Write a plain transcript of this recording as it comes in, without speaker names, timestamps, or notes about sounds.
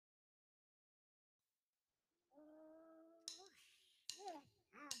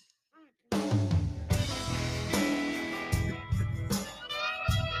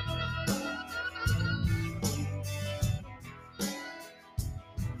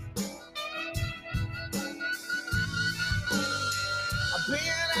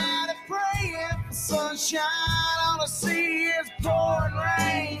sunshine on the sea is pouring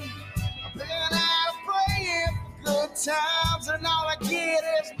rain. I've been out praying for good times, and all I get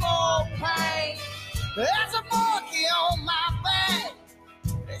is more pain. There's a monkey on my back.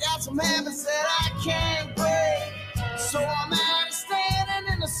 I got some habits that I can't break. So I'm out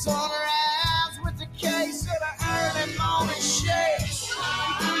standing in the sunrise with the case of the early morning shakes.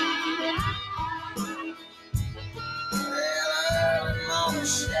 Early morning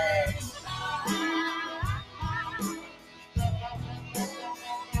shakes.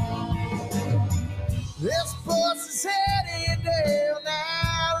 This bus is headed down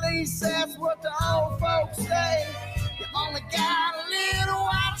now, at least that's what the old folks say. You only got a little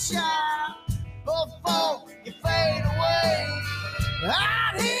watch out before you fade away.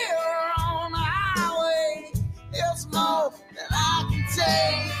 Out here on the highway, there's more than I can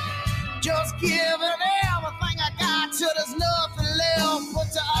take. Just giving everything I got till there's nothing left but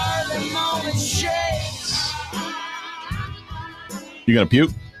the early morning shakes. You gonna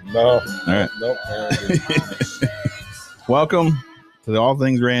puke? No. All right. Nope. Welcome to the All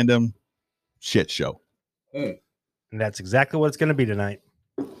Things Random Shit Show. And that's exactly what it's going to be tonight.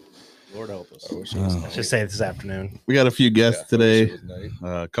 Lord help us. Let's just say this afternoon. We got a few guests today. It was night.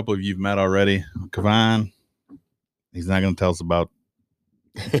 A couple of you've met already. Kavan, he's not going to tell us about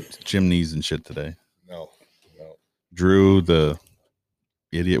chimneys and shit today. No. Drew, the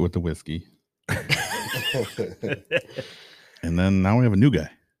idiot with the whiskey. And then now we have a new guy,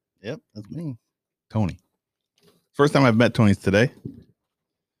 Yep, that's me. Tony. First time I've met Tony's today.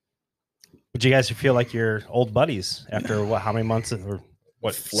 Would you guys feel like you're old buddies after what? How many months or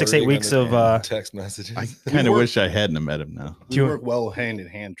what? 6-8 Flirting weeks on the of text messages. I kind of wish I hadn't met him now. We work well hand in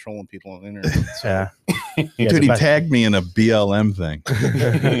hand trolling people on the internet. So. yeah. You guys Dude, he are tagged me in a BLM thing.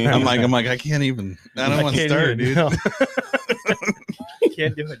 I'm like, I can't even. I don't want to start, dude.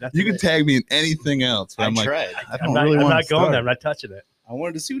 Can't do it. You can tag me in anything else. But I'm like, tried. I I'm don't not, really I'm want not to going start. there. I'm not touching it. I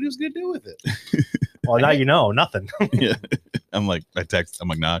wanted to see what he was going to do with it. Well, now you know nothing. Yeah. I'm like, I'm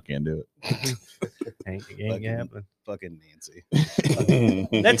like, nah, I can't do ain't happening. Fucking Nancy.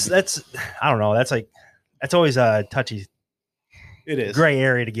 That's I don't know. That's always a touchy It is. gray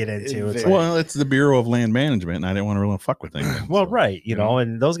area to get into. It's it. like, Well, it's the Bureau of Land Management, and I didn't want to really fuck with anything. well, so, right, you know,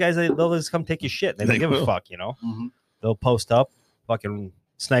 and those guys they'll just come take your shit. They don't They give a will. fuck, you know. Mm-hmm. They'll post up fucking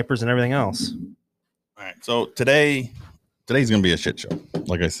snipers and everything else. All right. So today's gonna be a shit show.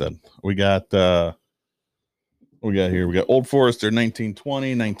 Like I said, we got what we got here. We got Old Forester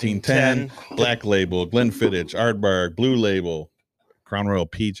 1920, 1910, Black Label, Glenfiddich, Ardbeg, Blue Label, Crown Royal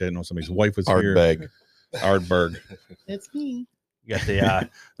Peach. I didn't know somebody's wife was here. Ardbeg. Ardbeg. It's me. You got the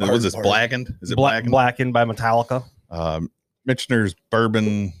Was this Ardbeg. blackened? Is it blackened? blackened by Metallica. Michener's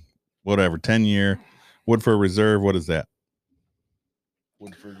bourbon, whatever, 10-year. Woodford Reserve. What is that?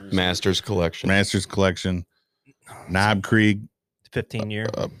 Masters Collection. Masters Collection. Knob Creek, 15 year.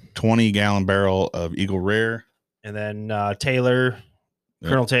 20-gallon barrel of Eagle Rare. And then Taylor, Yeah.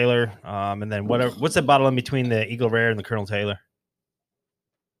 Colonel Taylor. And then what's the bottle in between the Eagle Rare and the Colonel Taylor?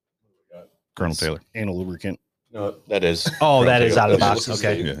 Colonel Taylor. Anal lubricant. No, that is. Oh, that is out of the That's box. just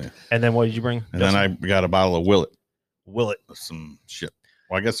Okay. Yeah. And then what did you bring? And then I got a bottle of Willet. Willet. Some shit.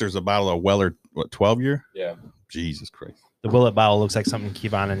 Well, I guess there's a bottle of Weller, 12-year? Yeah. Jesus Christ. The Willet bottle looks like something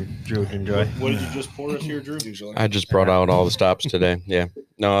Kevon and Drew would enjoy. What did you just pour us here, Drew? I just brought out all the stops today. Yeah.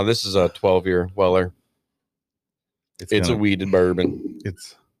 No, this is a 12-year Weller. It's a kinda- weeded bourbon.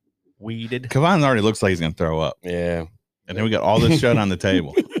 It's Weeded. Kavan already looks like he's gonna throw up. Yeah. And then we got all this shit on the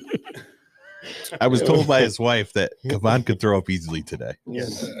table. I was told by his wife that Kavan could throw up easily today.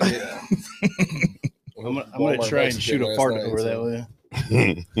 Yes. I'm going to try and shoot a fart over that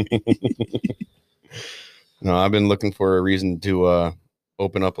way. No, I've been looking for a reason to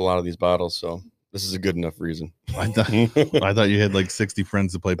open up a lot of these bottles, so this is a good enough reason. I thought you had like 60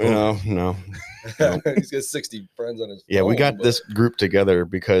 friends to play poker. No. He's got 60 friends on his Yeah, we phone, got but- this group together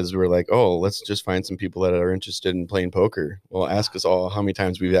because we're like, oh, let's just find some people that are interested in playing poker. Well, ask us all how many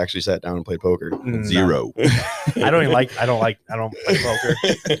times we've actually sat down and played poker. Mm, 0. I don't play poker.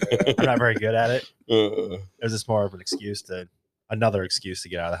 I'm not very good at it. It was just more of another excuse to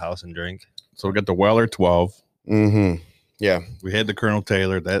get out of the house and drink. So we got the Weller 12. Mm-hmm. Yeah. We had the Colonel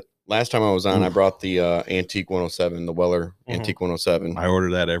Taylor. That Last time I was on, I brought the Antique 107, the Weller Antique 107. I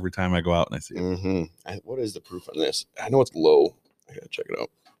order that every time I go out and I see it. Mm-hmm. What is the proof on this? I know it's low. I gotta check it out.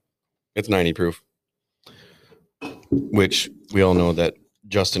 It's 90 proof, which we all know that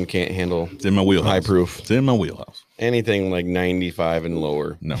Justin can't handle. It's in my wheelhouse. High proof. It's in my wheelhouse. Anything like 95 and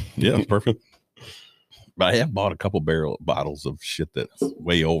lower. No. Yeah, it's perfect. But I have bought a couple bottles of shit that's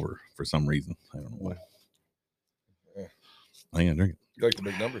way over for some reason. I don't know why. Yeah. I ain't gonna drink it. You like the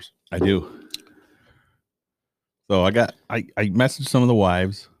big numbers. I do. So I messaged some of the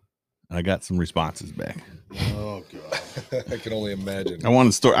wives, and I got some responses back. Oh god. I can only imagine. I wanted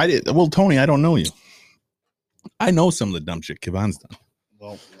the story. Well, Tony, I don't know you. I know some of the dumb shit Kevon's done.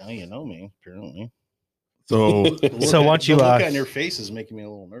 Well, now you know me, apparently. So once you the look on your face is making me a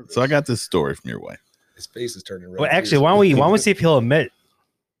little nervous. I got this story from your wife. His face is turning red. Well, actually, why don't we see if he'll admit?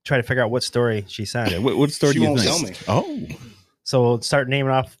 Try to figure out what story she sent. Yeah, what story She do you won't think? tell me. Oh, So we'll start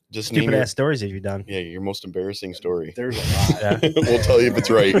naming off Just stupid name ass stories that you've done. yeah, your most embarrassing story. There's a lot. Yeah. We'll tell you if it's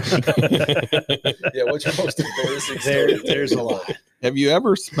right. Yeah, what's your most embarrassing story? There's a lot. have you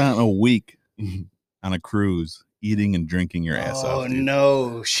ever spent a week on a cruise eating and drinking your ass Oh off? dude?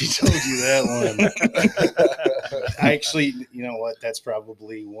 no, she told you that one. I actually, you know what? That's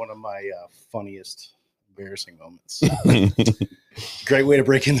probably one of my funniest, embarrassing moments. Great way to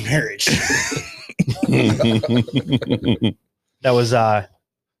break in the marriage. That was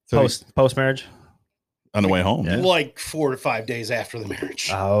So post marriage. on the way home. Yeah. Like 4 to 5 days after the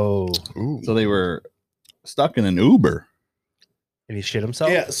marriage. Oh, Ooh. So they were stuck in an Uber. and he shit himself.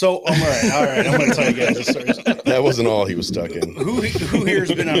 Yeah, so all right. I'm gonna tell you guys a story. That wasn't all he was stuck in. Who here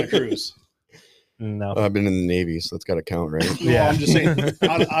has been on a cruise? No. I've been in the Navy, so that's got to count, right? Yeah, I'm just saying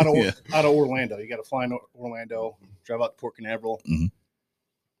out of Yeah. Orlando. You got to fly in Orlando, drive out to Port Canaveral. Mhm.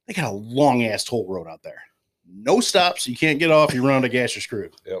 They got a long ass toll road out there. No stops. You can't get off. You run out of gas, you're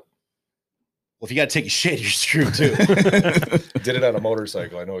screwed. Yep. Well, if you got to take a shit, you're screwed too. Did it on a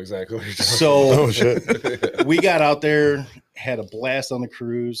motorcycle. I know exactly what you're talking So Oh shit! we got out there, had a blast on the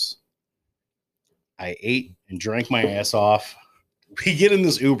cruise. I ate and drank my ass off. We get in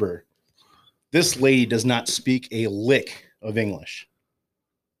this Uber. This lady does not speak a lick of English.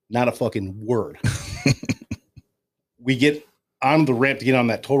 Not a fucking word. We get on the ramp to get on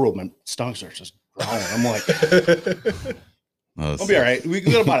that toll road. My stomach starts just growling. I'm like, I'll be all right. We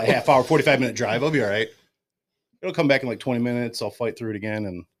got about a half hour, 45-minute drive. I'll be all right. It'll come back in like 20 minutes. I'll fight through it again.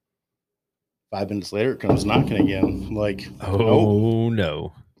 And 5 minutes later, it comes knocking again. I'm like, Oh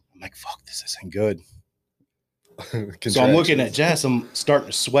no. I'm like, fuck, this isn't good. So I'm looking at Jess. I'm starting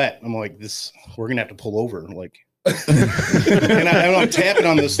to sweat. I'm like, we're going to have to pull over. Like, and I'm tapping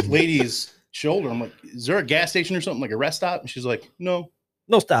on this lady's shoulder. I'm like, is there a gas station or something, like a rest stop? And she's like, no.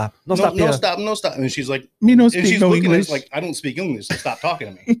 No stop. No stop. No Peter. stop. No stop. And she's like, Me no and speak she's no looking at English. us like, I don't speak English. So stop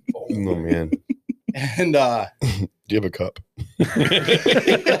talking to me. Oh man, And do you have a cup? we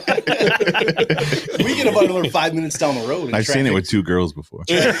get about another 5 minutes down the road. And I've seen it with two girls before.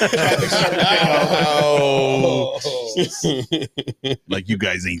 traffic started picking up. Oh. Like, you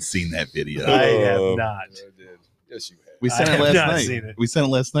guys ain't seen that video. I Oh. have not. I did. Yes, you have. We sent I it have last not seen night. it. We sent it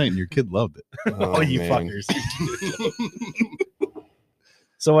last night, and your kid loved it. Oh, you man. fuckers.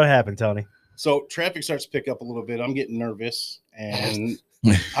 So what happened, Tony? So traffic starts to pick up a little bit. I'm getting nervous, and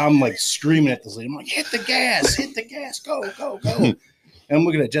I'm like screaming at this lady. I'm like, hit the gas, go, go, go. And I'm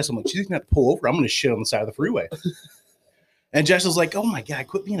looking at Jess. I'm like, she's gonna have to pull over. I'm gonna shit on the side of the freeway. And Jess is like, oh my God,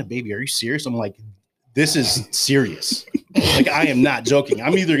 quit being a baby. Are you serious? I'm like, this is serious. Like, I am not joking.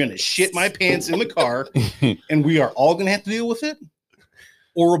 I'm either gonna shit my pants in the car, and we are all gonna have to deal with it,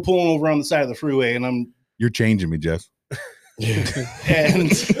 or we're pulling over on the side of the freeway, and You're changing me, Jeff. and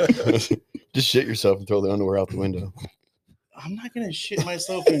Just shit yourself and throw the underwear out the window. I'm not gonna shit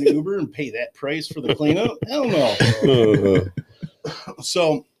myself in an Uber and pay that price for the cleanup. Hell no.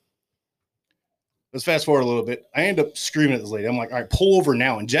 So let's fast forward a little bit. I end up screaming at this lady. I'm like, all right, pull over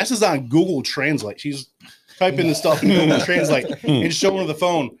now. And Jess is on Google Translate. She's typing this stuff in Google Translate and showing her the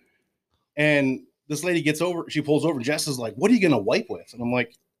phone. And this lady gets over, she pulls over, and Jess is like, what are you gonna wipe with? And I'm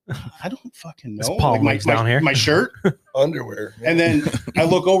like, I don't fucking know. This palm Like link's down here. my shirt. Underwear. And then I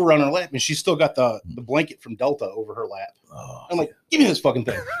look over on her lap, and she's still got the blanket from Delta over her lap. Oh, I'm like, give me this fucking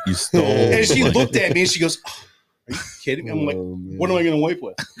thing. you stole. And she looked at me and she goes, oh, are you kidding me? I'm like, Oh, man. what am I going to wipe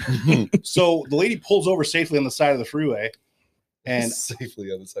with? So the lady pulls over safely on the side of the freeway. And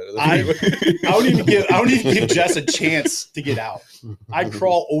safely on the side of the I freeway. don't even give Jess a chance to get out. I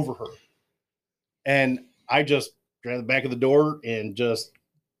crawl over her. And I just grab the back of the door and just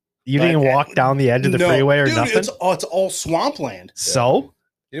You didn't even walk down the edge of the No, freeway or dude, nothing? It's all swampland. So?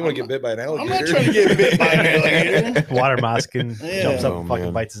 You didn't want to get bit by an alligator. I'm not trying to get bit by an alligator. Water moskin Yeah. jumps up Oh, and fucking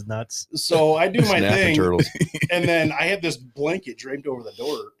man. bites his nuts. So I do my Snapping thing. turtles. And then I have this blanket draped over the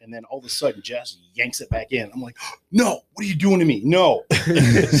door, and then all of a sudden Jess yanks it back in. I'm like, no, what are you doing to me? No.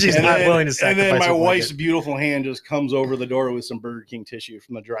 She's And not then- willing to And sacrifice then my her wife's blanket. beautiful hand just comes over the door with some Burger King tissue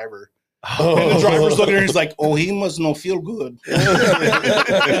from the driver. Oh. And the driver's looking at her and he's like, oh, he must not feel good.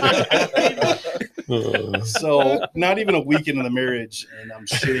 So not even a week into the marriage, and I'm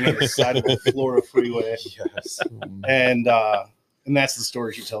shitting on the side of the Florida freeway. Yes. And And that's the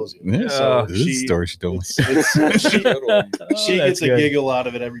story she tells you. Yeah, So this is the story she told me. She that's gets a good. giggle out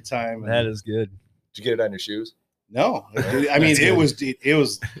of it every time. That is good. Did you get it on your shoes? No, I mean it was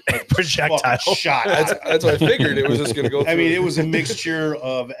like Projectile fucking shot. That's what I figured. It was just going to go through. I mean, it was a mixture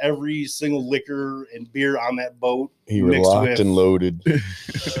of every single liquor and beer on that boat. You were mixed locked with- and loaded. Dude,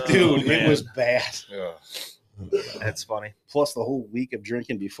 it man. was bad. Yeah. That's funny. Plus the whole week of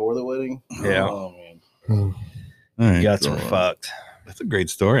drinking before the wedding. Yeah. Oh man. All right, Guts so, were fucked. That's a great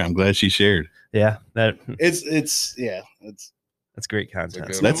story. I'm glad she shared. Yeah, that's It's great content.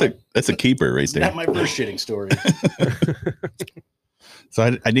 It's That's a keeper right there. not my first shitting story. So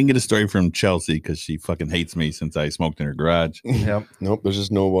I didn't get a story from Chelsea because she fucking hates me since I smoked in her garage. Yep. Nope, there's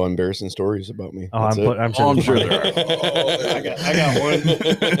just no embarrassing stories about me. Oh, That's it. I'm sure. Oh, I'm there's sure plenty. there are. I got one.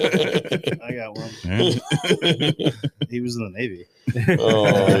 I got one. Yeah. He was in the Navy. Oh,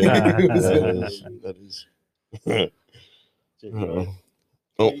 yeah. that is.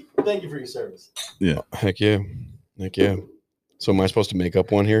 Oh, Thank you for your service. heck yeah. Heck yeah. So am I supposed to make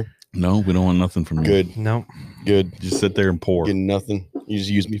up one here? No, we don't want nothing from you. Good, Nope. good. Just sit there and pour. Getting nothing. You just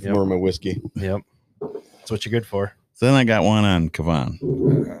use me for Yep. more of my whiskey. Yep. That's what you're good for. So then I got one on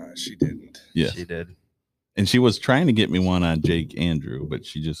Kavan. She didn't. Yeah. She did. And she was trying to get me one on Jake Andrew, but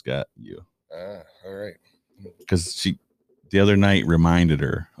she just got you. All right. Because she the other night reminded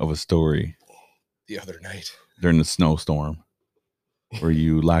her of a story The other night. during the snowstorm where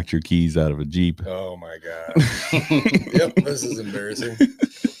you locked your keys out of a Jeep. Oh my god. Yep, this is embarrassing.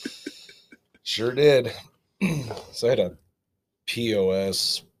 Sure did. So I had a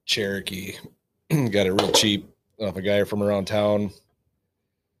POS Cherokee. Got it real cheap off a guy from around town.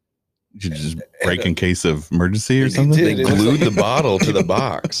 Did you just break in case of emergency or He something? did. They It was glued like- the bottle to the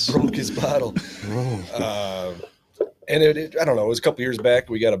box. Broke his bottle. Oh. And I don't know, it was a couple years back.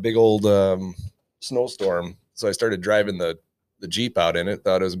 We got a big old snowstorm. So I started driving the Jeep out in it.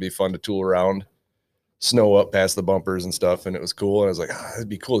 Thought it would be fun to tool around, snow up past the bumpers and stuff. And it was cool. And I was like, it'd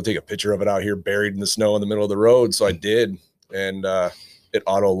be cool to take a picture of it out here buried in the snow in the middle of the road. So I did. And it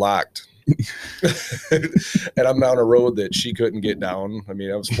auto locked. And I'm on a road that she couldn't get down. I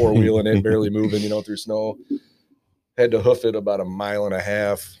mean, I was four wheeling it, barely moving, through snow. Had to hoof it about 1.5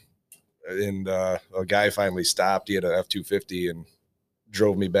 miles. And a guy finally stopped. He had an F-250 and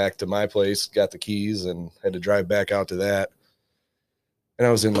drove me back to my place, got the keys, and had to drive back out to that. And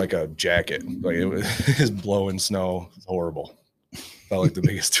I was in like a jacket. Like it was blowing snow. It was horrible. Felt like the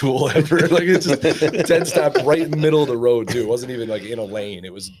biggest tool ever. Like it just dead stopped right in the middle of the road too. It wasn't even like in a lane.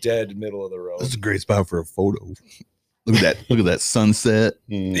 It was dead middle of the road. That's a great spot for a photo. Look at that! Look at that sunset.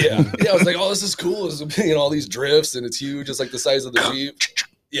 Yeah. I was like, oh, this is cool. This is, all these drifts, and it's huge. It's like the size of the Jeep.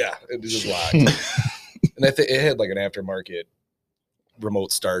 Yeah, it was just locked. And I think it had like an aftermarket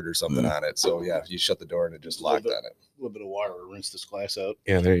remote start or something on it. So yeah, you shut the door and it just locked on it. A little bit of water to rinse this glass out.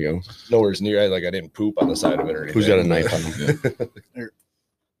 Yeah, there you go. Nowhere's near. I didn't poop on the side of it or anything. Who's got a knife on him?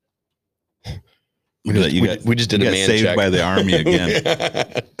 Look at that! You got we just did you a got man saved check. by the army again.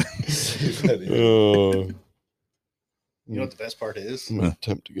 Oh, You know what the best part is? I'm gonna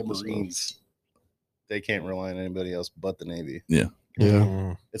attempt to The get this off. Marines. They can't rely on anybody else but the Navy. Yeah.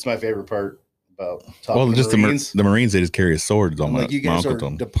 It's my favorite part about talking Well, to just Marines. the Marines, they just carry swords. I'm On like, you my guys uncle are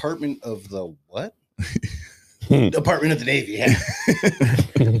told me. Department of the what? Department of the Navy.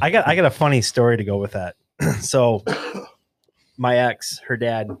 Yeah. I got a funny story to go with that. So my ex, her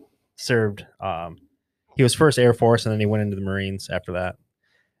dad served he was first Air Force and then he went into the Marines after that.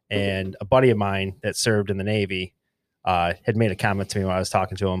 And a buddy of mine that served in the Navy had made a comment to me when I was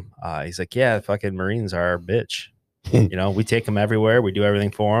talking to him. He's like, yeah, fucking Marines are a bitch. We take them everywhere. We do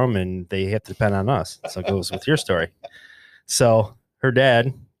everything for them and they have to depend on us. So it goes with your story. So her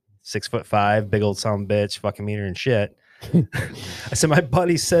dad, 6'5", big old son of a bitch, fucking meter and shit. I said, my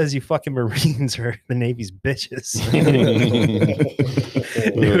buddy says you fucking Marines are the Navy's bitches.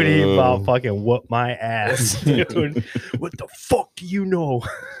 Dude, he about fucking whooped my ass. Dude, what the fuck do you know?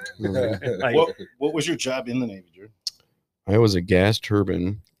 Like, What was your job in the Navy, Drew? I was a gas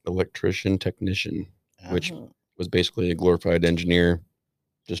turbine electrician technician, which was basically a glorified engineer,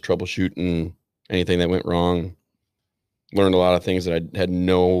 just troubleshooting anything that went wrong. Learned a lot of things that I had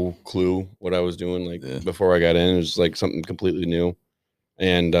no clue what I was doing. Like before I got in, it was like something completely new.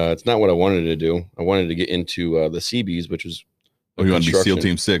 And it's not what I wanted to do. I wanted to get into the Seabees, which was Oh, you want to be SEAL construction.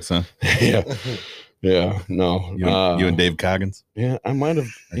 Team 6, huh? Yeah. Yeah. No. You and Dave Coggins? Yeah, I might have.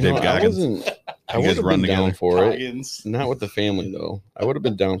 Dave I Goggins. wasn't. I You would guys have run been down together? for it. Coggins. Not with the family though. I would have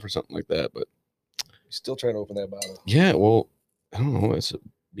been down for something like that. But Still trying to open that bottle. yeah, well, I don't know. It's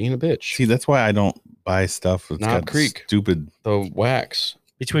being a bitch. See, that's why I don't buy stuff. It's Knob got Creek. stupid. The wax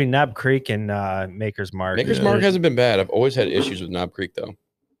Between Knob Creek and Maker's Mark. Maker's Mark hasn't been bad. I've always had issues with Knob Creek though.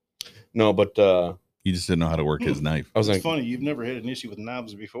 No, but You just didn't know how to work his knife. I was It's like, funny. You've never had an issue with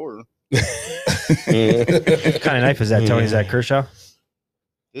knobs before. What kind of knife is that, Tony? Is that Kershaw?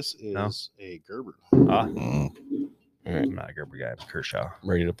 This is No. a Gerber. Mm. all right, I'm not a Gerber guy. I'm Kershaw. I'm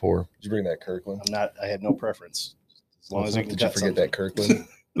ready to pour. Did you bring that Kirkland? I'm not. I had no preference. As long as I can Did you cut forget something. that Kirkland?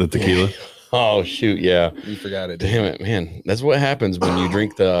 The tequila. Oh shoot, yeah. You forgot it. Damn it, man. That's what happens when you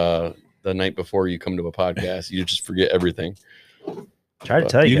drink the night before you come to a podcast. You just forget everything. Tried to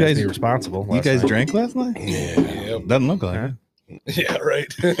tell you, You guys guys- to be responsible. You last guys night. drank last night? Yeah, Doesn't look like Huh? it. yeah,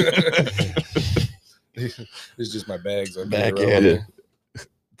 right. It's just my bags. I'm Backhanded.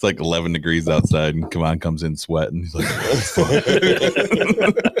 It's like 11 degrees outside, and Kavan comes in sweating. He's like,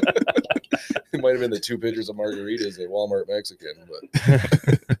 It might have been the 2 pitchers of margaritas at Walmart Mexican, but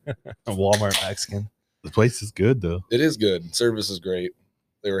A Walmart Mexican. the place is good, though. it is good. Service is great.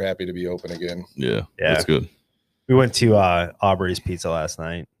 They were happy to be open again. Yeah, Yeah. that's good. We went to Aubrey's Pizza last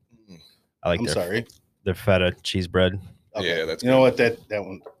night. I like I'm their sorry. their feta cheese bread. Okay. Yeah, that's you know what that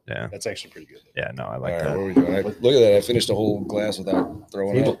one. Yeah, That's actually pretty good. yeah. No, I All like right, that. what are we doing? Look at that. I finished a whole glass without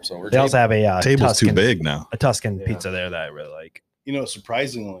throwing Table- up. So we're They also have a Table's Tuscan, too big now. a Tuscan Yeah. pizza there that I really like. You know,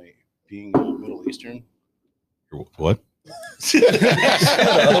 surprisingly, being Middle Eastern, What?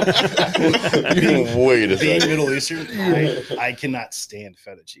 Wait a being second. Middle Eastern, I cannot stand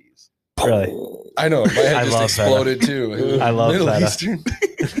feta cheese. Really, I know. My head I just love exploded too. I love Middle feta. Eastern.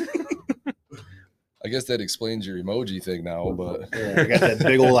 I guess that explains your emoji thing now, but I got that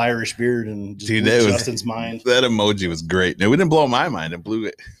big old Irish beard and just Dude, blew that was- Justin's mind. That emoji was great. No, it didn't blow my mind. It blew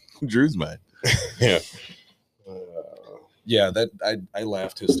Drew's mind. Yeah. yeah, that I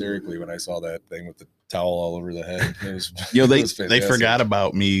laughed hysterically when I saw that thing with the towel all over the head. It was, You know, it they was they fantastic. forgot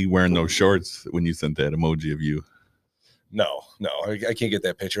about me wearing those shorts when you sent that emoji of you. No, I can't get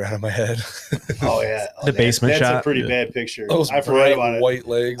that picture out of my head. Oh yeah, The basement that's shot? a pretty Yeah. bad picture. Those I forgot bright about it. white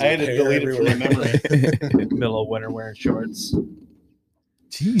legs. I had with to hair delete it from my everywhere. memory. middle of winter wearing shorts.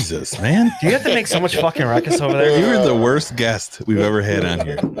 Jesus, man. Do you have to make so much fucking ruckus over there? You were the worst guest we've ever had on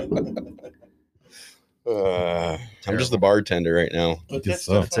here. I'm just the bartender right now. But Guess that's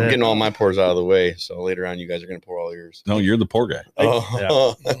so. That's I'm it. getting all my pours out of the way, so later on you guys are gonna pour all yours. No, you're the poor guy.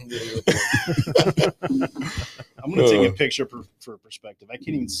 Oh, I'm gonna take a picture for perspective. I can't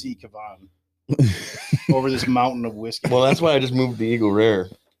even see Kavan over this mountain of whiskey. well, that's why I just moved the Eagle Rare.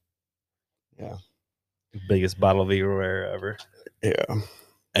 Biggest bottle of Eagle Rare ever. Yeah,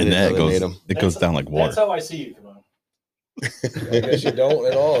 And Yeah, that they goes made 'em. it goes down like water. how I see you, Kavan. I guess you don't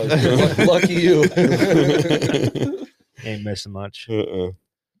at all. Lucky you. Ain't missing much.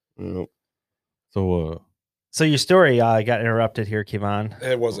 Nope. So So your story got interrupted here, Kevon.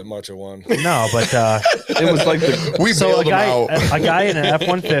 It wasn't much of one. No, but it was like the We so bailed him out. a guy in an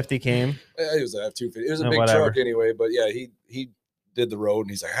F-150 came. It was an F-250. It was a Oh, big whatever. truck anyway, but yeah, he did the road and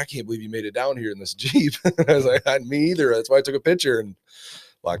he's like, I can't believe you made it down here in this Jeep. I was like, me either. That's why I took a picture and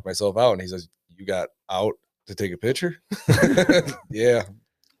locked myself out. And he says, you got out to take a picture? Yeah.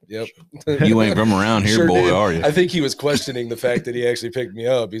 Yep. you ain't from around here, Sure boy, did. are you? I think he was questioning the fact that he actually picked me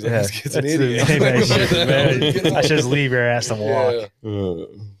up. He's like, this kid's an that's idiot. Hey, man, Get I out. should just leave your ass and walk. Yeah.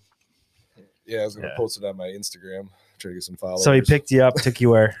 Yeah, I was gonna Yeah. post it on my Instagram. Try to get some followers. So he picked you up, took you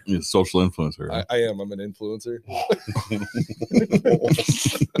where? You're a social influencer. I am. I'm an influencer.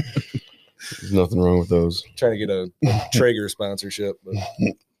 There's nothing wrong with those. Trying to get a Traeger sponsorship, but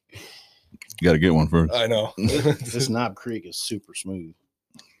You got to get one first. I know. This Knob Creek is super smooth.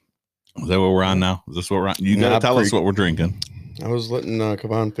 Is that what we're on now? Is this what we're on? You got to Knob tell us Creek. what we're drinking. I was letting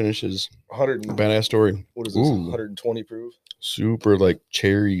Kavan finish his 100. badass story. What is this? Ooh. 120 proof. Super like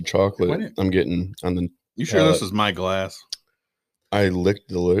cherry chocolate. Quit it. I'm getting on the. You sure this is my glass? I licked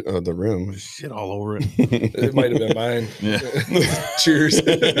the rim. Shit all over it. It might have been mine. Yeah. Cheers.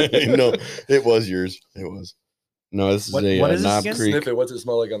 No, it was yours. It was. No, this is What- a what is this Knob again? Creek. Sniff it. What's it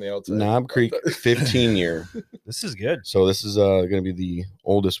smell like on the outside? Knob Creek 15 year. This is good. So this is going to be the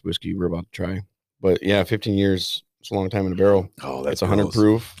oldest whiskey we're about to try. But yeah, 15 years. It's a long time in a barrel. Oh, It's 100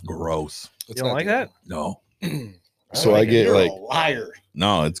 proof. Gross. It's You don't not like good. that? No. So I get You're like a liar.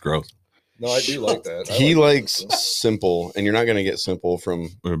 No, it's gross. No, I do like that. I he like likes simple, and you're not going to get simple from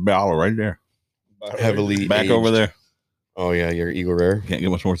There's a bottle right there. that. heavily Back aged. over there. Oh yeah, your Eagle Rare. Can't get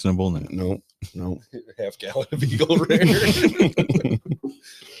much more simple than that. No. half gallon of Eagle Rare,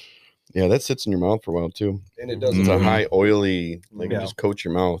 Yeah, that sits in your mouth for a while too. and it doesn't. It's a Mhm. high oily, like Yeah. just coats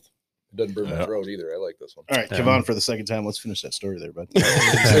your mouth. It doesn't burn my Yeah. throat either. I like this one. All right, Yeah. Kavan, for the second time, let's finish that story there, bud.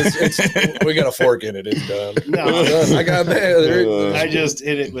 We got a fork in it. It's done. No. It's done. I got that. I just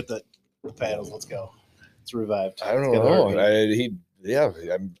hit it with the paddles. Let's go. It's revived. I don't It's got know. heartbeat. He Yeah,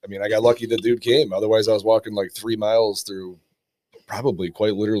 I mean, I got lucky the dude came. Otherwise, I was walking like 3 miles through probably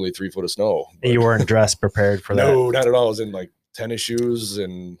quite literally 3 foot of snow. And you weren't dressed prepared for that. No, not at all. I was in like tennis shoes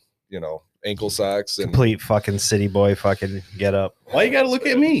and, you know, ankle socks and Complete fucking city boy fucking get up. Why you got to look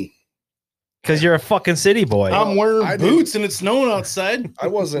at me? Because you're a fucking city boy. I'm wearing I boots and it's snowing outside. I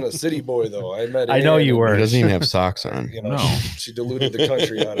wasn't a city boy though. I met. I know Ann you and, were. He doesn't even have socks on. You know, No. she diluted the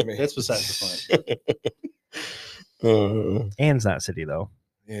country out of me. That's besides the point. Anne's not city though.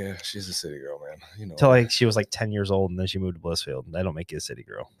 Yeah, she's a city girl, man. You know, Until like she was like 10 years old and then she moved to Blissfield. That don't make you a city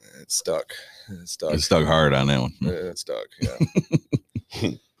girl. it's stuck. It's stuck. It's stuck hard on that one. It's stuck. Yeah,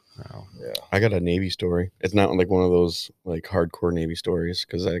 Oh. yeah. I got a Navy story. It's not like one of those like hardcore Navy stories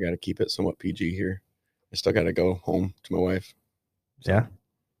because I got to keep it somewhat PG here. I still got to go home to my wife. Yeah.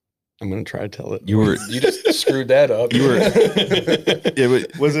 I'm gonna try to tell it. You were You just screwed that up. You were- yeah,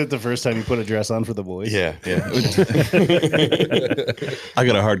 but Was it the first time you put a dress on for the boys? Yeah, yeah. I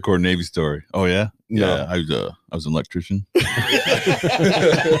got a hardcore Navy story. Oh yeah, No. yeah. I was an electrician. Got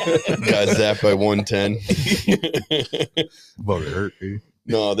zapped by 110. About it hurt. Dude.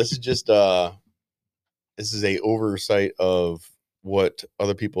 No, this is just this is a oversight of what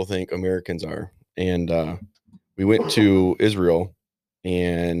other people think Americans are. And we went to Israel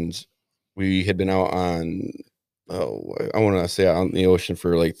and we had been out on I want to say out on the ocean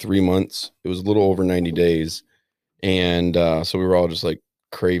for like 3 months. It was a little over 90 days. And so we were all just like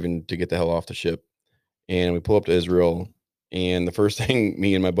craving to get the hell off the ship. And we pull up to Israel. And the first thing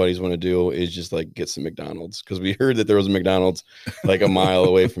me and my buddies want to do is just like get some McDonald's because we heard that there was a McDonald's like a mile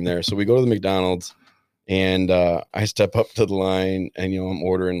away from there. So we go to the McDonald's and I step up to the line and, you know, I'm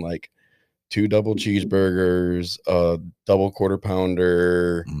ordering like 2 double cheeseburgers, a double quarter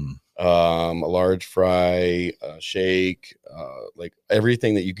pounder, a large fry, a shake, like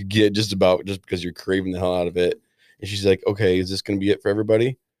everything that you could get just because you're craving the hell out of it. And she's like, okay, is this going to be it for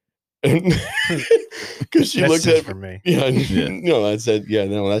everybody? Because she That's looked just at for me. yeah, Yeah. no, I said, yeah,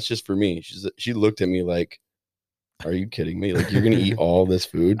 no, that's just for me. She looked at me like, are you kidding me? Like, you're gonna eat all this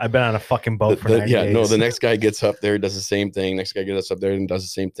food? I've been on a fucking boat for 90 Yeah, days. no, the next guy gets up there, does the same thing. Next guy gets up there and does the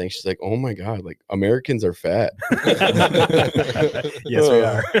same thing. She's like, oh my God, like Americans are fat. Yes, we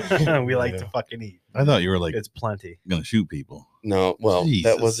are. We like to fucking eat. I thought you were like It's plenty. gonna shoot people. No, well,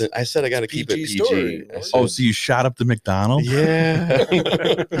 Jesus. that wasn't, I said I got to keep it PG PG. story. I said, Oh, so you shot up the McDonald's? yeah.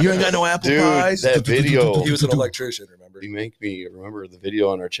 You ain't got no apple Dude, pies. that video. He was an electrician, remember? You make me remember the video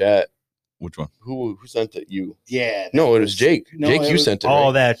on our chat. Which one? Who sent it? You? Yeah. No, it was Jake. No, Jake, it you was- sent it.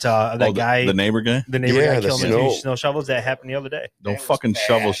 Oh, right? that Oh, guy, the neighbor guy. the neighbor Yeah, guy the killed snow. me. Snow shovels. That happened the other day. Don't was fucking bad.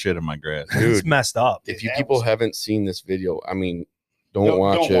 shovel shit in my grass. It's Dude, messed up. if Dude, you that people was- haven't seen this video, I mean, don't Don't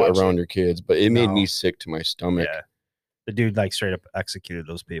watch it watch around it. your kids, but it made No. me sick to my stomach. Yeah. The dude like straight up executed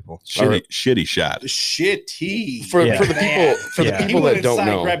those people. Shitty shot. Shitty. For Yeah. the people for Yeah. the He people went that don't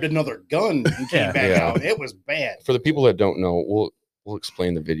inside, know, grabbed another gun and came Yeah. back Yeah. out. It was bad. for the people that don't know, we'll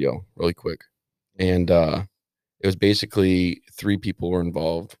explain the video really quick. And it was basically 3 people were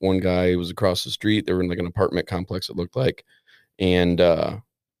involved. One guy was across the street. They were in like an apartment complex, it looked like, and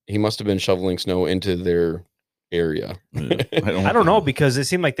he must have been shoveling snow into their area. I don't know because it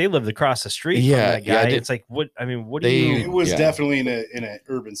seemed like they lived across the street Yeah, from that yeah, guy. they- It's like what I mean, what do they- you It was Yeah. definitely in an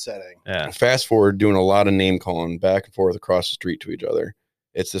urban setting. Yeah. Fast forward, doing a lot of name calling back and forth across the street to each other.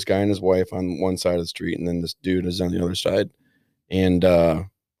 It's this guy and his wife on one side of the street, and then this dude is on the other side. And all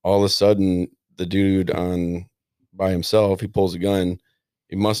of a sudden, the dude by himself, he pulls a gun.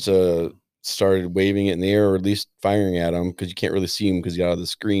 He must have started waving it in the air, or at least firing at him, because you can't really see him because he's out of the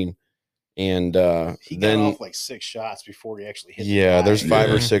screen. And He got then off like 6 shots before he actually hit. yeah, the there's guy. 5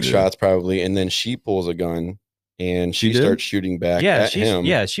 or Yeah, 6 yeah. shots probably, and then she pulls a gun and she She did? starts shooting back Yeah, at him.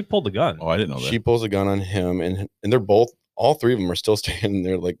 she pulled the gun. Oh, I didn't know that. She pulls a gun on him, and they're both, all 3 of them are still standing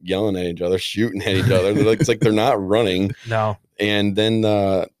there, like yelling at each other, shooting at each other. They're like, it's like they're not running. No. And then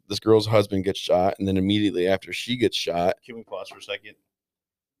this girl's husband gets shot, and then immediately after she gets shot, Can we pause for a second?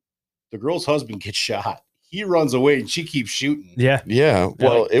 The girl's husband gets shot. He runs away and she keeps shooting. Yeah. yeah,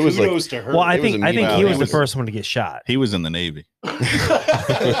 well, it was like, kudos to her. Well, I it was think immediate. he was It the was- first one to get shot. He was in the Navy.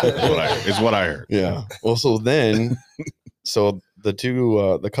 Is what I heard. yeah. Well, so then, so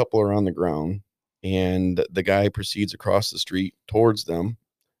the couple are on the ground, and the guy proceeds across the street towards them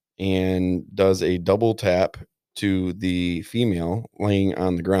and does a double tap to the female laying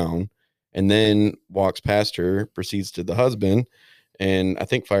on the ground, and then walks past her, proceeds to the husband, and I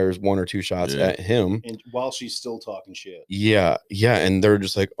think fires 1 or 2 shots Yeah. at him. And while she's still talking shit. Yeah, and they're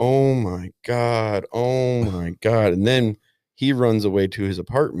just like, oh my god, and then he runs away to his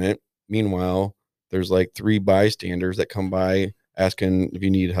apartment. Meanwhile, there's like 3 bystanders that come by asking if you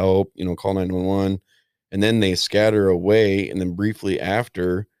need help, call 911. and then they scatter away. And then briefly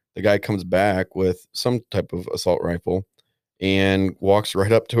after, the guy comes back with some type of assault rifle and walks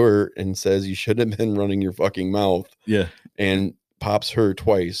right up to her and says, "You should have been running your fucking mouth," Yeah. and pops her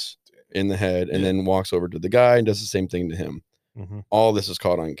twice in the head, and then walks over to the guy and does the same thing to him. Mhm. All this is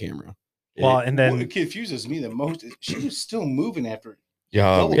caught on camera. Well, and then what confuses me the most is she was still moving after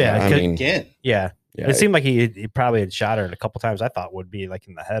Yeah, Yeah, I mean, again. yeah, yeah, it seemed like he probably had shot her a couple times. I thought would be like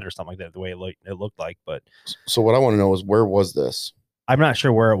in the head or something like that. The way it looked like, but so what I want to know is, where was this? I'm not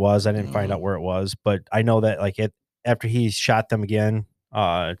sure where it was. I didn't find out where it was, but I know that like after he shot them again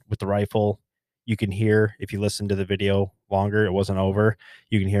with the rifle, you can hear, if you listen to the video longer, it wasn't over.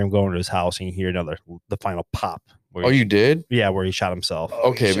 You can hear him going to his house and you hear the final pop. Where Oh, you did? yeah, where he shot himself. Oh, he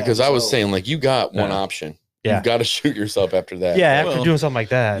Okay, shot because I was himself. saying, like, you got one Yeah. option. Yeah. You've got to shoot yourself after that. Yeah, after Well, doing something like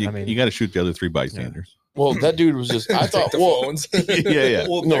that, You, I mean, you got to shoot the other 3 bystanders. Well, that dude was just, I Take thought, the well, phones. Yeah.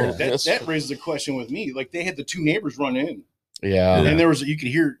 Well, No, there- that's- that raises a question with me. Like they had the 2 neighbors run in, yeah. and there was you could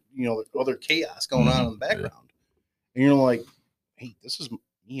hear other chaos going on in the background, and you're like, "Hey, this is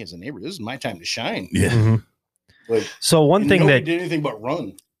me as a neighbor. This is my time to shine." Yeah. Mhm. Like So one thing nobody that did anything but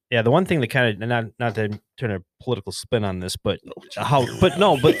run. yeah, the one thing that kind of not to turn a political spin on this, but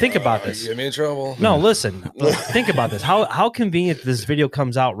think about this. Get me in trouble. No, listen. Think about this. How convenient this video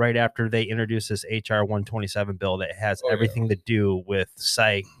comes out right after they introduce this HR 127 bill that has Oh, yeah. everything to do with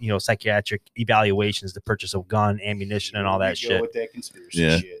psychiatric evaluations, the purchase of gun, ammunition, and all Here that we go shit. with that conspiracy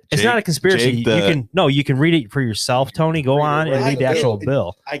Yeah. shit. It's Jake- not a conspiracy. Jake, You can read it for yourself, Tony. Go Read it on and right. read the actual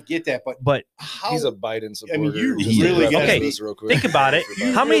bill. I get that, but But how? He's a Biden supporter. you Just to really preface gotta this be- real quick. think about it.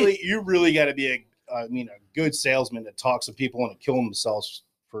 you How many- You really got to be a good salesman that talks to people and kill themselves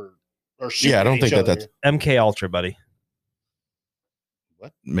for or shoot Yeah, I don't each think that other. that's- MK Ultra, buddy.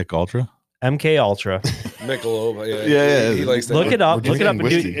 Mick Ultra. MK Ultra. Michelob. Yeah, Yeah. He likes that. Look it up. We're Look it up. And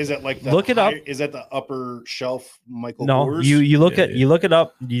drinking do, Is it like the Look it up. Is that the upper shelf Michael no, Kors? you look Yeah, at yeah. you look it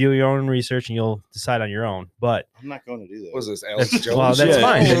up. You do your own research and you'll decide on your own. But I'm not going to do that. What was this? Alex That's- Jones? well, that's Yeah.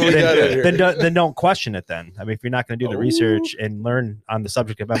 fine. What do we got in here? then don't question it. Then I mean, if you're not going to do the research and learn on the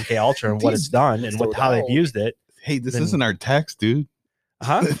subject of MK Ultra and what it's done and Slow how they've down. used it, Hey, this Then- isn't our text, dude.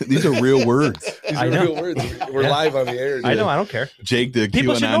 huh? These are real words. These I are know. real words. We're Yeah. live on the air. I dude. know. I don't care. Jake the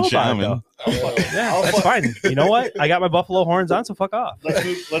People should know QAnon about it, shaman. though. Yeah, I'll that's fuck- fine. You know what? I got my buffalo horns on, so fuck off.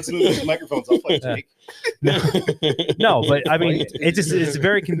 Let's move these microphones. I'll fight Yeah. Jake. No, but I mean, it's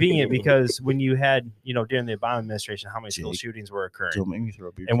very convenient because when you had during the Obama administration, how many school shootings were occurring,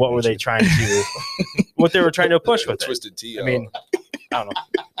 and what were they trying to, what they were trying to push with it. Twisted Tea. I mean, I don't know.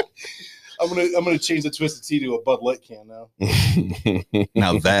 I'm gonna change the Twisted Tea to a Bud Light can now.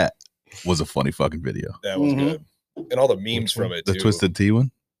 Now that was a funny fucking video. that was Mhm. good. And all the memes from it The too. Twisted Tea one.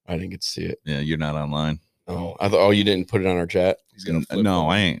 I didn't get to see it. Yeah, you're not online. Oh, I thought. Oh, you didn't put it on our chat. He's gonna flip No,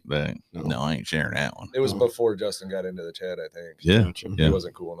 it. I ain't. No. No, I ain't sharing that one. It was before Justin got into the chat, I think. Yeah, Gotcha. Yeah. He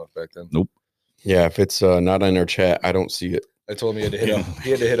wasn't cool enough back then. Yeah, if it's not on our chat, I don't see it. I told him he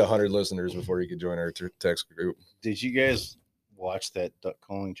had to hit 100 listeners before he could join our text group. Did you guys watch that duck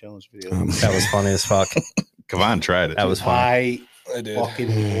calling challenge video? That was funny as fuck. Come on, tried it. That was funny. I did.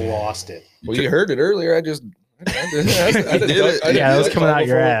 fucking lost it. Well, you heard it earlier. I did it. Yeah, it was coming out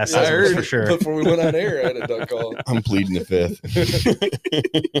your ass, I that's heard for sure. Before we went on air, I had a duck call. I'm pleading the fifth.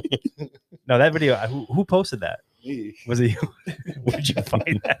 No, that video. Who posted that? Me. Was it you? Where'd you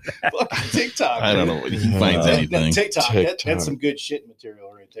find that? Fucking TikTok. I don't man. know. He finds That anything. TikTok. TikTok. That's some good shit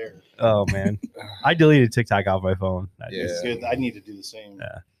material right there. Oh man, I deleted TikTok off my phone. Yeah. It's good. I need to do the same.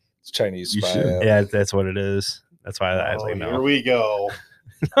 Yeah. It's Chinese You spy. should. app. Yeah, that's what it is. That's why I was Oh, like, here no. we go.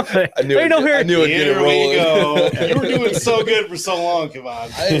 I knew Ain't it. no here. I knew it. Get it Here we rolling. go. You were doing so good for so long. Come on.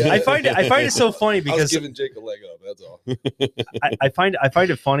 I find it so funny I was because giving Jake a leg up. That's all. I find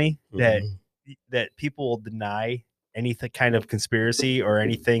it funny that people will deny any kind of conspiracy or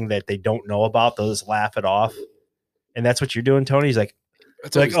anything that they don't know about. They'll just laugh it off, and that's what you're doing, Tony. He's like,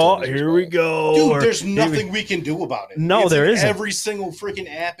 That's what like, he's doing oh, in his here we response. go. Dude, or, there's "Here we-" nothing we can do about it. No, It's there in isn't. every single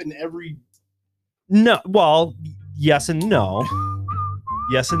freaking app and every. No, well, yes and no.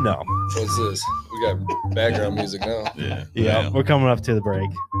 Yes and no. What's this? We got background music now. Yeah. Yeah, we're coming up to the break.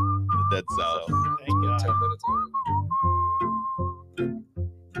 That's south. Thank God. 10 minutes already.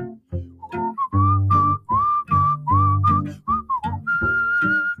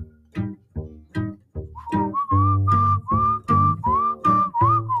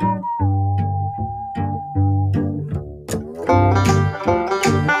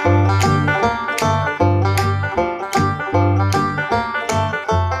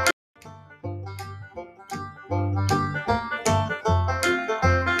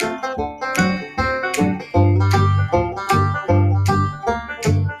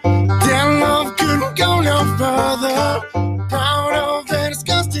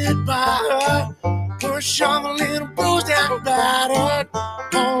 sit by her, push off a little bruised and battered.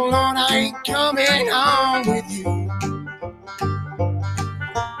 Oh Lord, I ain't coming home with you.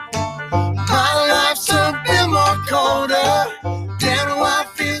 My life's a bit more colder. Damn,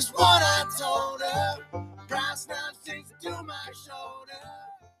 wife is what I told her. Price now sticks to my shoulder.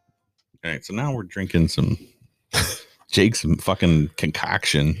 All right, so now we're drinking some Jake's fucking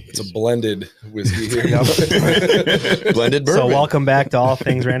concoction. It's a blended whiskey here. Blended bourbon. So welcome back to All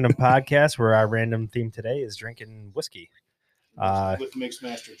Things Random Podcast, where our random theme today is drinking whiskey. With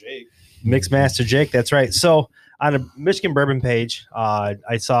Mixmaster Jake. Mixmaster Jake, that's right. So on a Michigan Bourbon page, I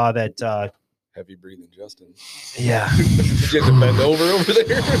saw that. Heavy breathing, Justin. Yeah. Did you have to bend over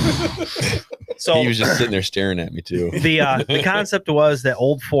there? So he was just sitting there staring at me too. the concept was that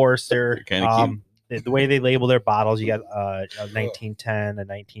Old Forester, Kinda the way they label their bottles, you got a 1910, a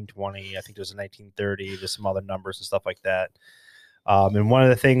 1920, I think there's a 1930, there's some other numbers and stuff like that. And one of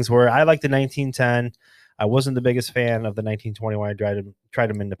the things where I like the 1910, I wasn't the biggest fan of the 1920 when I tried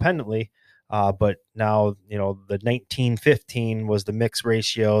them independently. But now, the 1915 was the mix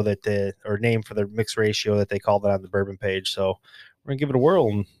ratio name for the mix ratio that they called it on the bourbon page. So we're gonna give it a whirl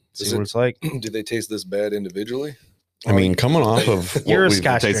and see what it's like. Do they taste this bad individually? I mean, coming off of You're a what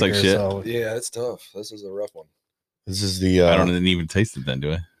Scotch tastes like drinker, shit. so Yeah, it's tough. This is a rough one. this is the I didn't even taste it then,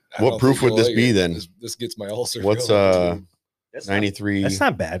 do I? I What don't proof think you'll would this like be it. then? This gets my ulcer. What's going. That's not- 93 that's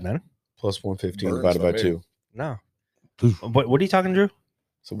not bad, man. plus 115 Burns divided by by me. 2. No. What are you talking, Drew?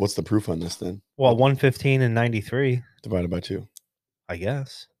 So what's the proof on this then? Well, 115 and 93, Divided by 2. I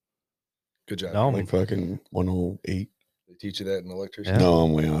guess. Good job. No, Like fucking 108. They teach you that in electrician. Yeah. No,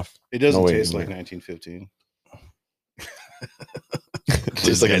 I'm way off. It doesn't No, wait, taste wait. like 1915.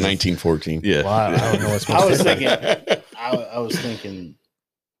 Just like a 1914. Yeah. well, I don't know what's I was supposed to thinking, I was thinking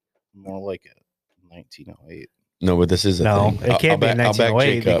more like a 1908. No, but this is a No, thing. it can't be I'll back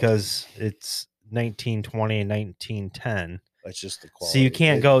 1908 Jake up. because it's 1920 and 1910. That's just the quality. So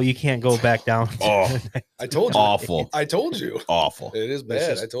you can't go back down. Oh. I told you. Awful. I told you. Awful. It is It's bad.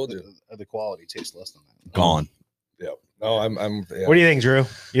 just I told you. the quality tastes less than that. Gone. Yeah. No, I'm. Yeah. What do you think, Drew?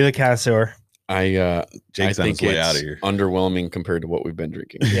 You're the connoisseur. I Jake's on think his way it's out of here. underwhelming compared to what we've been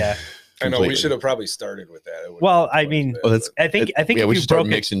drinking. Yeah. I know we completely. should have probably started with that. It would've Well, been I much mean- better, Oh, that's but I think Yeah, if we you should start broke it,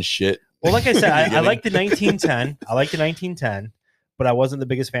 mixing shit. well, like I said, I Beginning. like the 1910. I like the 1910, but I wasn't the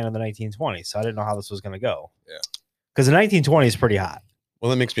biggest fan of the 1920, so I didn't know how this was going to go. Yeah. Because the 1920 is pretty hot. Well,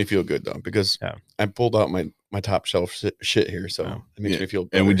 that makes me feel good though because Yeah. I pulled out my top shelf shit here, so Yeah. it makes Yeah. me feel.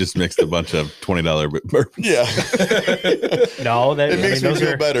 And we better. just mixed a bunch of $20 bourbons. yeah. No, that It makes me those feel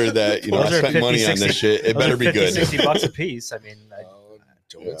are better that I those are spent 50, money on 60 this shit. It those better are be 50, good. 60 bucks a piece. I mean,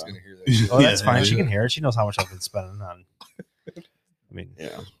 Joanne's gonna hear that. Shit. well, that's Yeah. fine. She can hear it. She knows how much I've been spending on. I mean,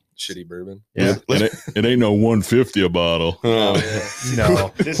 Yeah. Shitty bourbon. yeah. It ain't no 150 a bottle. Oh,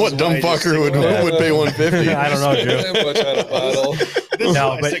 No. This what is dumb why I just fucker would, stick to would pay 150? I don't know, Drew. That much on a bottle. This is why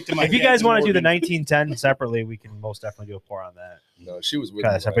No, I but stick to my if you guys Captain want to do the Morgan. 1910 separately, we can most definitely do a pour on that. No, she was with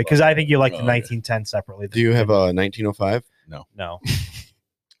me. Because I think you like the Oh, yeah. 1910 separately. Do you have a 1905? No,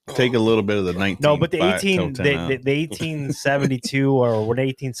 Take a little bit of the 19. no, but the 18, the, the 1872 or what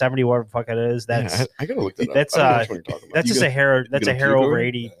 1870, whatever the fuck it is, that's Yeah, I gotta look that up. that's, I don't know which one you're talking about. that's You just got- a hair. That's got a a hair puke over over?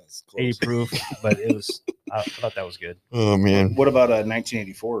 80 proof, but it was. I thought that was good. Oh man, What about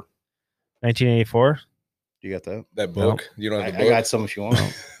 1984? 1984. You got that? That book. You don't I, have the I book. got some if you want.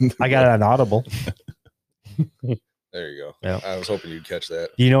 I got it on Audible. There you go. Yeah. I was hoping you'd catch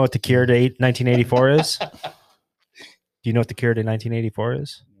that. Do you know what the cure to 1984 is? Do you know what the cure to 1984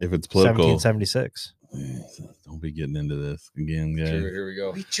 is? If it's political, 1776. don't be getting into this again, Sure, guys. here we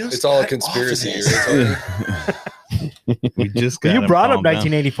go. We just It's all a got conspiracy. off of Here. this. We just Well, got you brought up calmed down.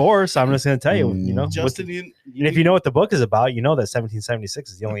 1984, so I'm just going to tell you. You know, Justin, and if you know what the book is about, you know that 1776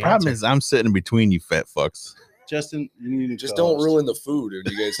 is the The only problem answer. is I'm sitting between you fat fucks. Justin, you need to Just co-host. don't ruin the food and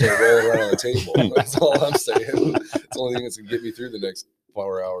you guys start rolling around on the table. That's all I'm saying. It's the only thing that's gonna get me through the next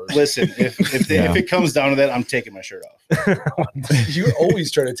 4 hours. Listen, if Yeah. it comes down to that, I'm taking my shirt off. You always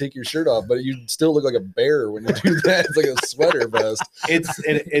try to take your shirt off, but you still look like a bear when you do that. It's like a sweater vest.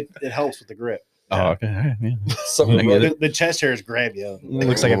 It helps with the grip. Oh, okay. All right, yeah. Something I get about it. it. The chest hairs grab you. It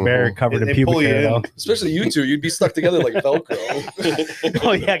looks like a bear covered in They pubic pull you hair. in. Though. Especially you two, you'd be stuck together like Velcro.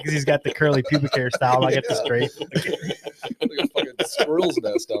 Oh yeah, because he's got the curly pubic hair style. I get the straight. Like a fucking squirrel's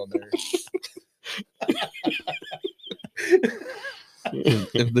nest down there.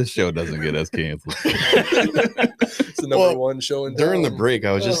 If this show doesn't get us canceled, It's the number Well, one show in during the town. break,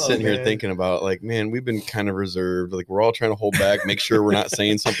 I was just Oh, sitting here man. thinking about like, man, we've been kind of reserved. Like we're all trying to hold back, make sure we're not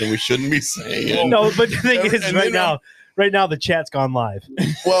saying something we shouldn't be saying. No, but the thing is, And right then now, Right now, the chat's gone live.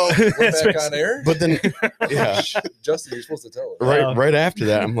 Well, we're That's back right. on air. But then, yeah, Justin, you're supposed to tell us. right after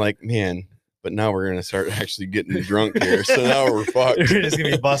that, I'm like, man. But now we're gonna start actually getting drunk here. So now we're fucked. We're just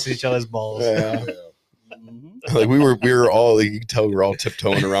gonna be busting each other's balls. Yeah. Yeah. Like we were all, like, you can tell we were all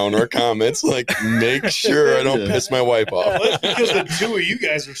tiptoeing around our comments, like make sure I don't piss my wife off. Well, that's because the two of you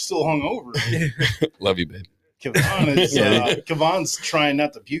guys are still hungover. Love you, babe. Kavan's trying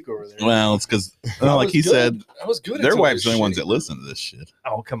not to puke over there. Well, it's because, I like was he good. said, I was good. their until wives this are the ones shit. that listen to this shit.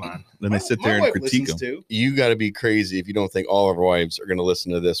 Oh, come on. Then they sit there My and wife critique listens them. too. You got to be crazy if you don't think all of our wives are gonna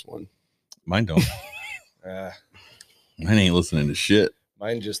listen to this one. Mine don't. Ah, Mine ain't listening to shit.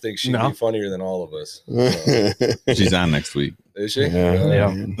 mine just thinks she'd No. be funnier than all of us. She's on next week. Is she? Yeah.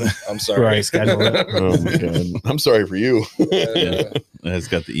 man. I'm sorry. Right, schedule it. Oh my god. I'm sorry for you. Yeah. It's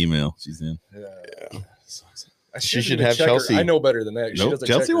got the email. She's in. She should even have check her. Chelsea. I know better than that. She Nope, doesn't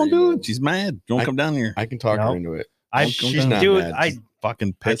Chelsea check her won't do it. emails. She's mad. Don't come down here. I can talk No. her into it. She's not dude. mad. I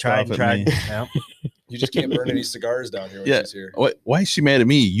Fucking I pissed tried off and at tried. me. Yeah. You just can't burn any cigars down here when Yeah. she's here. Why is she mad at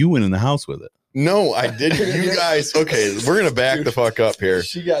me? You went in the house with it. No, I didn't. You guys, okay, we're gonna back the fuck up here.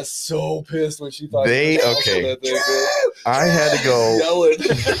 She got so pissed when she thought They- you were also okay. that thing, dude. I had to go. Yelling.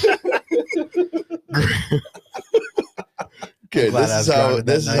 Okay, Glad I was grounded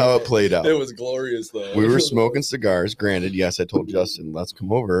this that is how night. it played out. It was glorious though. We were smoking cigars. Granted, yes, I told Justin, let's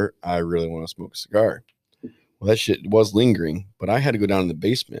come over. I really want to smoke a cigar. Well, that shit was lingering, but I had to go down in the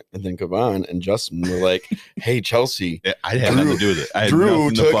basement. And then Kavan and Justin were like, hey, Chelsea, I had nothing to do with it. I had Drew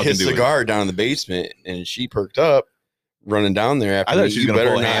nothing to took fucking his do with it. cigar down in the basement and she perked up running down there after I thought me. she was You gonna better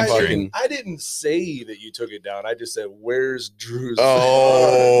pull a not hamstring. fucking. I didn't say that you took it down. I just said, "Where's Drew's?"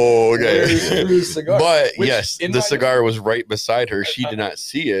 Oh, Where's okay. Drew's cigar? But Which, yes, in the my- cigar was right beside her. She did not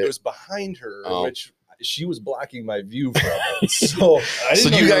see It it. was behind her, Oh. which she was blocking my view from it. So I didn't So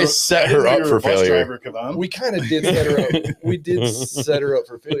know you were- guys set I didn't her know up you were for a bus failure. driver, Kavan. we kind of did set her up. We did set her up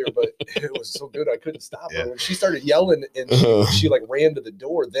for failure, but it was so good I couldn't stop Yeah. her. When she started yelling and she like ran to the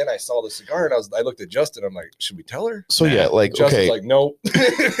door, then I saw the cigar and I looked at Justin. I'm like, should we tell her? So yeah, like Justin's okay, like, nope.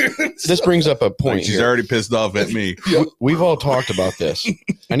 this brings up a point. Like, she's here. already pissed off at me. We've all talked about this.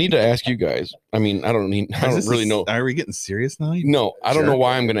 I need to ask you guys. I mean, I don't really know. Are we getting serious now? No, I don't Sure. know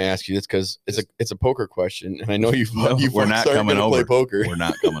why I'm going to ask you this because it's a poker question, and I know you No, we're not coming to play over. poker. We're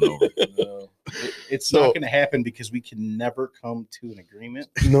not coming over. No. It's So- not going to happen because we can never come to an agreement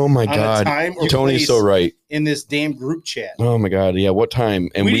No, my on a God, time or Tony's place so right. in this damn group chat. Oh my God, yeah. What time?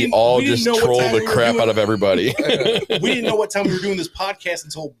 And We we didn't- all we didn't just know what troll time the we were crap doing out of everybody. We didn't know what time we were doing this podcast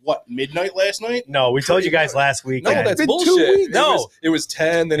until what, midnight last night? No, we told you guys last week. No, guys. that's been 2 bullshit. weeks. No. It was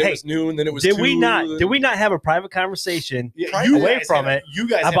 10, then it Hey, was noon, then it was Did 2. we not have a private conversation? Yeah, Away guys from had it You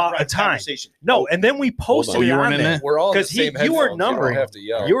guys had about private a time. conversation. No, and then we posted on. it You weren't on in there. it? We're all in the 'Cause same you were headphones. numbering. You don't have to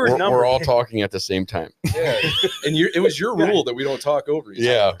yell. You were We're numbering. all talking at the same time. Yeah, and it was your rule that we don't talk over each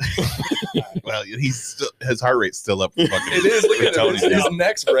other. Yeah. Well, he's still, his heart rate's still up. For fucking, It is. Look for at Tony's his now.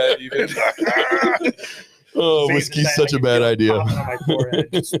 neck's red. Even. Oh, See, whiskey's that such I a can bad feel it idea. popping on my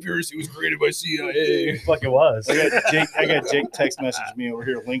forehead. Conspiracy was created by CIA. Fuck, it was. I got Jake text message me over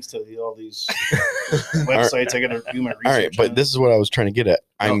here links to all these websites. I got to do my research. All right, but on. this is what I was trying to get at.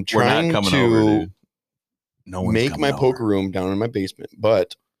 No, I'm we're not trying coming to over, dude. No one's make coming my poker over. room down in my basement,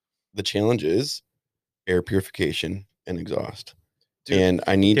 but the challenge is air purification and exhaust. Dude. And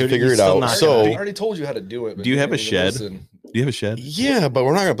I need to Dude, figure you're it still out. not I So already told you how to do it. but Do you have a didn't even shed? listen. Do you have a shed? yeah, but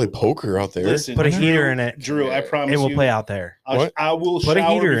we're not gonna play poker out there. Listen, Put a Drew- heater in it. Drew, I promise And we'll you, play out there. What? I will Put a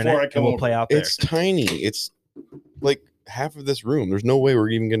shower heater in before I it, come and we'll over. play out there. It's tiny. It's like half of this room. There's no way we're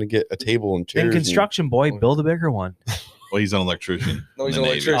even gonna get a table and chairs. In and- construction, boy, build a bigger one. Well, he's an electrician. No, he's in an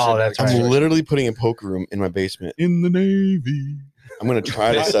the Navy. electrician. Oh, that's I'm right. literally putting a poker room in my basement. In the Navy. I'm gonna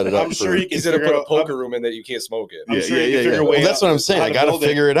try to set it up. I'm sure he can He's gonna figure put a out- poker room in that you can't smoke it. I'm Yeah, sure yeah, you yeah, can figure yeah. a way Well, that's out what I'm saying. how I to gotta build it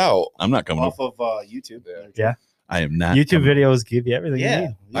figure it out. I'm not coming off over. of YouTube. Yeah. I am not. YouTube coming videos give you everything you Yeah.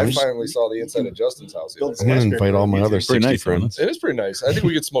 need. I just- finally saw the inside of Justin's house. the Build other I'm day. gonna invite all my other It's pretty 60 nice, friends. It is pretty nice. I think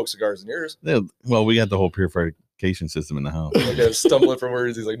we could smoke cigars in yours. over. Well, we got the whole purification system in the house. Like I was stumbling for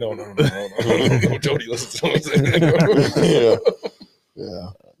words. He's like, no. Jody, listen to Yeah. him. Yeah.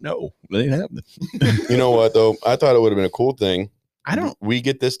 No, that ain't happening. You know what though? I thought it would have been a cool thing. I don't. We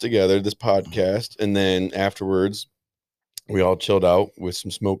get this together, this podcast, and then afterwards we all chilled out with some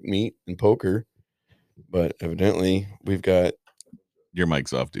smoked meat and poker. But evidently we've got Your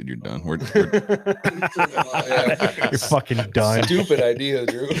mic's off, dude. You're done. We're You're fucking done. Stupid idea,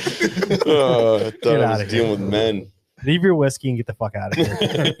 Drew. I thought Get I was outta here. dealing with men. Leave your whiskey and get the fuck out of here.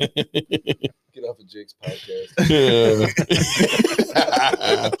 Get off of Jake's podcast.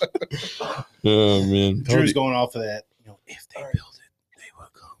 Oh man. Drew's going off of that. If they build it, they will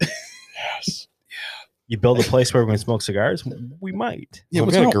go. Yes. You build a place where we can smoke cigars? We might. Yeah, Well,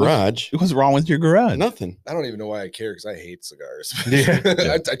 what's we got a wrong- garage. What's wrong with your garage? Nothing. I don't even know why I care because I hate cigars.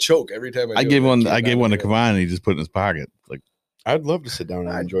 Yeah. I choke every time I do gave it. one. Keep I it gave on one to the Kavan, and he just put it in his pocket. Like, I'd love to sit down and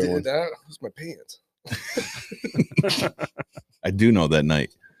I enjoy did one. that. Where's my pants? I do know that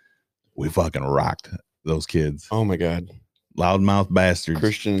night we fucking rocked those kids, Oh my god, loudmouth bastards.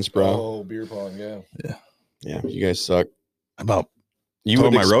 Christian and Sprout. Oh, beer pong, yeah. Yeah, you guys suck. About You tore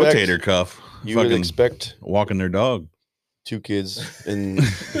would my expect, rotator cuff. You would fucking expect walking their dog. 2 kids in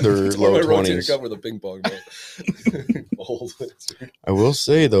their Tore low my rotator 20s. cuff with a ping pong ball. Old. I will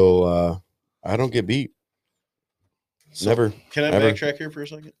say though, I don't get beat. Never. Can I Ever. backtrack here for a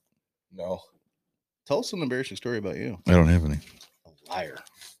second? No, Tell us an embarrassing story about you. I don't have any. A liar.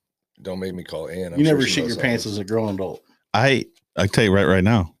 don't make me call Ann. I'm You sure never she shit knows your all pants this. as a grown adult. I tell you right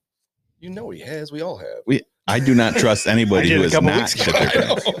now. You know he has. We all have. I do not trust anybody I did who a has couple not weeks shit I their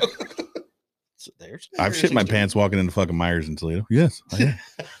know. pants. So there's an I've shit my embarrassing pants walking into fucking Myers in Toledo. Yes, I have.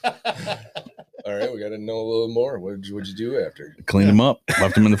 story. All right, we got to know a little more. What'd you do after? Cleaned them up,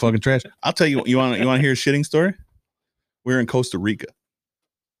 left them in the fucking trash. I'll tell you. You want to hear a shitting story? We were in Costa Rica.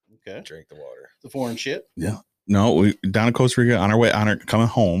 Okay. Drink the water. The foreign shit. No, we down in Costa Rica on our way coming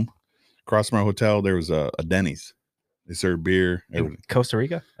home. Across from our hotel, there was a Denny's. They served beer, everything. Costa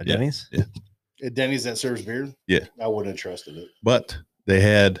Rica? A Yeah. Denny's? At Denny's that serves beer. Yeah. I wouldn't have trusted it. But they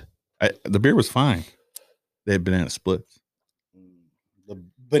had the beer was fine. They had banana splits. The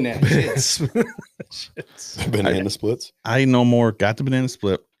banana shits. Banana splits. I no more got the banana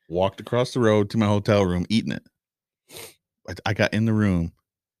split, walked across the road to my hotel room, eating it. I got in the room,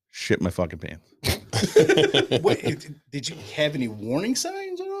 shit my fucking pants. Wait, did you have any warning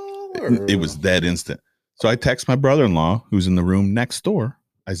signs at all? Or? It was that instant. So I text my brother-in-law, who's in the room next door.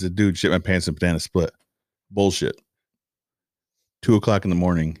 I said, dude, shit my pants and banana split. Bullshit. 2:00 in the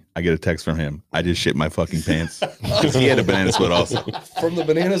morning, I get a text from him. I just shit my fucking pants. He had a banana split also. From the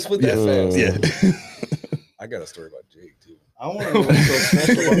banana split that fast. Yeah. I got a story about Jake too. I want to know what's so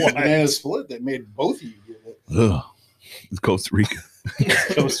special about the banana split that made both of you get it. Ugh. It's Costa Rica.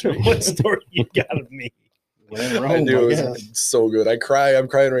 What story you got of me? Land I Rome, do. I It guess. was so good. I'm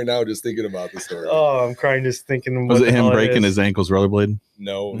crying right now just thinking about the story. Oh, I'm crying just thinking. Was what it the him hell breaking is. his ankles rollerblading?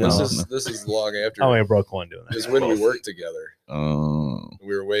 No, No. this is long after. I only broke one doing that. Is when we worked together. Oh.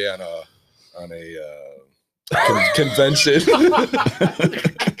 We were away on a convention.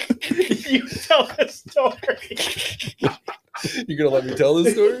 You tell the story. You gonna let me tell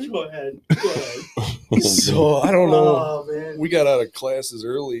this story? Go ahead. Go ahead. So I don't know. Oh, man. We got out of classes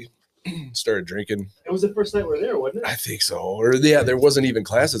early, started drinking. It was the first night we were there, wasn't it? I think so. Or yeah, there wasn't even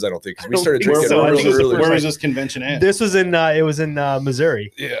classes. I don't think 'cause we I don't started think drinking so. I real think it was the early. first Where was this convention at? This was in it was in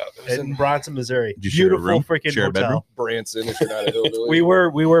Missouri, Yeah, it was in in Bronson, Missouri. Did you share a Beautiful room? freaking Share a bedroom? hotel. Branson. If you're not a hillbilly, We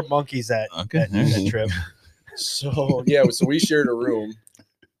were monkeys that Okay. that trip. So yeah, so we shared a room.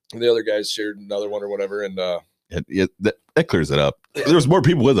 And the other guys shared another one or whatever, and That clears it up. There was more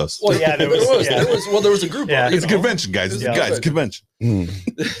people with us. Well, yeah, there was. Yeah. there was a group. Yeah. of, you It's a know. convention, guys. It's Yeah. guys, convention. Mm.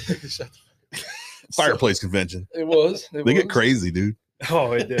 Fireplace convention. It was. They get crazy, dude.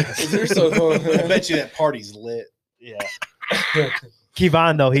 Oh, it did. They're so I bet you that party's lit. Yeah.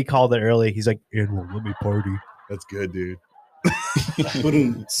 Kevon though, he called it early. He's like, "Well, let me party." That's good, dude.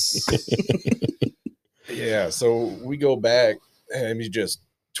 Yeah, so we go back and he's just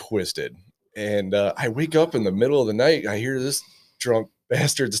twisted. And I wake up in the middle of the night. I hear this drunk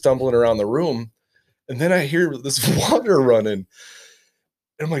bastard stumbling around the room. And then I hear this water running.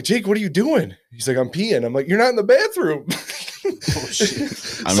 And I'm like, Jake, what are you doing? He's like, I'm peeing. I'm like, you're not in the bathroom. Oh, shit.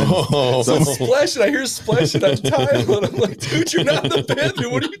 I mean, So I'm splashing. I hear splashing on tile. And I'm like, dude, you're not in the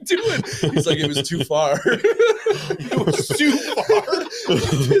bathroom. What are you doing? He's like, it was too far. It was too far.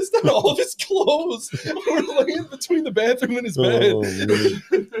 He pissed on all of his clothes. We're laying between the bathroom and his bed. Oh,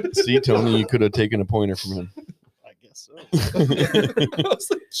 man. See, Tony, you could have taken a pointer from him. I guess so. I was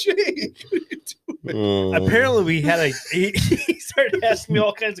like, Jake, what are you doing? Apparently, we had he started asking me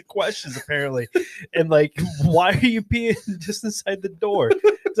all kinds of questions. Apparently, and like, why are you peeing just inside the door?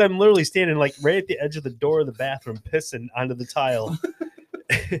 Because I'm literally standing like right at the edge of the door of the bathroom, pissing onto the tile.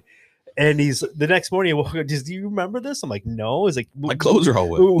 And he's the next morning. He woke up, do you remember this? I'm like, no. He's like, my clothes are all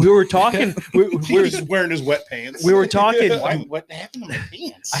wet. we were talking. He was just wearing his wet pants. We were talking. Why, what happened to my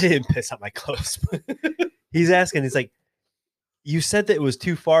pants? I didn't piss on my clothes. He's asking. He's like, you said that it was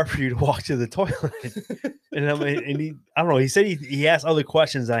too far for you to walk to the toilet, and I don't know. He said he asked other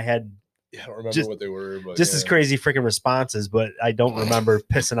questions. And I had Yeah, I don't remember Just- what they were, but just yeah. as crazy freaking responses, but I don't remember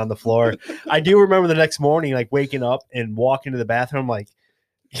pissing on the floor. I do remember the next morning, like waking up and walking to the bathroom, like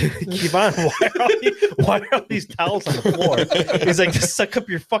Kevon, why are all these towels on the floor? He's like, just suck up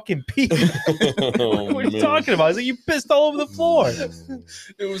your fucking pee. Oh, What are you man. talking about? He's like, you pissed all over the floor.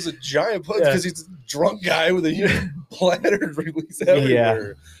 It was a giant punch Yeah. because he's a drunk guy with a huge bladder release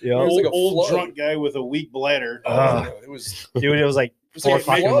everywhere. Yeah. It was like a old flood. drunk guy with a weak bladder. It was. Dude, it was like It was 4 like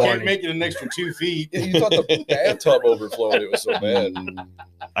o'clock in the flood. Can't morning. make it an extra 2 feet. Yeah, you thought the bathtub overflowed. It was so bad.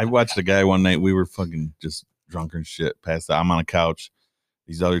 I watched a guy one night. We were fucking just drunk and shit. Passed out. I'm on a couch.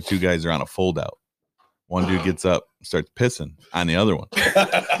 These other two guys are on a fold out. One dude gets up, starts pissing on the other one.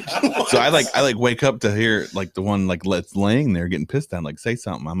 So I like wake up to hear like the one like let's laying there getting pissed on. Like say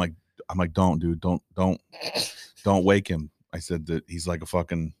something. I'm like don't dude, don't wake him. I said that he's like a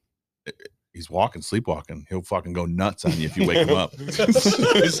fucking. He's sleepwalking. He'll fucking go nuts on you if you wake him up. His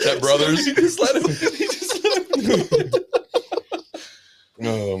stepbrothers. He just let him.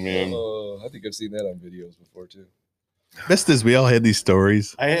 Oh man. I think I've seen that on videos before too. Best is we all had these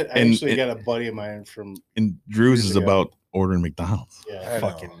stories, I And actually it- got a buddy of mine from and Drew's Years is ago. about ordering McDonald's. yeah.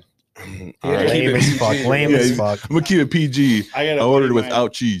 Fucking All right. lame as fuck. Lame as fuck. I'm gonna keep it PG. I got I a ordered buddy of mine.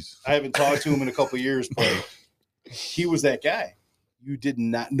 without cheese. I haven't talked to him in a couple of years, but he was that guy. You did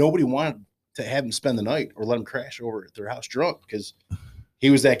not. Nobody wanted to have him spend the night or let him crash over at their house drunk because he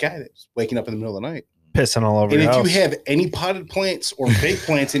was that guy that was waking up in the middle of the night. Pissing all over And your if house. you have any potted plants or fake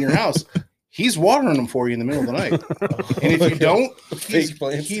plants in your house, he's watering them for you in the middle of the night. And if you don't, Fake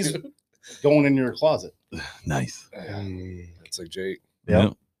plants. he's going in your closet. Nice. That's like Jake.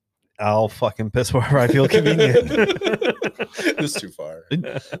 Yep. I'll fucking piss wherever I feel convenient. This is too far.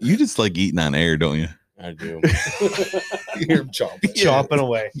 You just like eating on air, don't you? I do. You hear him chomping. Chopping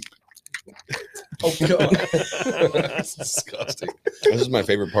away. Oh god, that's disgusting. This is my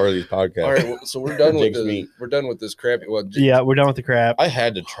favorite part of these podcasts. All right, well, so we're done with Jake's the, meat. we're done with this crappy. Well, Yeah, we're done with the crap. I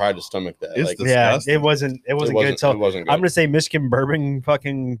had to try to stomach that. It's Like, the- Yeah, disgusting. it wasn't good. So it wasn't good. I'm gonna say Michigan Bourbon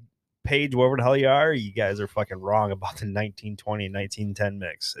fucking page, wherever the hell you are, you guys are fucking wrong about the 1920 and 1910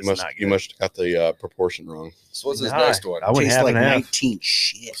 mix. It's not good. you must got the proportion wrong. so what's his Nah, next one? I wouldn't Tastes have like and have. 19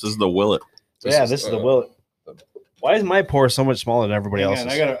 shit. This is the Willet. Yeah, this is the Willet. Why is my pour so much smaller than everybody Hang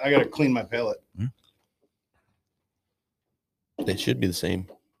else's? on, I gotta clean my palate. They should be the same.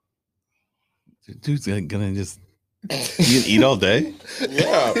 Dude's gonna just you eat all day.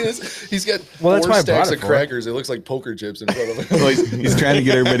 Yeah, he's got Well, that's four why I stacks brought it of for. crackers. It looks like poker chips in front of him. So he's trying to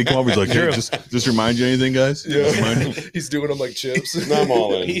get everybody to come over. He's like, hey, Drew. just remind you anything, guys? Just remind you? Yeah, he's doing them like chips. I'm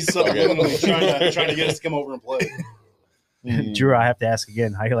all in. He's Okay. trying to get us to come over and play. Drew, I have to ask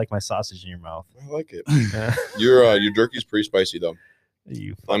again. How you like my sausage in your mouth? I like it. Yeah. Your jerky's pretty spicy though.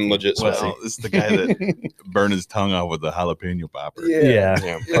 You I'm legit spicy. Well, this is the guy that burned his tongue off with a jalapeno popper. yeah.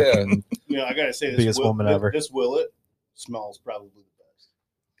 Yeah. Yeah. Yeah, I gotta say, this Biggest woman ever. This Willet smells probably the best.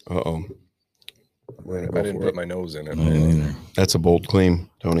 Uh oh. I didn't put my nose in I didn't it. either. That's a bold claim,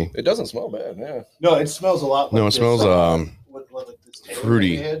 Tony. It doesn't smell bad. Yeah. No, it smells a lot. No, like it smells this tail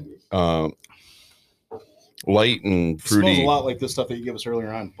fruity. that we had. Light and It smells fruity, a lot like this stuff that you gave us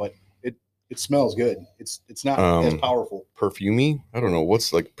earlier on, but it smells good. It's not as powerful. perfumey. I don't know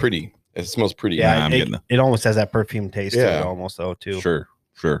what's like pretty. It smells pretty. Yeah, I'm it, getting it. it almost has that perfume taste to it Yeah. almost though too.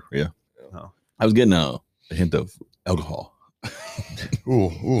 Sure, yeah. Oh. I was getting a hint of alcohol.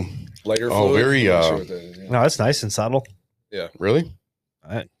 Ooh. Lighter Oh, fluid. very, I'm not sure what that is, yeah. No, it's nice and subtle. Really?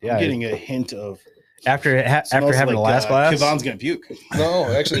 Yeah, I'm getting a hint of after smells having the like, last glass. Kevon's gonna puke. No,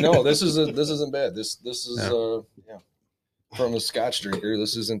 actually, no. This isn't bad. This is from a Scotch drinker.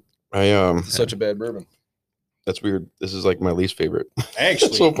 This isn't such a bad bourbon. That's weird. This is like my least favorite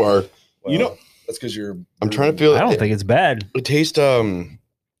Actually, so far. you know, that's because you're. I'm trying to feel. I don't think it's bad. it tastes. I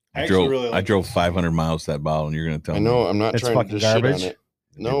I actually drove, really I like drove 500 miles to that bottle, and you're gonna tell I me. know. I'm not It's trying to fucking just shit garbage. on it.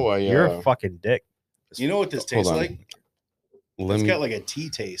 No, You're a fucking dick. You know what this Hold tastes on. like? let It's me. got like a tea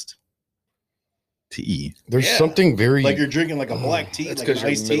taste. Tea. There's yeah. something very. Like you're drinking like a black tea, That's like because an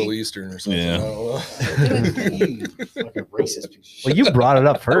you're iced Middle tea. Eastern or something. Yeah. I don't know. Fucking racist piece of shit. Well, you brought it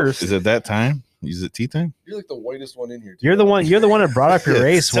up first. Is it that time? Is it tea time? You're like the whitest one in here. You're the one. You're the one that brought up your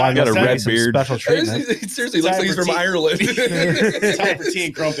race. Why I got a not red some beard. Special treatment. He seriously looks like he's Time from for tea. Ireland. It's time for tea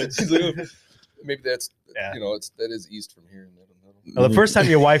and crumpets. He's like, maybe that's Yeah. that is east from here. Well, the first time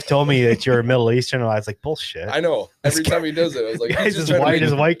your wife told me that you're a Middle Eastern, I was like, bullshit. I know. Every time he does it, I was like, Guys, he's just as trying to white make-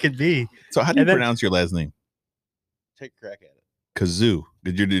 as white could be. So how do you And then- pronounce your last name? Take a crack at it. Kazoo.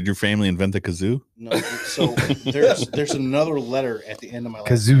 Did your family invent the kazoo? No, so there's another letter at the end of my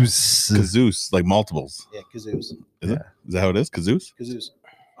last Kazoos. Kazoos, like multiples. name. Yeah, kazoos. Is it? Is that how it is? Kazoos? Kazoos.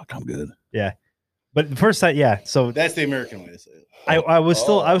 Fuck, I'm good. But the first time, yeah. So That's the American way to say it. I was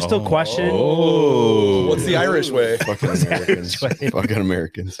still Oh. questioning. Oh. What's the Irish way? fucking Americans. Fucking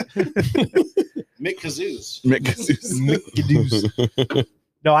Americans. Mick Kazoos. Mick Kazoos.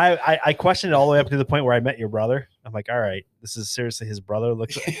 No, I questioned it all the way up to the point where I met your brother. I'm like, all right, this is seriously his brother.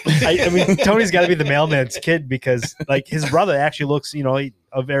 Looks. I mean, Tony's got to be the mailman's kid because like his brother actually looks,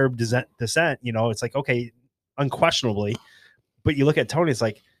 of Arab descent. It's like okay, unquestionably. But you look at Tony, it's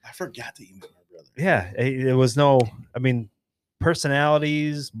like I forgot that you met my brother. yeah, it was no. I mean,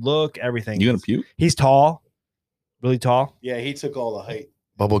 personalities, look, everything. You gonna puke? He's tall, really tall. Yeah, he took all the height.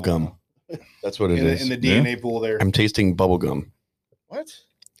 Bubble gum. That's what it in, is. in the DNA pool there. I'm tasting bubble gum What?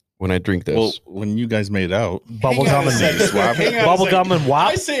 when I drink this. Well, when you guys made out, Bubble gum and bubble gum and I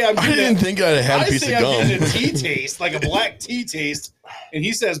wop. say I'm I getting didn't think I had I a piece say of I'm gum. getting a tea taste, like a black tea taste, and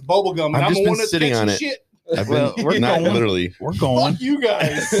he says bubble gum, and I've I'm just the been one that's sitting on catching it. shit. I've Well, been, we're not going. literally. we're going. Fuck you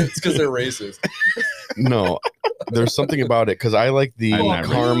guys. It's because they're racist. No, there's something about it because I like the I'm not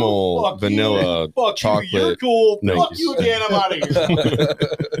caramel, Fuck you. vanilla. Fuck chocolate. you. You're cool. No. Fuck you again. I'm out of here.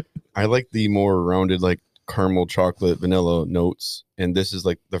 I like the more rounded, like caramel, chocolate, vanilla notes, and this is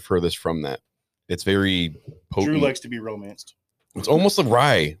like the furthest from that. It's very potent. Drew likes to be romanced. It's almost a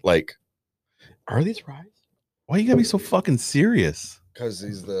rye. Like, are these rye? Why you gotta be so fucking serious? Because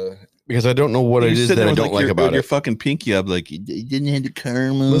he's the. Because I don't know what it You're is sitting that there I with, don't like your, about with your it. fucking pinky up, like it didn't have the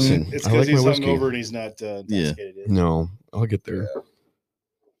caramel. Listen, It's I because like my he's whiskey. hungover and he's not intoxicated. No, I'll get there.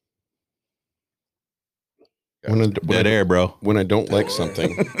 Yeah. When Dead air, bro. when I don't like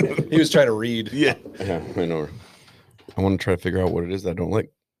something, He was trying to read. Yeah. yeah, I know. I want to try to figure out what it is that I don't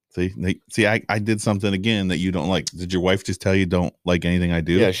like. See, I did something again that you don't like. Did your wife just tell you don't like anything I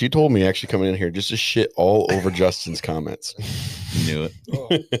do? Yeah, she told me actually coming in here just to shit all over Justin's comments. Knew it. Oh,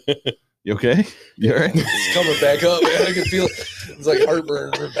 You okay? You all right? it's coming back up, man. I can feel it's like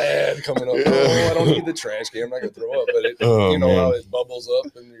heartburn or bad coming up. Oh, I don't need the trash can. I'm not gonna throw up, but it, Oh, you know how man. it bubbles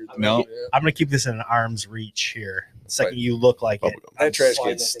up and you're No. Yeah. I'm gonna keep this in arm's reach here. The second Right. you look like it, That trash slide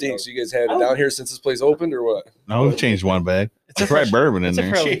can that stinks. thing You guys had it down here since this place opened, or what? No, we've changed one bag. It's a Tried fresh- bourbon in it's a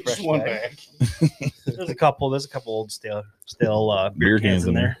there. fairly Changed fresh one bag. bag. There's a couple old stale Beer cans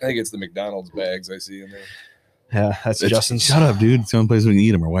in I think it's the McDonald's bags I see in there. Yeah, that's Justin's. Shut up, dude. It's the only place we can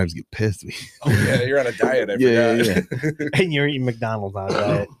eat them. Our wives get pissed. Oh yeah, you're on a diet. I Yeah, forgot. And you're eating McDonald's on a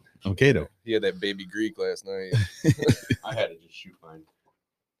diet. Okay, though. He had that baby Greek last night. I had to just shoot mine.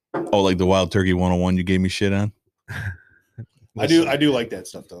 Oh, like the Wild Turkey 101 you gave me shit on? I do like that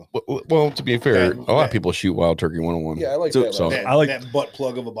stuff though. Well, to be fair, That- a lot of people shoot Wild Turkey 101. Yeah, I like So- that. so- one. That, I like- that butt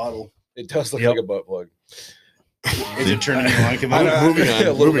plug of a bottle. It does look Yep. like a butt plug. Is it turning you on? Come I'm on. moving on,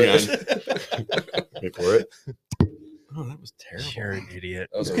 A little moving bit. Wait for it. Oh, that was terrible. You're an idiot.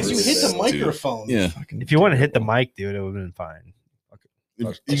 That was a Because you really hit the bad one. microphone. Yeah. If you want to hit the mic, dude, it would have been fine.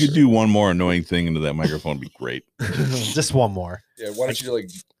 If you could do one more annoying thing into that microphone, it'd be great. Just one more. Yeah, why don't you why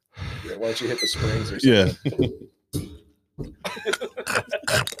don't you hit the springs or something? Yeah.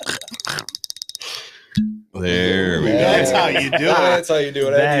 There we go. That's how you do it. That's how you do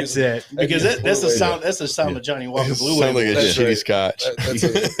it. I'd That's use- it. Because I'd use that's the Blue sound. Label. That's the sound of Johnny Walker Blue Sounds like Label. a That's shitty right. scotch.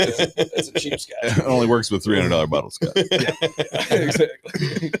 That's a cheap scotch. It only works with $300 bottles, Scott.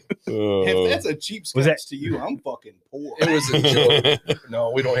 Exactly. If that's a cheap Was scotch that- to you, I'm fucking poor. It was a joke.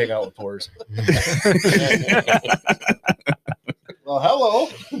 No, we don't hang out with pores. Well, hello.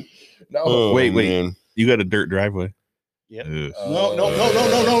 No. Oh, Wait. man. You got a dirt driveway? Yep. Ugh. No. In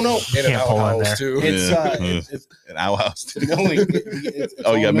an Can't pull in outhouse there. too. It's Yeah. it's An outhouse. too. milling. It's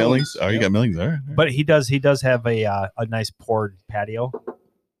Oh, you all got millings? Oh, you Yep. got millings. All right. But he does have a nice poured patio,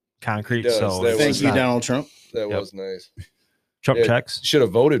 concrete. He does. So That it's Thank you, not- Donald Trump. That Yep. was nice. Trump Yeah. checks. Should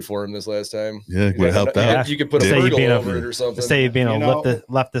have voted for him this last time. Yeah, would have helped Yeah, out. You could put a Yeah. Instead of being burgle a- over it or something. Instead of being a You know-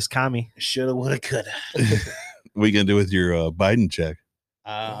 leftist commie. Shoulda, woulda, coulda. What are you gonna do with your Biden check?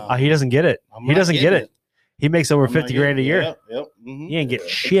 He doesn't get it. I'm He not doesn't get getting it. He makes over I'm not 50 grand a getting- year. Yep. Mhm. He ain't get Yeah.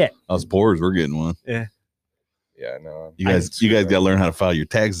 shit. Us poors, we're getting one. Yeah, no. You guys got to learn how to file your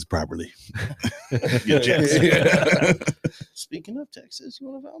taxes properly. Get checks. Yeah. Speaking of Texas, you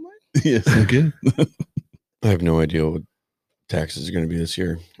want to file mine? Yes, okay. I have no idea what taxes are going to be this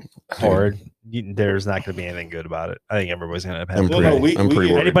year. Or there's not going to be anything good about it. I think everybody's going to I'm have Well, to no, pretty, we- I'm we pretty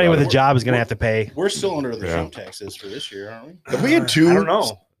get- worried Anybody about with a it. job is going to have to pay. We're still under the Yeah. Trump taxes for this year, aren't we? Have we had two? I don't know.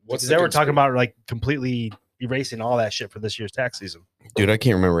 What's Because the they were talking conspiracy? about like completely erasing all that shit for this year's tax season. Dude, I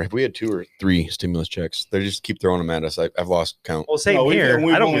can't remember. Have we had 2 or 3 stimulus checks? They just keep throwing them at us. I've lost count. Well, same No, we've- here.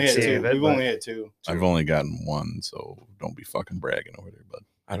 we've I don't only get had to see two. it. We've but- only had two. I've only gotten one, so don't be fucking bragging over there, bud.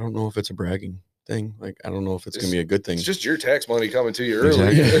 I don't know if it's a bragging thing. Like, I don't know if it's going to be a good thing. It's just your tax money coming to you early.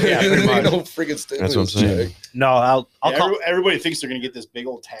 Exactly. Yeah, pretty much. No freaking stimulus That's what I'm saying. check. No, I'll Yeah, call. everybody thinks they're going to get this big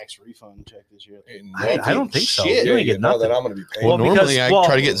old tax refund check this year. I don't think so. Shit. You ain't Yeah, get know nothing. that I'm going to be paying. Well, Well, normally because- I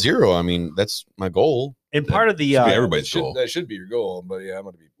try to get 0. I mean, that's my goal. And part of the Should be that everybody's should, goal. that should be your goal, but yeah, I'm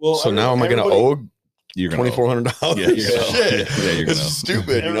going to be. Well, So now am I going to everybody- owe You're gonna $2,400. Yeah, you're gonna- Shit. yeah, you're It's gonna-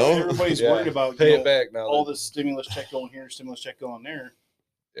 stupid, you know. Everybody's Yeah. worried about Pay it back now. all this stimulus check going here, stimulus check going there.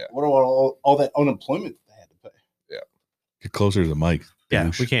 Yeah. What about all that unemployment they had to pay? Get closer to the mic. Yeah,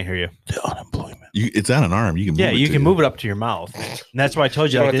 douche. we can't hear you. The unemployment. It's on an arm. You can move Yeah, it you to can move it up to your mouth. And that's why I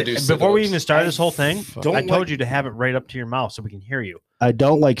told you. You I don't have to did- do before we sit-ups. even started this whole thing, Don't I told like- you to have it right up to your mouth so we can hear you. I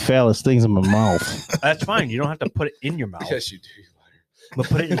don't like phallus things in my mouth. That's fine. You don't have to put it in your mouth, Yes, you do. You liar. but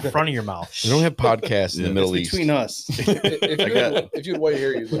put it in front of your mouth. They don't have podcasts in Yeah. the Middle It's East. between us. If you had white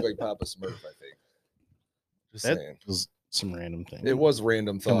hair, you'd look like Papa Smurf. I think. Just That saying. was some random thing. It was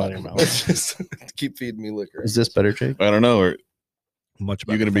random Come thought. out of your mouth. Just keep feeding me liquor. Is this better, Jake? I don't know. Are Much you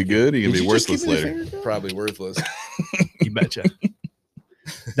better. gonna be good? Or you gonna Did be you just worthless give me the later? finger? Probably worthless. You betcha.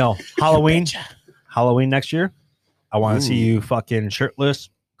 No, Halloween. Halloween next year. I want to see Ooh. you fucking shirtless,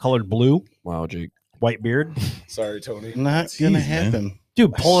 colored blue, Wow, Jake. white beard. Sorry, Tony. Not Jeez, gonna man. happen.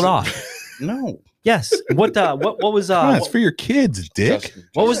 Dude, pull it off. No. Yes. What was Come on, it's for your kids, Dick. Justin,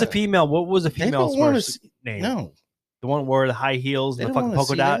 what was the Justin. female? What was the They female don't wanna Smurf's name? No. The one where the high heels They and the don't fucking wanna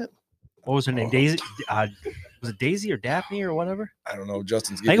polka see dot. that. What was her name? Daisy. Was it Daisy or Daphne or whatever? I don't know.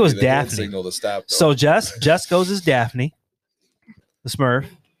 Justin's I think it giving was me the hand Daphne. signal to stop. though. So Jess goes as Daphne, the Smurf,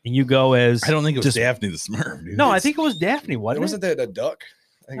 and you go as. I don't think it was Just- Daphne the Smurf. Dude. No, I think it was Daphne. It Wasn't wasn't that a duck?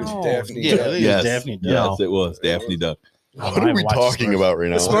 I think it No. was Daphne. Yeah, Duck. I think it was Yes, Daphne Duck. yes, it was Daphne Duck. What are we talking about right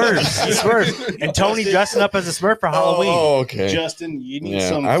now? The Smurfs. The Smurfs. And Tony dressing up as a Smurf for Halloween. Oh, okay. Justin, you need Yeah,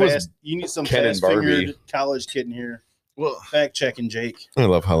 some I was fast. You need some Ken and Barbie. fast-fingered college kid in here. Well, Fact checking Jake. I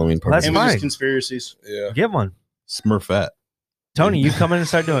love Halloween parties. That's Him and his fine. conspiracies. Yeah. Get one. Smurfette. Tony, you come in and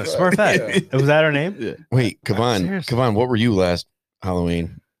start doing it. Smurfette. Was that her name? Yeah. Wait, Kavan, Seriously. Kavan, what were you last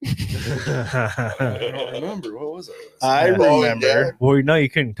Halloween? I don't remember. What was it? I Yeah. remember. Well, you know you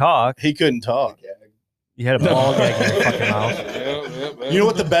couldn't talk. He couldn't talk. You had a ball gag in your fucking mouth. You know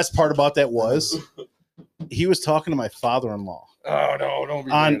what the best part about that was? He was talking to my father-in-law Oh no! Don't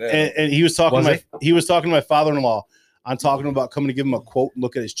be on, doing that. and he was talking Was to he was talking to my father-in-law on talking about coming to give him a quote and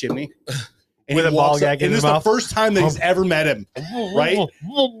look at his chimney. And With he a ball walks up- gag in and his this is mouth? the first time that he's ever met him, right?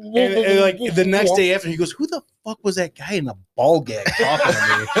 And like the next day after, he goes, "Who the fuck was that guy in the ball gag talking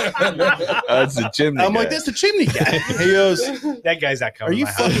to me?" That's the chimney. I'm like, "That's the chimney guy." He goes, That guy's not "Are coming. you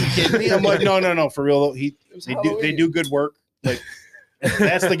to my house. fucking kidding me?" I'm like, "No, for real though. It was They Halloween. do good work. Like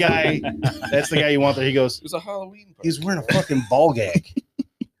that's the guy. That's the guy you want there." He goes, It was a Halloween. Party. "He's wearing a fucking ball gag."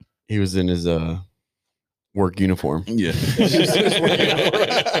 He was in his work uniform. Yeah.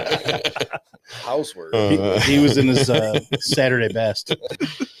 housework. He was in his Saturday best.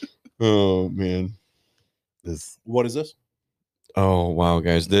 Oh man. What is this? Oh wow,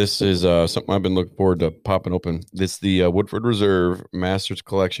 guys! This is something I've been looking forward to popping open. This the Woodford Reserve Masters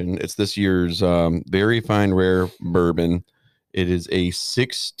Collection. It's this year's very fine rare bourbon. It is a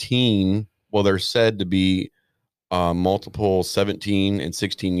 16. Well, they're said to be multiple 17 and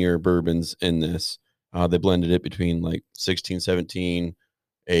 16 year bourbons in this. They blended it between like 16, 17,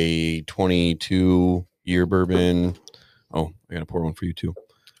 a 22 year bourbon. Oh, I gotta pour one for you too.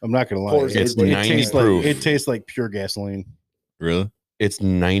 I'm not gonna lie. Pours It's it 90 tastes proof. like it tastes like pure gasoline. Really? It's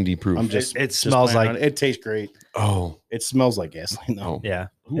 90 proof. I'm just. It just smells playing like- around. It tastes great. oh, It smells like gasoline though. oh. Yeah.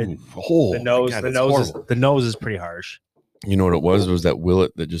 Ooh. Oh, The nose. God, the that's nose. Is, horrible. the nose is pretty harsh. You know what it was that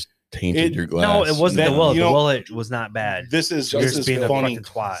Willet that just tainted It- your glass. No, it wasn't That- the Willet. you The know- Willet was not bad. This is You're this just is being a funny.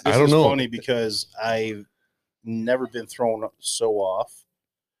 fucking twat. This I don't is know. funny because I've never been thrown so off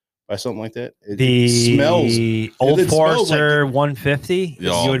by something like that. It smells. Old it smells Forester 150.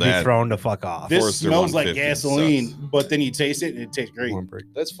 Yeah, you would be that- thrown the fuck off. This Forester smells like 150 gasoline, sucks. but then you taste it and it tastes great. One break.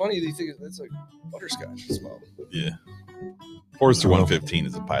 That's funny. You think that's like butterscotch smell. Yeah. Forester 115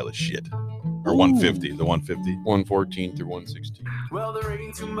 is a pile of shit. Or 150. The 150. 114 through 116. Well, there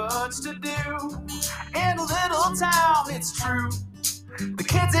ain't too much to do in a little town, it's true. The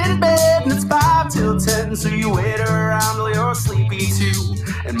kid's in bed and it's 5 till 10, so you wait around till you're sleepy too.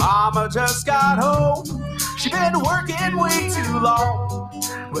 And mama just got home, she been working way too long.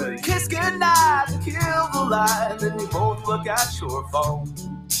 Well, you kiss goodnight and kill the light, then you both look at your phone.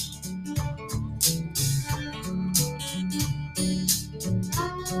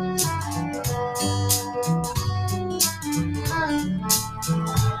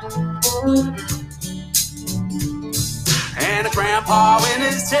 And a grandpa in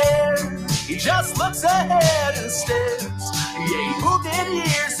his chair, he just looks ahead and stares. He ain't moved in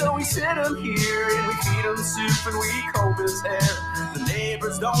years, so we sit him here and we feed him soup and we comb his hair. The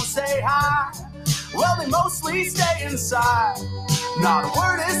neighbors don't say hi, well, they mostly stay inside. Not a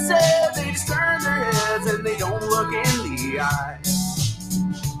word is said, they just turn their heads and they don't look in the eye.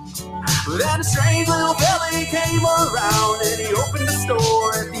 Then a strange little fella came around and he opened a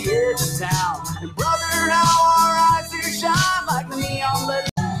store at the edge of town. And brother how our eyes here shine like neon lit.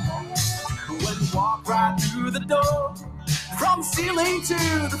 When we walk right through the door, from ceiling to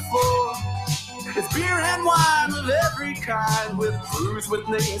the floor, it's beer and wine of every kind, with crews with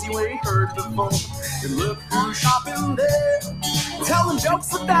names you ain't heard before. And look who's shopping there, telling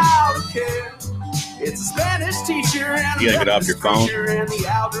jokes without a care. It's a Spanish teacher and You gotta get off your phone.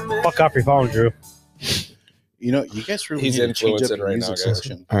 Fuck off your phone, Drew. You know, you guys really He's need to change up influencing your right now, music guys.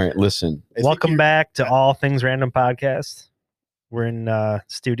 selection. All right, listen. I think Welcome you're- back to All Things Random Podcast. We're in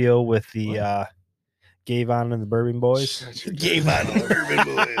studio with the Gavon and the Bourbon Boys. Gave out on the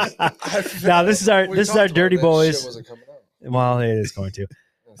Bourbon Boys. Now this is our We this is talked our about Dirty that Boys. shit wasn't coming out. Well, it is going to.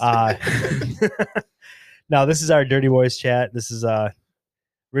 Now this is our Dirty Boys chat. This is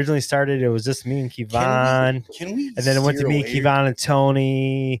originally started. It was just me and Kevon. Can we? And then it went to steer me, away? Kevon, and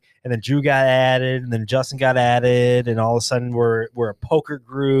Tony, and then Drew got added, and then Justin got added, and all of a sudden we're a poker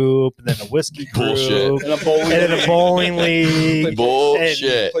group, and then a whiskey group, Bullshit. And a bowling. and then a bowling league.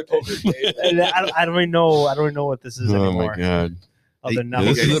 Bullshit. Play poker game. And I don't even know. I don't even know what this is Oh anymore. my god. Other than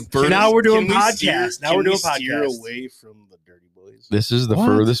This is the first- now we're doing Can we steer- podcasts. Now can we're doing we steer podcasts. away from the Dirty Boys. This is the What?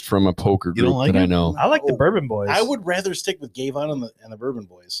 furthest from a poker You don't group like that I it? know. I like the Oh, Bourbon Boys. I would rather stick with Gavon and the Bourbon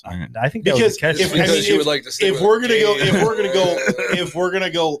Boys. All right. I think that Because was a catch. if- I Because mean, you would like to stay If with we're gonna go, Gabe. if we're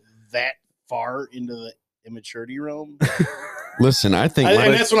gonna go that far into the immaturity realm, Listen, I think and my,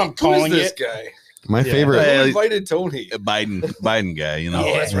 that's what I'm Who is calling this it. guy? my Yeah. favorite Hey, Who invited Tony? A Biden guy, you know.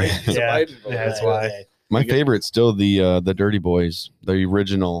 Yeah, that's right. He's Yeah. a Biden voter. Yeah, that's why. my favorite's still the Dirty Boys, the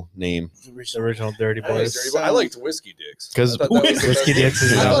original name. the original Dirty I like Boys. Dirty Boy. I liked Whiskey Dicks. 'Cause I thought that was the Whiskey best Dicks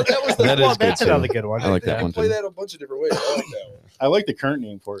is name. I another- thought that was the That is Well, good that's too. another good one. I like that I one play too. that a bunch of different ways. I like that one. I like the current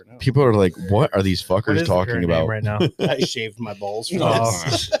name for it now. People are like, "What are these What fuckers is the talking current about?" name right now? I shaved my balls. For Oh.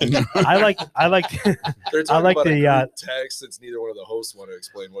 this. I like They're talking I like about the, a group text. It's neither one of the hosts want to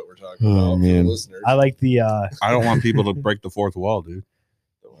explain what we're talking Oh, about for man. the listeners. I like the I don't want people to break the fourth wall, dude.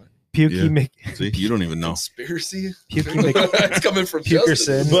 Pukey Yeah. Mc See, you don't even know. Conspiracy? Pukey Mc It's coming from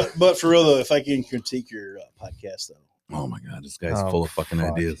Justin. Pukerson. But for real though, if I can critique your podcast though, Oh my god, this guy's Oh, full of fucking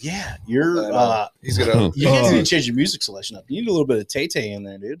fuck. ideas. yeah, you're He's gonna. you guys need to change your music selection up. You need a little bit of Tay Tay in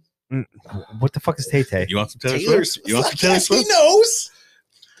there, dude. What the fuck is Tay Tay? You want some Taylor Taylor Swift? You want some Taylor Yes, Swift? He knows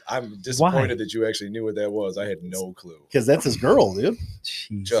I'm disappointed that you actually knew what that was. I had no clue. because that's his girl, dude.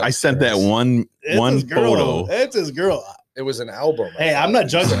 Just I sent that Christ. one That's his girl. photo. That's his girl. It was an album. Hey, I'm not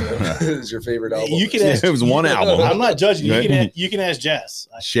judging you. Is your favorite album? You can Yeah, ask, it was one album. I'm not judging you. Right. You can ask Jess.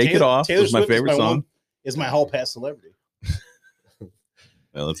 Shake It Off was my Swift favorite song. Is my hall pass celebrity.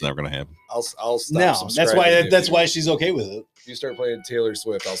 Well, that's never gonna happen. I'll stop. No, that's subscribing why. if That's you- why she's okay with it. If you start playing Taylor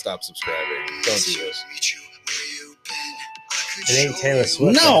Swift, I'll stop subscribing. Don't do this. It ain't Taylor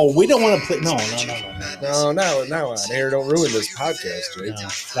Swift. No, we don't want to play. No. No, on air. Don't ruin this podcast, Jake. No.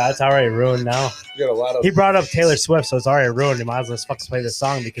 That's already ruined now. You got a lot of. He brought up Taylor Swift, so it's already ruined. He might as well just fucking play this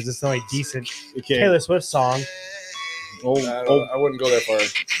song because it's the only decent Okay. Taylor Swift song. I wouldn't go that far.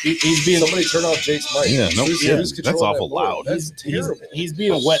 He's being Somebody turn off Jake's mic. Yeah, no, Who's- yeah, who's that's controlling awful that board? loud. That's terrible. he's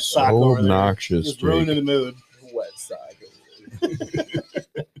being a wet sock So over there. obnoxious, Just Jake. ruining the mood. Wet side.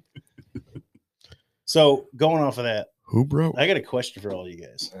 So going off of that, Who broke? I got a question for all you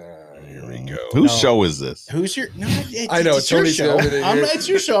guys. Here we go. Whose No. show is this? Who's your? No, I know, it's your Tony's show. over there. It's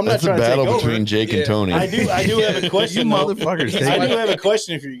your show. I'm not That's a trying to battle take over. between Jake and Yeah. Tony. I do have a question. You though. motherfuckers. I take do it. have a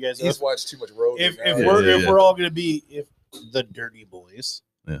question for you guys. He's watched too much road. If now. we're all gonna be the Dirty Boys,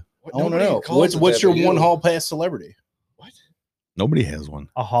 Yeah. What- I want to nobody know calls it what's that your but one you. hall pass celebrity? What? Nobody has one.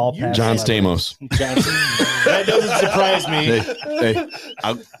 A hall You- pass. John celebrity. Stamos. Johnson. That doesn't surprise me. Hey,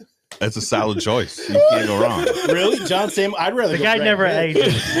 that's a solid choice. You can't go wrong. Really, John Sam? I'd rather The go guy Brad never Pitt.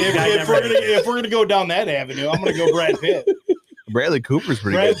 aged. The guy never aged. If we're gonna go down that avenue, I'm gonna go Brad Pitt. Bradley Cooper's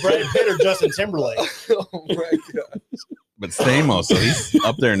pretty Brad good. Pitt or Justin Timberlake. Oh my god. But Stamos, so he's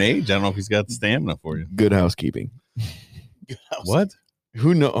up there in age. I don't know if he's got the stamina for you. Good housekeeping. What?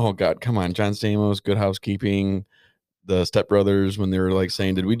 Who know? Oh God, come on, John Stamos. Good housekeeping. The Step Brothers when they were like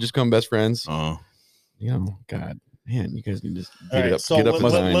saying, "Did we just become best friends?" Oh, You know, God, man, you guys need to All get right, up, so get up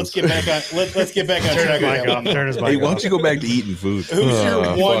let's behind. get back on. Let's get back on Turn track. his with mic that off. one. Turn his hey, mic why don't off. you go back to eating food? Who's your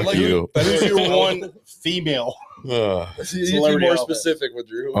one? fuck you. Who's your one female You need to be Celebrity more hall pass. specific with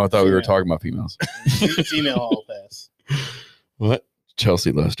Drew. Oh, I thought we were Yeah. talking about females. female hall pass? What?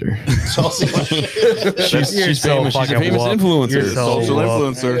 Chelsea Lester. Chelsea. she's You're so famous. She's a fucking famous whoop. influencer. You're so Social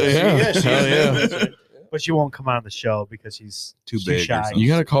whoop. influencer. Yeah. she Hell is. yeah. But she won't come on the show because she's Too she's big or shy. something. You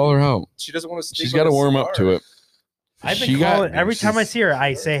got to call her out. She doesn't want to. She's got to warm up to it. I've been She got- calling every time I she's- see her.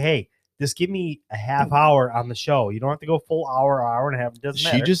 I say, "Hey, just give me a half hour on the show. You don't have to go full hour, hour and a half. It doesn't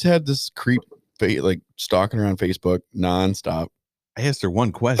matter." She just had this creep like stalking her on Facebook nonstop. I asked her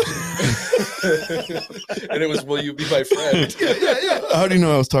one question. And it was, will you be my friend? How do you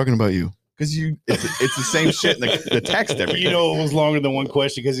know I was talking about you? Because it's the same shit in the text every You know, it was longer than one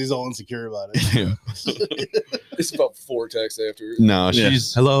question because he's all insecure about it. It's about 4 texts after. No, Yeah.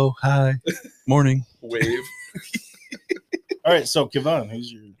 she's Hello, hi, morning. Wave. All right, so Kevon,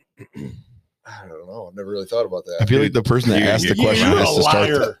 who's your? I don't know. I've never really thought about I that. feel like the person that You're- asked the you're question You're has a to start.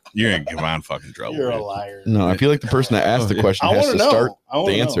 liar. You're in Kevon fucking trouble. You're a dude. liar. No, I feel like the person that asked the question I has want to to know. start I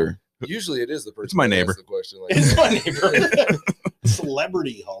wanna the know. answer. Usually it is the person. It's my that neighbor. asks The question like It's that. my neighbor.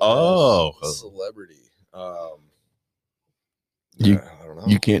 Celebrity. Hall. Oh, Celebrity. You I don't know.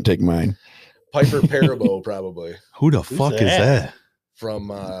 you can't take mine. Piper Parabo probably who the fuck is that? that? from.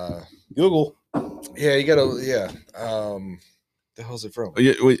 Google. Yeah, you gotta. Yeah. The hell's it from? Oh,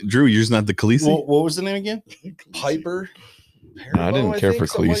 yeah, wait, Drew, yours not the Khaleesi? What was the name again? Piper. No, I didn't care for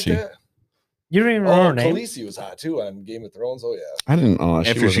something Khaleesi. that. You don't even remember Oh, her name. Khaleesi was hot too on Game of Thrones. Oh yeah. I didn't know.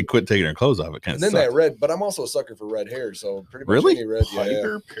 After she wasn't- quit taking her clothes off, it kind And of then sucked. that red, but I'm also a sucker for red hair, so pretty much Really? any red.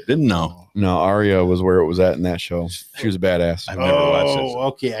 Yeah. Didn't know. No, Arya was where it was at in that show. She was a badass. I've never watched it.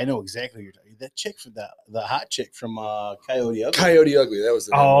 Okay, I know exactly what you're talking. That chick from the hot chick from Coyote Ugly. Coyote Ugly. That was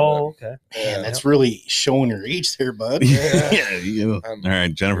the name Oh, of okay. it. Man, that's really showing your age there, bud. Yeah. Yeah, you. All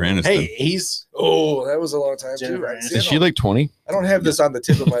right, Jennifer Aniston. Hey, he's Oh, that was a long time Jennifer too. Aniston. See, Is she like 20? I don't have this on the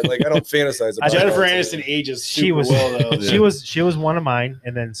tip of my like. I don't fantasize about Jennifer it. Aniston ages super She was- well though. Yeah. She was one of mine,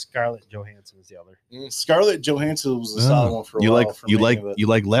 and then Scarlett Johansson was the other. Scarlett Johansson was a solid one for a you while. like for you me, like but- you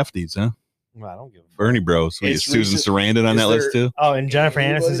like lefties, huh? Well, I don't give a fuck. Bernie Bros. We It's Susan recent- Sarandon on Is that list there- too. Oh, and Jennifer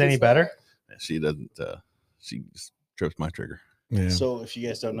Anybody Aniston's any that's better? not- She doesn't. She just trips my trigger. Yeah. So if you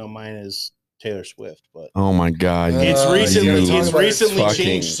guys don't know, mine is Taylor Swift, but Oh my god. it's you recently fucking-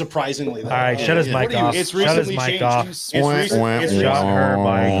 changed surprisingly. Though. All right, shut his Yeah. mic What do you- off. It's Shut his recently mic changed. off. It's Wah, recent- wah, it's wah. recent- Shut her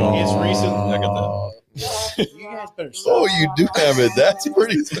mic off. It's recent. I got You guys better stop. Oh, you do have it. That's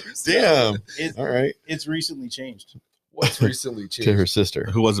pretty. Damn. It- All right. It's recently changed. What's recently To her changed? sister.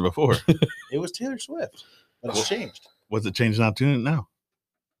 Who was it before? It was Taylor Swift, but it's changed. Was it changed now to now?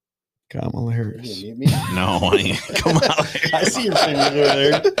 Kamala You Harris. Oh, gonna mute me? No, I ain't. Come on. I see your fingers over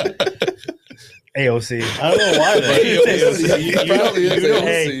there. AOC. I don't know why, but It probably is know-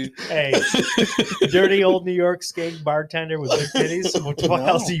 AOC. Hey, dirty old New York skank bartender with big titties. What the fuck No.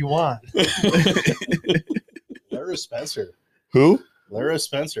 else do you want? Lara Spencer. Who? Lara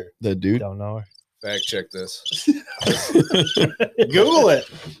Spencer. That dude. Don't know her. Fact check this. Google it.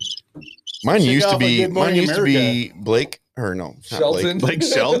 Mine Check used to out be. Good Morning Mine used to be Blake. Or no, not Shelton. Blake. Blake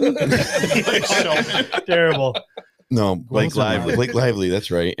Shelton. Terrible. No, Blake Lively. Blake Lively.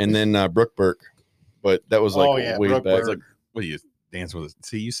 That's right. And then Brooke Burke. But that was like Oh, yeah, way Brooke back. Burke. Like, what do you dance with?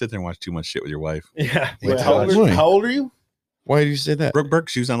 See, you sit there and watch too much shit with your wife. Yeah. Wait, Wait, how, old why? how old are you? Why do you say that? Brooke Burke,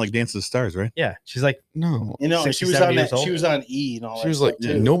 she was on like Dance of the Stars, right? Yeah. She's like, No. You know, 60, she was 70 on years that. old. She was on E and all that. She was like,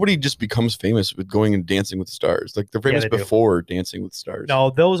 stuff, too. nobody just becomes famous with going and Dancing with the Stars. Like they're famous they do. before Dancing with the Stars.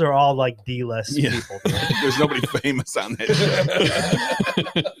 no, those are all like D-list Yeah. people. There's nobody famous on that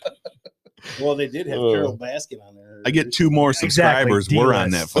shit. Well, they did have Oh. Carol Baskin on there. I get 2 more subscribers. Exactly, We're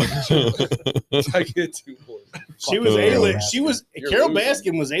on that D-list. fucking show. I get 2 more. She was Oh. A-list. She was You're Carol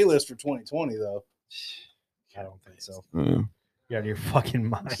losing. Baskin was A-list for 2020 though. I don't think so. Uh, You're out of your fucking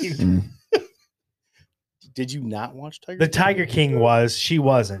mind. mm. Did you not watch Tiger? The Tiger King was. She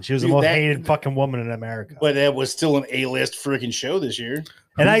wasn't. She was the Dude, most that- hated fucking woman in America. But that was still an A-list freaking show this year.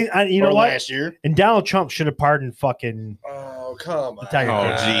 And I you or know what? last year. And Donald Trump should have pardoned fucking. Oh, come on. Tiger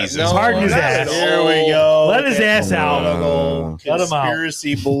Oh, King. Jesus. Pardon his not ass. at There all. we go. Let his ass out. Let him out.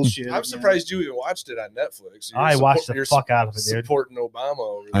 Conspiracy bullshit. I'm surprised you even watched it on Netflix. You're I watched you're the fuck out of it, dude. Supporting Obama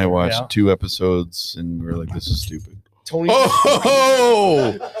over I there. watched Yeah. 2 episodes and we were like, this is stupid. Tony.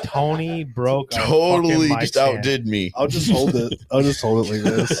 Oh, Tony broke. our totally fucking mic just stand. outdid me. I'll just hold it. I'll just hold it like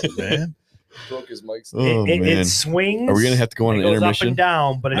this. Man. broke his mic. Oh, It man. swings. Are we going to have to go on it an goes up intermission? and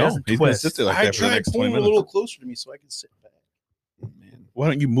down, but it No, doesn't he's gonna twist. sit there like I that for the tried next 20 pulling it a minutes. little closer to me so I can sit back. Man. Why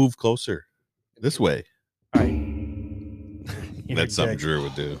don't you move closer this way? All right. You're That's a something dick. Drew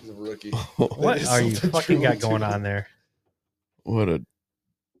would do. He's a rookie. What That is are you something fucking Drew got would do. going on there? What a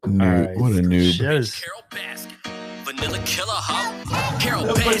All noob. right. What a noob. Shit is- Carol Baskin, Vanilla Killer, huh? Carol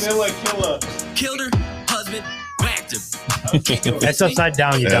The Baskin vanilla killer. killed her husband, whacked him. That's upside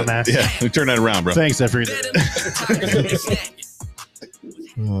down, you dumbass. Yeah, we turn that around, bro. Thanks, I forget Fed that. him, and snagged it.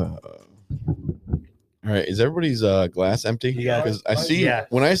 All right, is everybody's glass empty? You got- Because I see Yeah.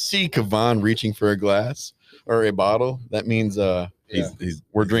 when I see Kavan reaching for a glass or a bottle, that means Yeah. He's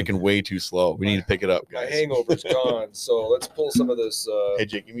we're drinking way too slow. We need to pick it up, My guys. hangover's gone, so let's pull some of this. Hey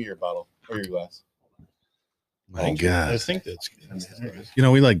Jake, give me your bottle or your glass. my I God. think that's good. You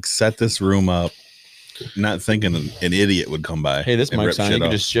know, we like set this room up not thinking an idiot would come by. Hey, this and mic's rip on. You shit can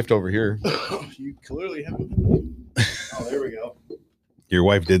off. just shift over here. You clearly haven't. Oh, there we go. Your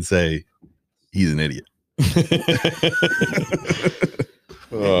wife did say he's an idiot.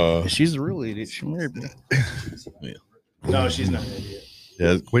 She's a real idiot. She married me. Yeah. No, she's not an idiot.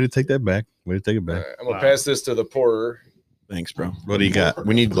 Yeah, way to take that back. Way to take it All back. right, I'm gonna pass this to the pourer, Thanks, bro. What do you got?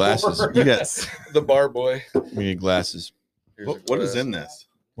 We need glasses. You got the bar boy. We need glasses. Here's your what is glass. in this?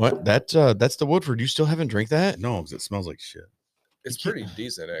 What? That's the Woodford. You still haven't drank that? No, because it smells like shit. It's pretty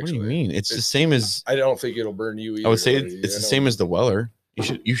decent, What actually. do you mean? It's the It's- same as I don't think it'll burn you either. I would say. buddy. It's I the know same as the Weller.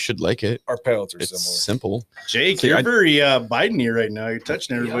 You should like it. our palates are It's similar. simple. Jake, See, you're I- very Biden-y right now. You're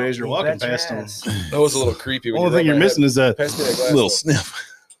touching everybody as you're walking past them. That was a little creepy. When Only thing you you're missing is a Pass me that glass. Little though. sniff.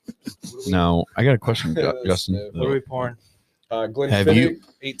 Now I got a question, Yeah, Justin. that's- What are we pouring? Have you-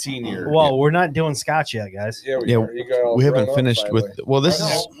 18 year? Well, we're not doing scotch yet, guys. yeah, Yeah, you got all We run haven't up finished finally. with. Well, this No,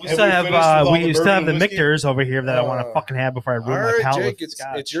 is. We still have finished with all we still have the bourbon and whiskey? Michters over here that I want to Uh, fucking have before I ruin All my right, palate Jake, with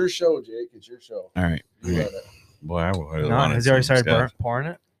scotch. it's your show, Jake. It's your show. All right. You got it. Boy, I really No, wanted has he already some started scotch. pouring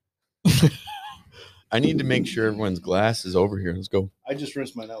it? I need to make sure everyone's glass is over here. Let's go. I just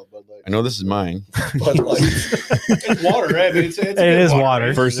rinsed mine out with Bud Light. I know this is mine. Bud Light. It's water, right? I mean, it's It good is water.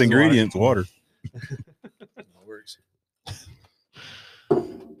 right? First It is ingredient's water. Works.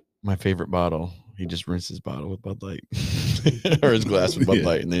 My favorite bottle. He just rinsed his bottle with Bud Light, or his glass with Bud Yeah.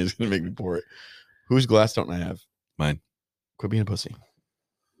 Light, and then he's gonna make me pour it. Whose glass don't I have? Mine. Quit being a pussy.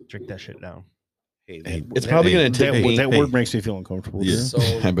 Drink that shit down. Hey, Hey, It's probably gonna take that, me. that word makes me feel uncomfortable. Yeah. dude. So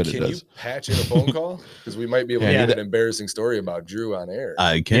I bet it can does. you patch in a phone call? Because we might be able to Yeah. get an embarrassing story about Drew on air.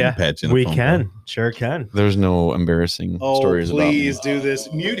 I can Yeah, patch in a We phone can. call. Sure can. There's no embarrassing Oh, stories please about do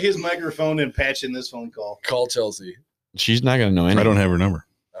this. Mute his microphone and patch in this phone call. Call Chelsea. me. She's not gonna know anything. I don't have her number.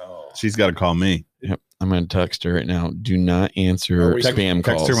 Oh. She's got to call me. Yep. I'm gonna text her right now. Do not answer Are we- spam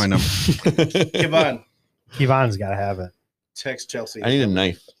calls. Text her my number. Kevon, Kevon's got to have it. text Chelsea. I need a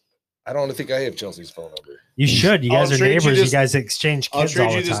knife. I don't think I have Chelsea's phone number. You should. You I'll guys are trade you neighbors. You this- guys exchange I'll kids all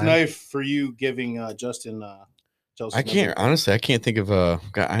trade the you this time. knife for you giving Justin Chelsea. I can't honestly. I can't think of a.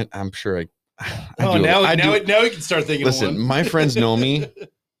 God, I'm sure I. Oh, do- now I do- you can start thinking. Listen, of one. my friends know me,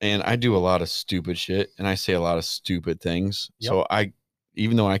 and I do a lot of stupid shit, and I say a lot of stupid things. Yep. So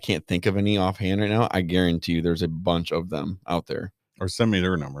even though I can't think of any offhand right now, I guarantee you there's a bunch of them out there. Or send me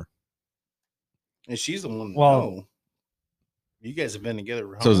their number. And she's the one. Well- You guys have been together.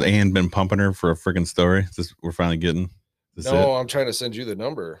 for how So has long? Ann been pumping her for a freaking story? Is this we're finally getting? Is this No, I'm trying to send you the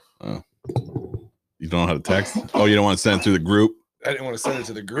number. it? You don't know how to text? Oh, you don't want to send it through the group? I didn't want to send it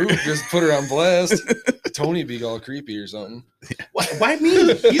to the group. Just put her on blast. Tony be all creepy or something. Why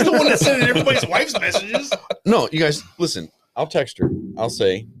me? He's the one that sent everybody's wife's messages. No, you guys, listen. I'll text her. I'll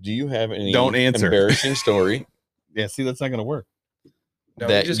say, "Do you have any Don't answer. embarrassing story Yeah, see, that's not going to work. No,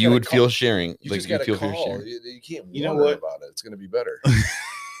 that just you gotta would call- feel sharing? You like just you got to feel free call. sharing You can't. You know warn her what? about it? It's going to be better.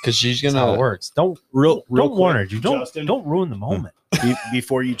 because she's That's how gonna. it works. Don't Real warn her. quick, You don't Justin, ruin the moment.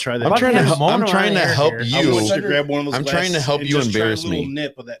 before you try that. I'm trying to. getting help- moan I'm trying to around help here. I you. want you to grab one of those. I'm trying to glasses help and you just try a embarrass little me.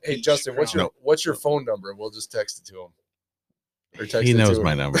 Nip of that Hey, peach Justin, what's crown. your phone number? We'll just text it to him. Or text He it knows to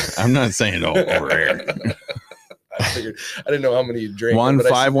my him. number. I'm not saying over here. I figured. I didn't know how many you drank.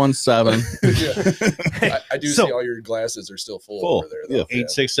 1517. I do So- see all your glasses are still full, Full, over there. yeah. Though.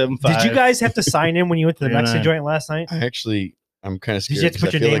 8675? Did you guys have to sign in when you went to the Yeah. Mexican joint last night? I'm kind of Did you scared. have to 'cause put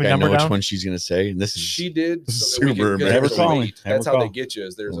I your feel name like and I number know which down? one she's gonna say, and this is She did. So that we Super, can- man. Have her there's a call me. wait. Have her That's how they call. get you.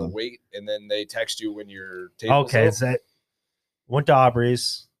 Is there's a Mhm. wait, and then they text you when your table's Okay, up. it's that went to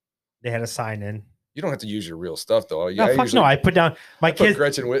Aubrey's. They had a sign in. You don't have to use your real stuff though. No, fuck usually- no. I put down my I put kid.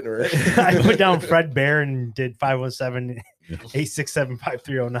 Gretchen Whitner. I put down Fred Bear and did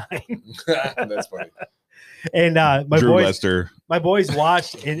 517-867-5309. That's funny. And my Drew boys, Lester. my boys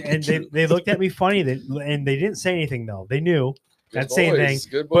watched and they looked at me funny. And they didn't say anything though. They knew. Good Not saying anything, boys.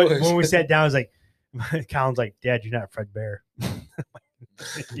 Good But boys. when we sat down, I was like, Colin's like, Dad, you're not Fred Bear.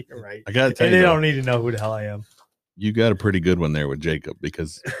 You're right. I got to tell And you, they though, don't need to know who the hell I am. you got a pretty good one there with Jacob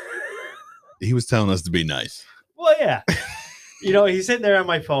because he was telling us to be nice. Well, yeah. He's sitting there on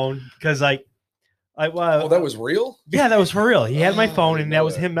my phone because oh, that was real. yeah, that was for real. He had my Oh, I phone didn't and know that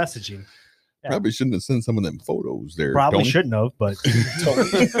was that. him messaging. Yeah. Probably shouldn't have sent some of them photos there. Probably Tony. shouldn't have, but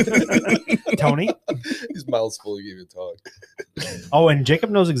Tony. His mouth's full of even talk. Oh, and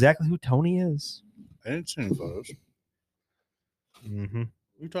Jacob knows exactly who Tony is. I didn't see any photos. Mm-hmm. What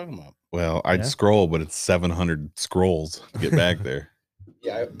are you talking about? Well, I'd Yeah. scroll, but it's 700 scrolls to get back there.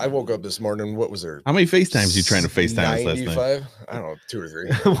 Yeah, I woke up this morning. What was there? How many FaceTimes you trying to FaceTime us last night? 95? I don't know, 2 or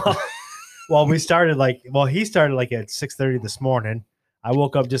 3. well, he started like at 6:30 this morning. I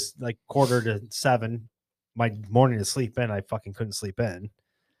woke up just like 6:45. My morning to sleep in, I fucking couldn't sleep in.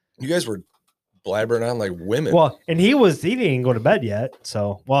 You guys were blabbering on like women. Well, and he didn't go to bed yet.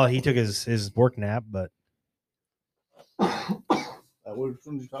 So, well, he took his work nap, but What are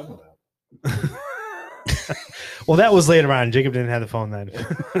you talking about? well, that was later on. Jacob didn't have the phone then.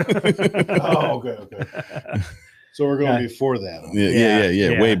 Oh, okay. So we're going before that.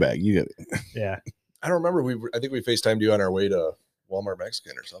 Yeah. Way back. You got it. Yeah. I don't remember. I think we FaceTimed you on our way to Walmart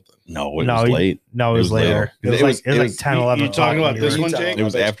Mexican or something. No, it was late. No, it was later. It was like 10, 11. You talking about this o'clock. one, Jake? It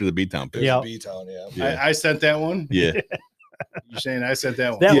was after the B-Town It pick. was Yeah. B-Town, yeah. Yeah. I sent that one. Yeah. You're saying I sent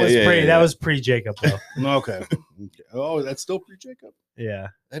that one? That Yeah, was yeah, pretty. yeah, That yeah. was pre Jacob though. Okay. Oh, that's still pre-Jacob. Yeah.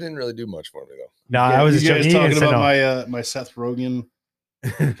 That didn't really do much for me though. No, I was you just guys joking. talking He didn't about say my Seth Rogen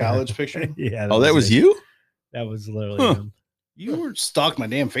college picture. no. Yeah. Oh, that was it. you? That was literally Huh. him. You were stalked my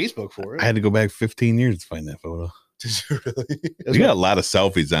damn Facebook for it. I had to go back 15 years to find that photo. Did you really? You got a lot of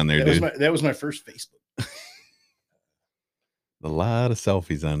selfies on there, dude. That was my first Facebook. A lot of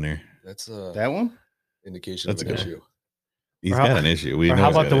selfies on there. That's That one? indication That's of an good. issue. He's Or got how- an issue. We Or know how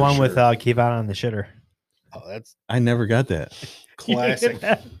he's about got the an one issue. with Kevon on the shitter? Oh, that's I never got that. classic.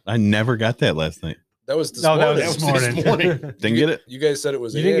 I never got that last night. That was this No, that morning. was this That was this morning. morning. Didn't get it? You guys said it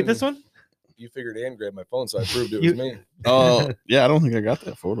was You didn't Ann. get this one? You figured Ann grabbed my phone, so I proved it You- was me. Oh, yeah. I don't think I got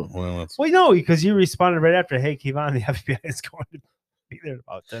that photo. Well, that's Well, no, because you responded right after, "Hey, Kevon, the FBI is going to be there in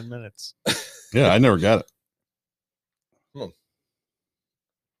about 10 minutes." yeah. I never got it.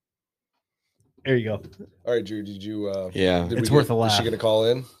 There you go. All right, Drew, did you Yeah, did It's we worth get- a Is she laugh. gonna call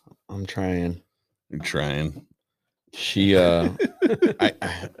in? I'm trying. I'm trying. She I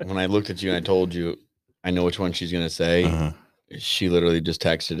when I looked at you and I told you I know which one she's gonna say, Uh-huh. she literally just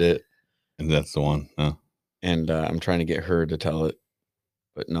texted it, And that's the one. Huh? and I'm trying to get her to tell it,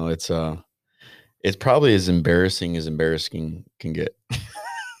 but no, it's probably as embarrassing can get.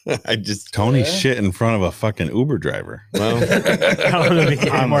 I just Tony Yeah. shit in front of a fucking Uber driver. well, I don't know if it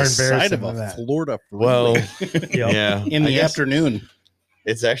get On more the side embarrassing of than a that. Florida well, Yep. yeah, in I the guess afternoon.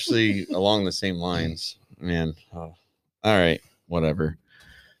 it's actually along the same lines, man. Oh. All right, whatever.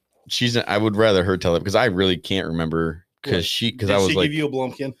 I would rather her tell it because I really can't remember because Did I was she like, give you a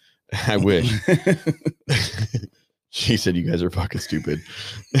Blumpkin? I wish. She said you guys are fucking stupid.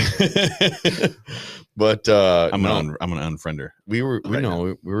 But I'm no, gonna unfriend her. we were right now.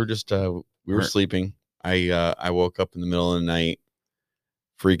 we were just we were Right. sleeping. I woke up in the middle of the night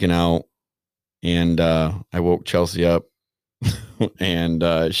freaking out, and I woke Chelsea up,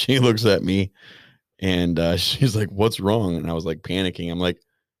 and she looks at me and she's like, "What's wrong?" And I was like panicking. I'm like,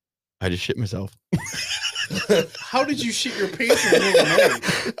 "I just shit myself." How did you shit your pants in the middle of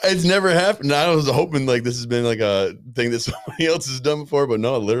the night? It's never happened. I was hoping like this has been like a thing that somebody else has done before, but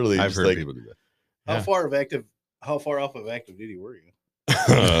no, literally, I've just heard like, people do that. How Yeah. far off of active duty were you?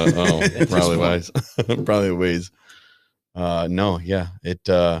 probably wise, probably ways. No, yeah,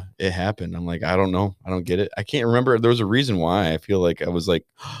 it happened. I'm like, I don't know, I don't get it. I can't remember. There was a reason why. I feel like I was like,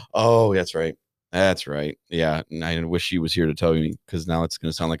 oh, that's right, yeah. And I wish she was here to tell me because now it's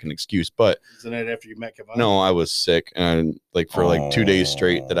gonna sound like an excuse, but The night after you met Kevon? no, I was sick and like for like 2 days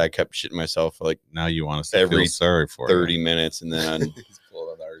straight that Oh. I kept shitting myself for like Now you want to Every feel sorry for 30 minutes, and then He's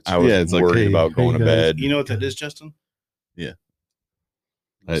pulling on the I was Yeah, it's like, worried hey, about going hey, to guys. bed. You know what that is, Justin?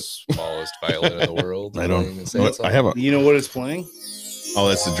 The smallest violin in the world. I don't. playing the same song. I have a. You know what it's playing? Oh,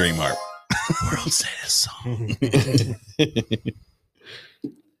 that's the dream harp. World saddest song.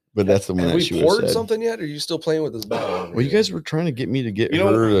 But that's the one Have that we she would have poured said. something yet? Or are you still playing with this bottle? Well, you guys were trying to get me to get You know,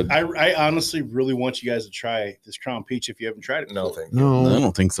 her to. I honestly really want you guys to try this Crown Peach if you haven't tried it. No, before. thank you. No, I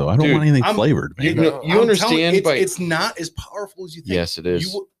don't think so. I don't Dude, want anything I'm- flavored, man. You know- I'm telling understand you, by- it's not as powerful as you think. yes, it is.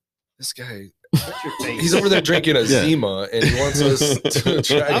 You, This guy, shut your face. he's over there drinking a Yeah. Zima, and he wants us to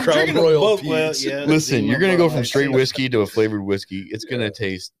try I'm Crown drinking a Royal both, well, Peach. yeah. Listen, Zima, you're gonna go from I've straight seen it. whiskey to a flavored whiskey. It's gonna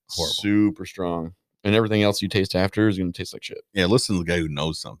taste Horrible. super strong, and everything else you taste after is gonna taste like shit. Yeah, listen to the guy who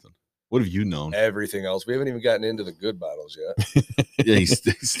knows something. What have you known? Everything else. We haven't even gotten into the good bottles yet. Yeah, he's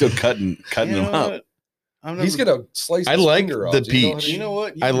still cutting You them know up. what? I'm He's never- gonna slice. I his like finger the off. Do you know how to peach. do You know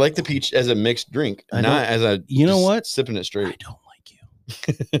what? I like the peach as a mixed drink, I not as a. You know just what? Sipping it I straight. don't like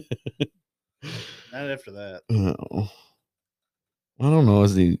you. Not after that. Oh. I don't know.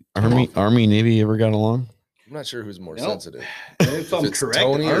 Has the Army Navy ever got along? I'm not sure who's more No. sensitive. And if I'm it's correct,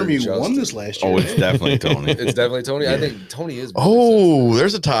 Tony or Army Justin. won this last year. Oh, it's definitely Tony. It's definitely Tony. I think Tony is. more Oh,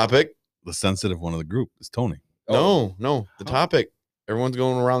 there's a topic. The sensitive one of the group is Tony. sensitive. Oh, No, the topic. Everyone's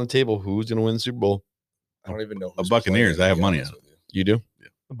going around the table. Who's going to win the Super Bowl? I don't even know. A who's Buccaneers, playing, I have to be money honest on it. with you. You do?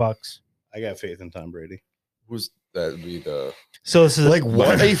 The Bucks. I got faith in Tom Brady. Who's that? Would be the. So this is Like,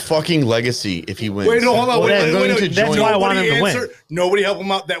 what a fucking legacy if he wins. Wait, no, hold on. Well, Wait, I'm wait, going wait, to wait. join- That's why I want Nobody him to win. answer. Nobody help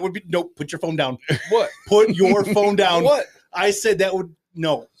him out. That would be nope. Put your phone down. What? Put your phone down. What? I said that would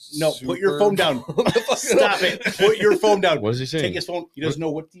No. Put your phone down. Stop Stop it. Put your phone down. What is he saying? Take his phone. He doesn't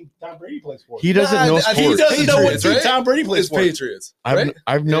know what team Tom Brady plays for. He doesn't know Nah, sports. He doesn't know what Patriots, team right? Tom Brady plays It's for. Patriots. I've right?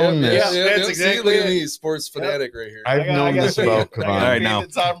 I've known this. Yeah, that's See, exactly look at it. me, sports fanatic right here. I've known this about I Kavan. got All right, faith now. in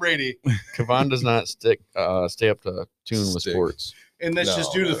Tom Brady, Kavan does not stay up to tune with Stick. sports. and that's No,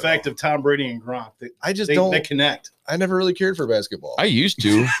 just due to the no. fact of Tom Brady and Gronk. I just They don't. connect. I never really cared for basketball. I used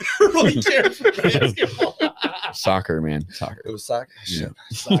to Really care for basketball. soccer, man, soccer. it was soccer. Yeah.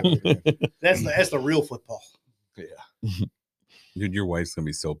 Soccer. That's the real football. Dude, your wife's gonna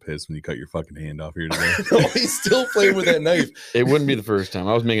be so pissed when you cut your fucking hand off here today. No, he's still playing with that knife. It wouldn't be the first time.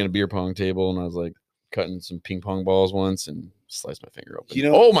 I was making a beer pong table and I was like cutting some ping pong balls once and sliced my finger open. You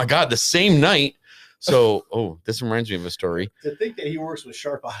know- oh my god, the same night. So, this reminds me of a story. To think that he works with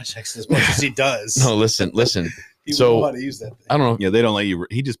sharp objects as much as he does. No, listen. He so- would know how to use that thing. I don't know. Yeah, they don't let you.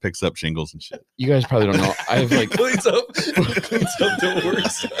 He just picks up shingles and shit. You guys probably don't know. I have like cleans up the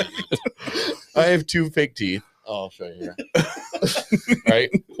worst. I have 2 fake teeth. Oh, I'll show you here. Right?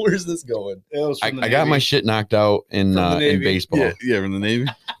 Where's this going? That was I from the got my Navy. shit knocked out in From the Navy. baseball. Yeah, from the Navy.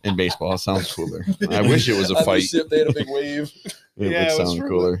 In baseball, it sounds cooler. I wish it was a On the fight. ship, they had a big wave. It Yeah, would it was sound from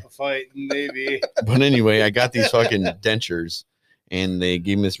cooler. a fight in the Navy. But anyway, I got these fucking dentures, and they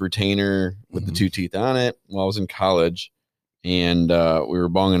gave me this retainer with the 2 teeth on it while I was in college, and we were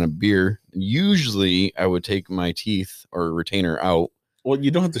bonging a beer. Usually, I would take my teeth or retainer out. Well,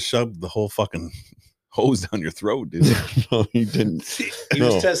 you don't have to shove the whole fucking hose down your throat, dude. No, he didn't. He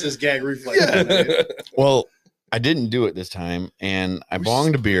No. was testing his gag reflex. Well, I didn't do it this time, and I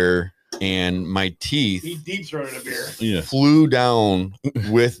bonged a beer, and my teeth He deep throated a beer. Yeah. flew down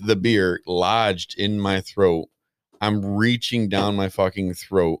with the beer lodged in my throat. I'm reaching down my fucking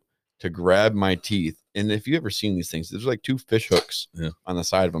throat to grab my teeth. And if you ever seen these things, there's like 2 fish hooks Yeah. on the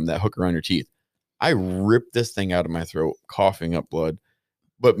side of them that hook around your teeth. I ripped this thing out of my throat, coughing up blood.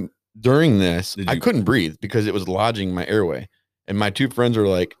 But during this, Did I you- couldn't breathe because it was lodging my airway. And my 2 friends are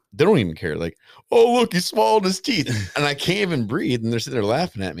like, they don't even care. Like, oh, look, he swallowed his teeth. And I can't even breathe. And they're sitting there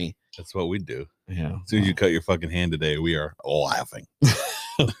laughing at me. That's what we do. Yeah. As soon as you cut your fucking hand today, we are laughing.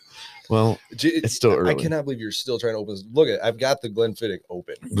 Well, it's still early. I cannot believe you're still trying to open this. Look at, I've got the Glenfiddich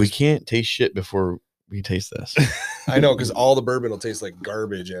open. We can't taste shit before we taste this. I know, because all the bourbon will taste like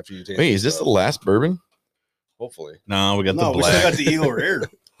garbage after you taste. Wait, is this the last bourbon? Hopefully. No, we got No, the we still black. got the Eagle Rare.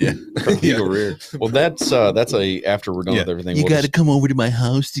 Eagle Rare. Well, that's a after we're done Yeah. with everything. You we'll got to just- come over to my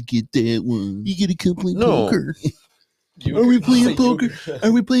house to get that one. You got to come play No. poker. You- Are we playing you- poker?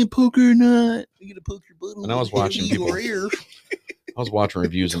 Are we playing poker or not? You got to poke your butt. And I was watching Eagle people- Rare. I was watching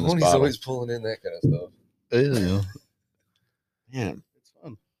reviews in this Tony's bottle. always pulling in that kind of stuff. Ew. Man, It's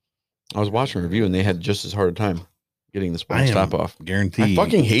fun. I was watching a review and they had just as hard a time getting this I wax am top off. Guaranteed. I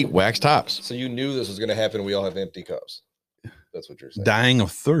fucking hate wax tops. So you knew this was going to happen. We all have empty cups. That's what you're saying. dying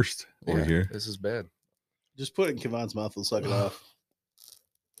of thirst over Yeah, here. This is bad. Just put it in Kavan's mouth. He'll suck it off.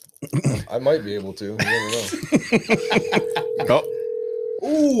 I might be able to. You never know. Oh,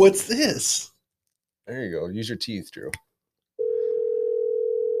 Ooh, what's this? There you go. Use your teeth, Drew.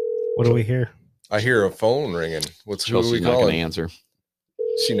 What do we hear? I hear a phone ringing. What's who are we Chelsea's not going to calling? answer.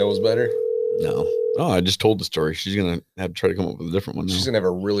 She knows better. No. Oh, I just told the story. She's going to have to try to come up with a different one now. She's gonna have a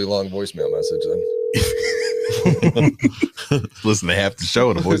really long voicemail message then. listen to half the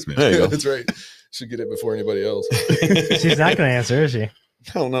show in a voicemail. There you go. That's right. Should get it before anybody else. She's not going to answer, is she?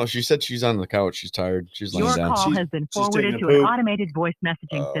 Hell no. She said she's on the couch. She's tired. She's laying Your down. call She's- has been she's forwarded taking to a an poop. automated voice messaging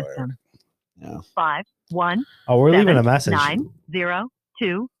Oh, yeah. system. Yeah. 5 Oh, we're leaving a message. 9 0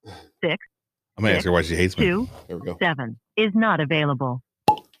 2 6 I'm gonna ask her why she hates me. 2 There we go. 7 is not available.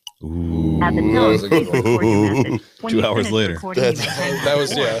 Ooh. At the Ooh, that tone, was a good please record your message. When 2 you hours finish later. recording, you That's- may hang that up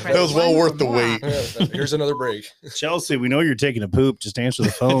was- or yeah, press that was well 1 worth for the more wait. options. Here's another break. Chelsea, we know you're taking a poop. Just answer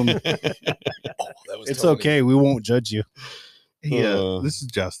the phone. Oh, that was It's Tony. okay. We won't judge you. Hey, Uh, this is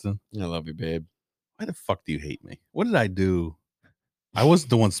Justin. I love you, babe. Why the fuck do you hate me? What did I do? I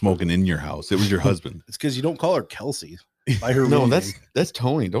wasn't the one smoking in your house. It was your husband. It's because you don't call her Kelsey by her No, real that's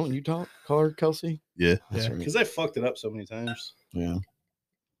Tony. Don't you call her Kelsey? Yeah. That's right. because I fucked it up so many times. Yeah.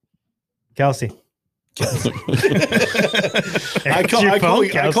 Kelsey. I call, Your I, call, phone, I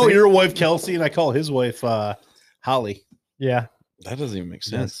call Kelsey. your wife Kelsey, and I call his wife Holly. Yeah, That doesn't even make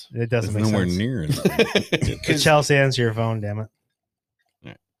sense. it It's doesn't make nowhere sense. near it. But Chelsea, answer your phone, damn it.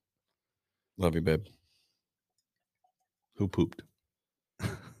 Love you, babe. Who pooped?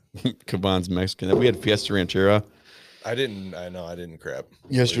 Kavan's Mexican. We had Fiesta Ranchera I didn't crap.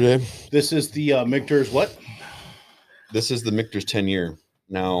 yesterday. This is the Michter's what? This is the Michter's 10 year.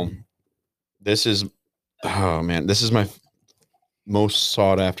 Now, this is, oh man, this is my most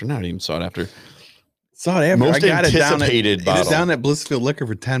sought after, not even sought after. Saw it after. Most I got it down at, anticipated bottle. It's down at Blissfield Liquor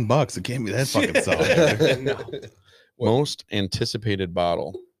for $10. It can't be that fucking solid. Most anticipated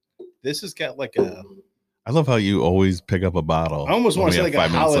bottle. This has got like a. I love how you always pick up a bottle. I almost when want to we say have like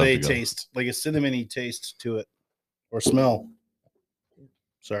a 5 minutes left holiday to go. taste, like a cinnamony taste to it, or smell.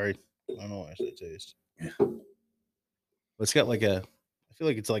 Sorry, I don't know why I said taste. But it's got like a. I feel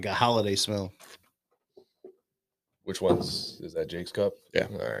like it's like a holiday smell. Which one's is that? Jake's cup. Yeah.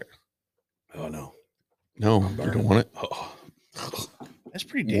 All right. Oh no. No, you don't want it. Oh. That's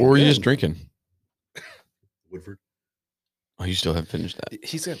pretty damn What were you good. just drinking? Woodford. Oh, you still haven't finished that.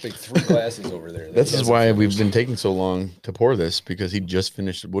 He's got like 3 glasses over there. that This he is hasn't why we've finished. been taking so long to pour this because he just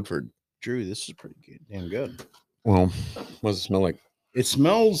finished Woodford. Drew, this is pretty good. Damn good. Well, what does it smell like? It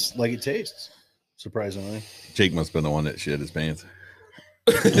smells like it tastes. Surprisingly. Jake must have been the one that shit his pants.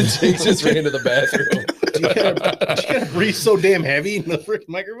 Jake just ran to the bathroom. You gotta breathe so damn heavy in the freaking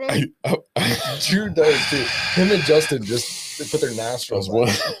microphone. Drew does too. Him and Justin just they put their nostrils.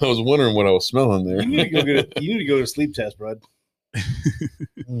 I was wondering what I was smelling there. You need to go get you need to go to a sleep test, bud.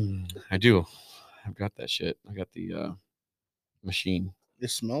 I do. I've got that shit. I got the machine.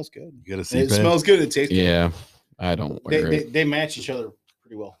 This smells good. You gotta see It smells good. It tastes good. Yeah, I don't wear it. They match each other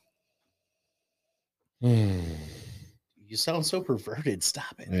pretty well. Hmm, You sound so perverted.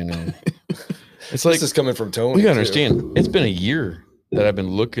 Stop it. I know. It's This like is coming from Tony. we gotta too. understand. It's been a year that I've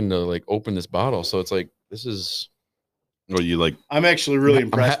been looking to like open this bottle, so it's like this is. Well, you like I'm actually really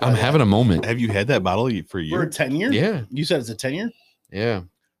impressed. I'm having a moment. have you had that bottle for a We're year? a 10 year. Yeah, You said it's a 10 year. yeah.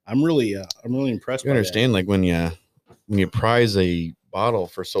 I'm really impressed. You by that. understand, like when you prize a bottle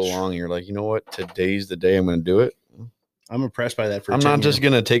for so long, you're like, you know what? Today's the day I'm going to do it. I'm impressed by that. For I'm 10 not year. just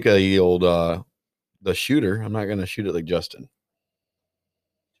going to take a old the shooter. I'm not going to shoot it like Justin.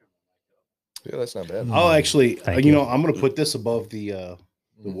 Yeah, that's not bad. I'll actually, Thank you you. know, I'm gonna put this above the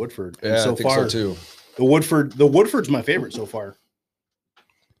Woodford. And Yeah, so I think far, so too. the Woodford's my favorite so far,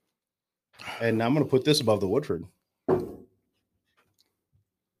 and I'm gonna put this above the Woodford.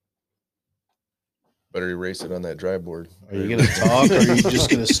 Better erase it on that dry board. Are you gonna talk, or are you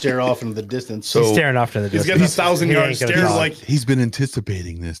just gonna stare off into the distance? So- He's staring off to the he's distance. got the 1,000 He yard ain't gonna stare, talk. like He's been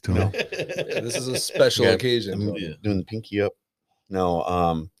anticipating this, Tony. This is a special Yeah. occasion. I'm Yeah. doing the pinky up.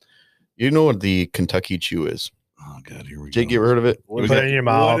 No, you know what the Kentucky Chew is? Oh god, here we Jake, go. you ever heard of it? You put it in your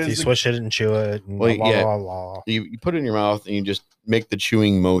mouth, is you the- swish it and chew it. And Well, blah, yeah. blah, blah, blah. You put it in your mouth and you just make the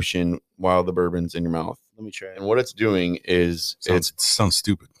chewing motion while the bourbon's in your mouth. Let me try it. And what it's doing is Sounds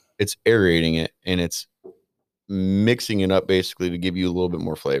stupid. it's aerating it and it's mixing it up basically to give you a little bit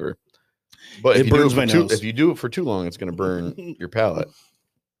more flavor. But It if you, do burns it my for too, nose. if you do it for too long, it's going to burn your palate.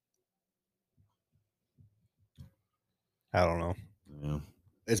 I don't know. Yeah.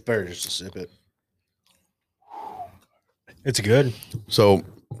 It's better just to sip it. It's good, So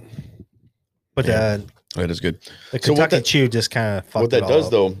but Yeah. That is good. the So what Kentucky that- Chew just kind of fucked What that it all does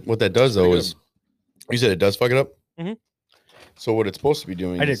up. though, pretty is you said it does fuck it up. Mhm. So what it's supposed to be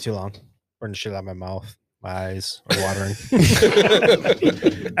doing? I did is- too long. Burned the shit out of my mouth. My eyes are watering.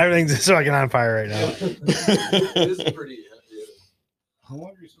 Everything's just fucking on fire right now. This is pretty. How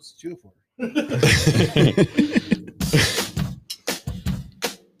long are you supposed to chew for?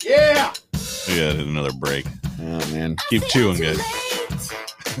 Yeah. We got another break. Oh man, Keep chewing, guys.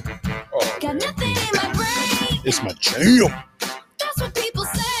 Oh, Got nothing in my brain. It's my jam. That's what people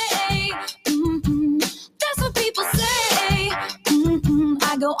say. Mm-mm. That's what people say. Mm-mm.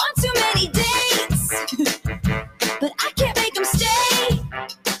 I go on too many dates, but I can't make them stay.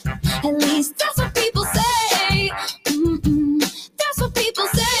 At least that's what people say. Mm-mm. That's what people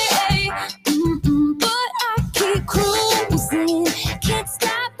say. Mm-mm. But I keep cruising. Can't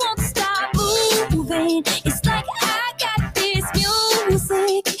stop, won't stop moving. It's like I got this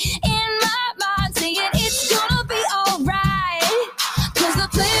music in my mind saying it's gonna be alright. Cause the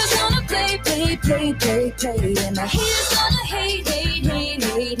player's gonna play. And the haters gonna hate. Baby,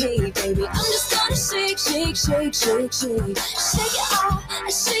 I'm just gonna shake. Shake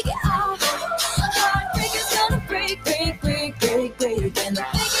it off. Heartbreaker's gonna break. And the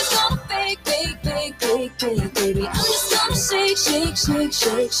faker's gonna fake. Baby, I'm just gonna shake.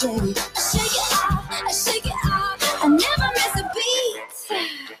 I shake it off. I never miss a beat.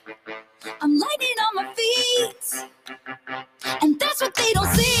 I'm lightning on my feet. And that's what they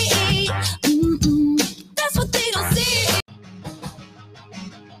don't see. Mm-mm. That's what they don't see.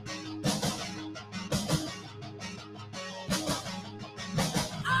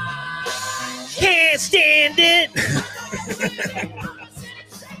 Can't stand it.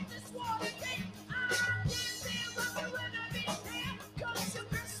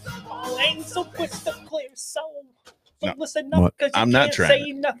 Ain't so crystal clear, so No. listen up What? because you I'm not can't trying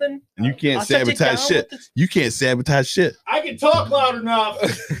say nothing. And you can't I'll shut you sabotage down shit. with this- You can't sabotage shit. I can talk loud enough.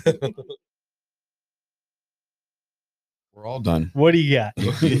 We're all done. What do you got?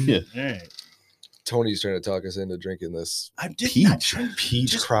 Yeah. All right. Tony's trying to talk us into drinking this I'm just Peach. not trying.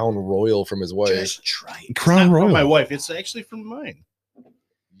 peach Just- Crown Royal from his wife. Just try it. Crown It's not Royal. from my wife. It's actually from mine.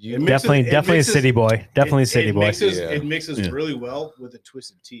 You- It mixes- Definitely, it definitely a mixes- city boy. Definitely a city it boy. Mixes, Yeah. It mixes Yeah. really well with a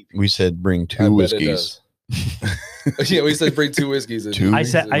twisted tea. We said bring I two bet it whiskeys. does. Yeah, we said bring 2 whiskeys. And Two? I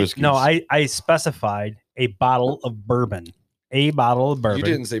said, whiskeys. I specified a bottle of bourbon. A bottle of bourbon. You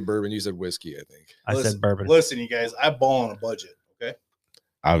didn't say bourbon. You said whiskey, I think. I Listen- said bourbon. Listen, you guys, I ball on a budget. Okay,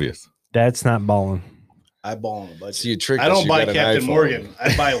 Obvious. That's not balling. I ball on a budget. So you tricked I us, don't you buy got an Captain iPhone. Morgan.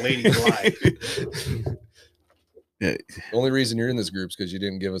 I buy Lady Glide. The only reason you're in this group is because you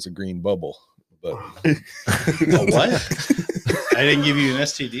didn't give us a green bubble. But A what? I didn't give you an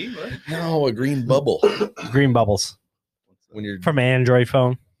STD. What? no, a green bubble. Green bubbles When you're from an Android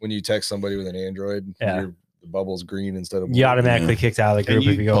phone. when you text somebody with an Android, Yeah. the bubble's green instead of You blue. automatically kicked out of the And group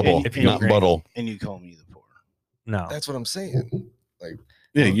you- if you go Bubble, if you go not green. buttle. And you call me the poor. No. That's what I'm saying.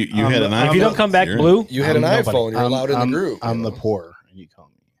 Yeah, you had an If you don't come back You're in. blue, You had an I'm nobody. iPhone. You're allowed in the group. I'm you the know? poor, and you call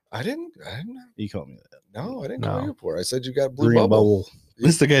me. I didn't. You call me that. No, I didn't No. call you poor. I said you got blue Green bubble. bubble.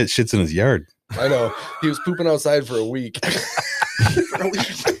 This is the guy that shits in his yard. I know. He was pooping outside for a week.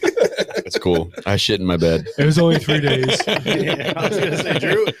 That's cool. I shit in my bed. It was only 3 days. Yeah, I was gonna say,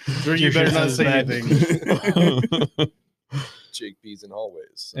 Drew, you Your better shit's not as say bad. anything. Jake pees in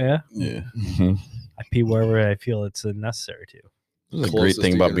hallways. Yeah. Yeah. I pee wherever I feel it's necessary to. This is a great Closest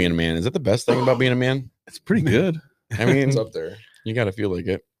thing to about your- being a man. Is that the best thing about being a man? It's pretty good. I mean, It's up there. you got to feel like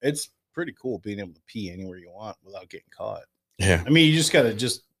it. It's pretty cool being able to pee anywhere you want without getting caught. Yeah. I mean, you just gotta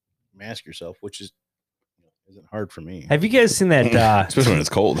just mask yourself, which is isn't hard for me. Have you guys seen that? Especially when it's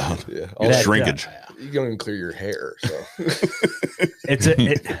cold out. Yeah. All That- shrinkage. You don't even clear your hair. So I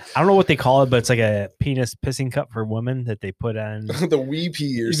don't know what they call it, but it's like a penis pissing cup for women that they put on the wee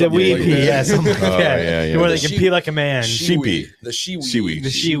pee or the something. wee like pee, that. yeah, something like Oh, that. yeah, yeah. Where The they can she- pee like a man, Sheepy. The shiwi. Shiwi. the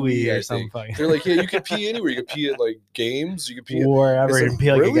shiwi I or think. something, They're like, yeah, you can pee anywhere. You can pee at like games. You can pee. At, wherever It's and like,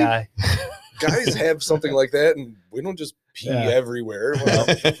 pee like really? a guy. guys have something like that, and we don't just pee Yeah. everywhere. Well,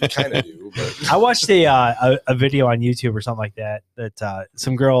 we kind of do, but I watched a video on YouTube or something like that. That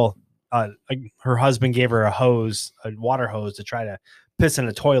some girl, her husband gave her a water hose, to try to piss in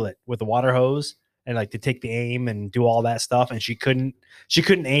a toilet with the water hose, and like to take the aim and do all that stuff, and she couldn't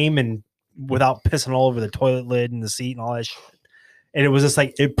aim and without pissing all over the toilet lid and the seat and all that shit. And it was just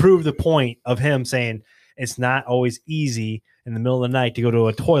like it proved the point of him saying it's not always easy in the middle of the night to go to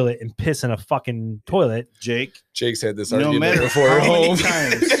a toilet and piss in a fucking toilet. Jake's had this No argument matter before how at many home.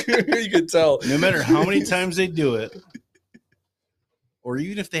 times. You could tell. No matter how many times they do it, or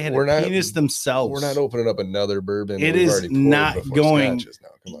even if they had We're a not- penis themselves, We're not opening up another bourbon. It We've is already poured not before going scotches now.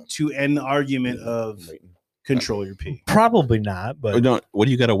 Come on. to end the argument of control your pee. Probably not, but What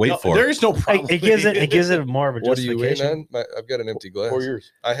do you got to wait No, for? there is no problem. it gives it more of a What are you waiting justification. on? I've got an empty glass. 4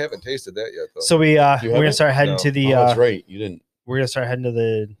 years. I haven't tasted that yet, though. So we're gonna haven't? start heading No. to the Oh, that's right. You didn't. we're gonna start heading to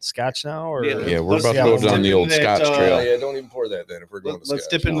the Scotch now, or Yeah, we're Let's- about to yeah, go let's down dip the into old that, Scotch Oh, trail. yeah, don't even pour that then. If we're going Let's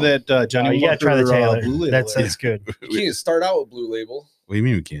to dip into that Johnny you gotta try the Walker, Taylor. Blue Label. That's good. You can't start out with Blue Label What do you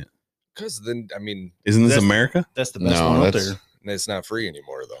mean we can't? because then, I mean, Isn't this That's- America? That's the best No, one out that's- there. it's not free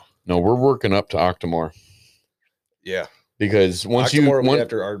anymore, though. No, we're working up to Octomore Yeah. because once Octomore you went once,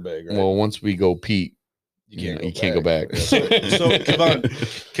 after Ardbeg, right? well, once we go Pete, you can't go back. Yeah. So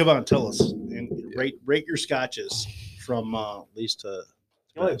come on, tell us and rate your scotches from least to.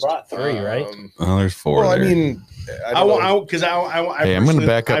 You only brought 3, right? Oh, there's 4. Well, I there. mean, I want because I Hey, I'm going to personally-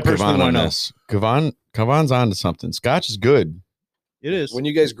 back I up personally Kavan on wanna know. this. Kavan's on to something. Scotch is good. It is. when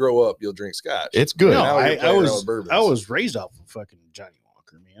you guys grow up, you'll drink scotch. It's good. No, Now you're I playing around was with bourbons. I was raised off of fucking Johnny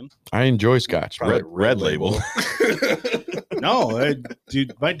Walker, man. I enjoy Scotch. Red- Red Label. No,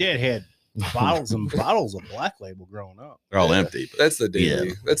 dude, my dad had bottles and bottles of Black Label growing up. They're all Yeah. empty. But That's the daily.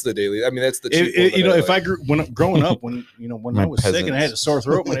 Yeah. That's the daily. I mean, that's the cheap one You that know, I if like. I grew growing up, when My I was sick and I had a peasants. sore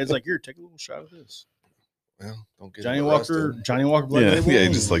throat, my dad's like, "Here, take a little shot of this." Well, don't get Johnny arrested. Walker Black yeah, Label. yeah,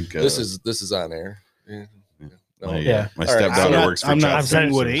 just like This is on air. Yeah. No. my, Yeah. my All right, stepdaughter I'm works for not Chuck. I'm saying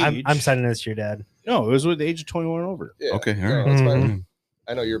sending, what I'm, age. I'm sending this to your dad. No, it was with the age of 21 and over. Yeah. Okay, all No, right. that's fine. Mhm.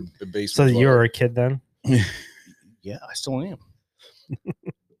 I know you're the base. So you were a kid then? Yeah, I still am.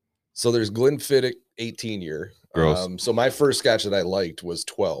 So there's Glenfiddich 18 year. Gross. So my first scotch that I liked was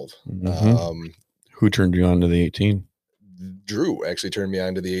 12. Mhm. Who turned you on to the 18? Drew actually turned me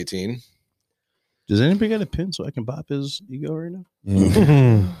on to the 18. Does anybody got a pin so I can pop his ego right now?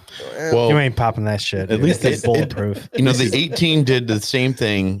 Well, You ain't popping that shit. At dude. least it's it- bulletproof. you know, the 18 did the same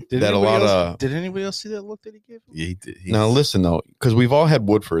thing that a lot of. Did anybody else see that look that he gave him? Yeah, he did. Now listen though, because we've all had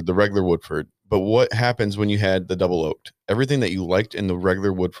Woodford, the regular Woodford. But what happens when you had the double oaked? Everything that you liked in the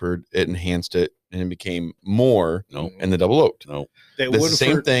regular Woodford, it enhanced it and it became more No, in the double oaked. no. That It's the same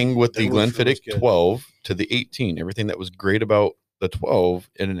Woodford- thing with the that Woodford was Glenfiddich good. 12 to the 18. Everything that was great about the 12,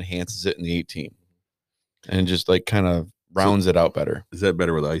 it enhances it in the 18. And just like kind of rounds it out better. Is that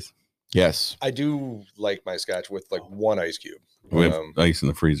better with ice? Yes. I do like my scotch with like one ice cube. We have ice in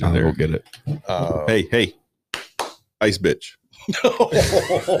the freezer I'll there. go get it. Hey, ice bitch.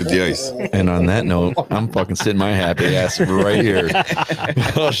 With the ice. And on that note, I'm fucking sitting my happy ass right here.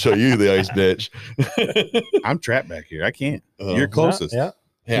 I'll show you the ice bitch. I'm trapped back here. I can't. Oh. You're closest. Yeah.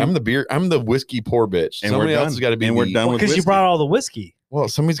 Hey, I'm the whiskey pour bitch. And Somebody we're else done. has got to be And we're the- done with Because you whiskey. brought all the whiskey. Well,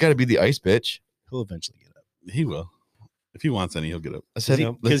 somebody's got to be the ice bitch. He'll eventually get up. He will. If he wants any, he'll get up. I said,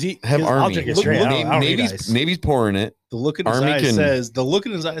 Because Because he have because I'll Army. drink it Look, straight. look, I don't need ice. Navy's pouring it. the look in his Army eye can- says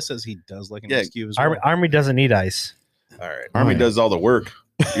he does like an Yeah, ice cube as well. Army doesn't need ice. All right. Army yeah. does all the work.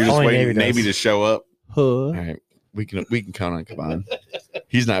 You're just Only waiting Navy Navy does. to show up. All right, we can count on Kavan.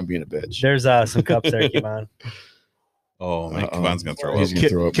 He's not being a bitch. There's some cups there, Kevon. Oh man, Uh-oh. Kavan's gonna throw He's up. gonna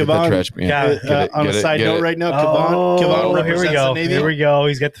throw up. Get the Kavan, trash man. Got it. Get it, on get a it, side get note, it. right now, Kavan here represents we go. the Navy. Here we go.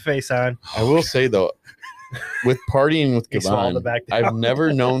 He's got the face on. I will say though, with partying with He swallowed Kavan, it back down. I've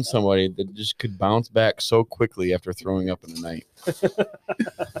never known somebody that just could bounce back so quickly after throwing up in the night.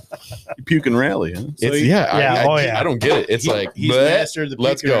 You puke and rally, huh? It's he- yeah, Yeah, I, I don't get it. It's like he's bleh, mastered the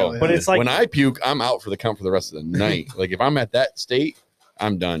let's puking go. rally, But huh? it's like when I puke, I'm out for the count for the rest of the night. Like if I'm at that state,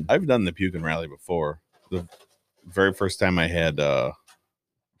 I'm done. I've done the puke and rally before. The very first time I had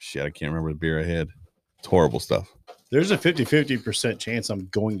shit, I can't remember the beer I had. It's horrible stuff. There's a 50% chance I'm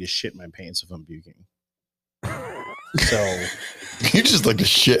going to shit my pants if I'm puking. So You just like to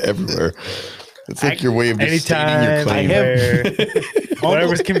shit everywhere. It's like your way of just stating your anytime, claim. anywhere,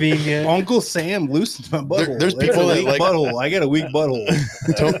 whatever's convenient. Uncle Sam loosens my butthole. there's It's people a that weak like- butthole. I got a weak butthole.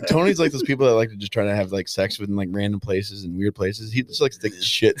 Tony's like those people that like to just try to have like sex with in like random places and weird places. He just likes to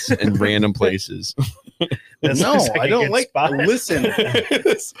shits in random places. That No, looks like I a don't good like. spot. Listen,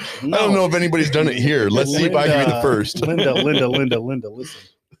 I don't know if anybody's done it here. Let's see if I can be the first. Linda, listen.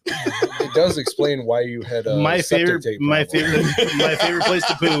 It does explain why you had a My septic favorite, tank my problem. favorite place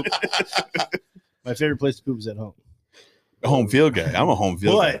to poop. My favorite place to poop is at home. A home field guy. I'm a home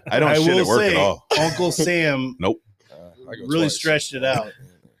field But guy. I don't shit will at work say, at all. Uncle Sam I go really twice. stretched it out.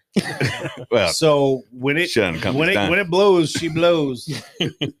 Well, So when it shit on company's when dime. it blows, she blows.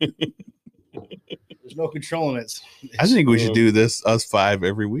 There's no controlling it. I think we should do this, us five,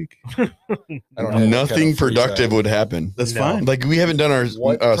 every week. I don't have that Nothing kind of free productive time. would happen. That's No. fine. Like we haven't done our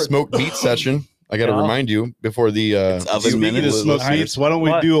What smoked meat session. I got to No. remind you before the It's oven Speaking minute. of smoked meats, why don't we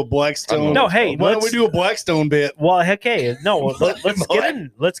What? do a Blackstone? No, hey, why don't we let's- do a Blackstone bit? Well, okay, no.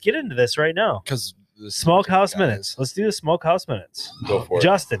 Let's get into this right now. Because Smokehouse minutes. Let's do the smokehouse minutes. go for it.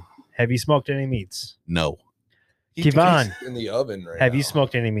 Justin, have you smoked any meats? No. Kevon, in the oven right have now. you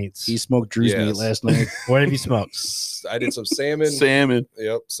smoked any meats? He smoked Drew's meat Yes. last night. What have you smoked? I did some salmon. Salmon.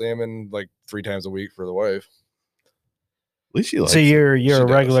 Yep, salmon like 3 times a week for the wife. At least you like So you're She a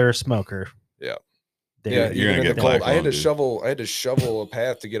does. regular smoker. Yeah. Damn. Yeah, you're even gonna in get the cold. black I had lung, to dude. shovel a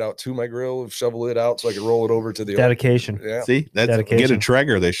path to get out to my grill, shovel it out so I could roll it over to the Dedication. Yeah, See, that's get a Dedication.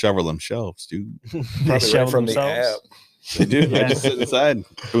 Traeger. They shovel themselves, dude. They probably shovel right from themselves. the app. They do. Yeah. I just sit inside,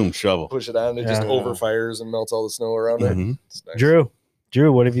 boom, shovel. Push it on, it just Yeah. overfires and melts all the snow around it. Mhm. It's nice.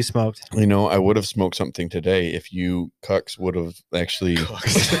 Drew, what have you smoked? You know, I would have smoked something today if you cucks would have actually.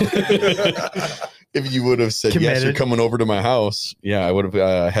 If you would have said yes, you're Committed. coming over to my house. Yeah, I would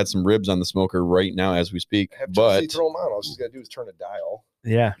have had some ribs on the smoker right now as we speak. Have Chelsea But throw them on. All she's got to do is turn a dial.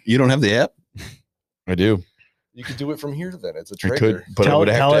 Yeah. You don't have the app? I do. You could do it from here. Then it's a I Traeger. could, but I Tell- would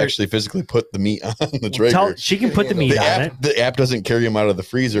have tell to her- actually physically put the meat on the Traeger. She can put the meat The on it. app doesn't carry them out of the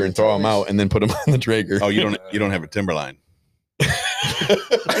freezer and throw them out and then put them on the Traeger. Oh, you don't have a Timberline. I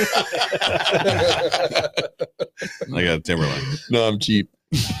got a Timberline. No, I'm cheap.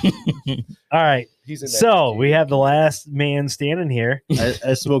 All right. He's in that So PG. we have the last man standing here.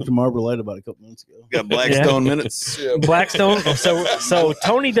 I smoked a Marlboro Light about a couple minutes ago. Got Blackstone minutes. Yeah. Blackstone. So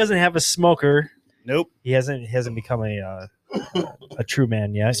Tony doesn't have a smoker. Nope. He hasn't become a true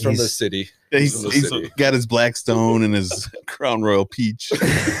man yet. He's from the city. He's, From the he's city. got his Blackstone and his Crown Royal Peach.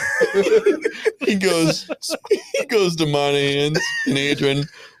 He goes to Monahan's and Adrian.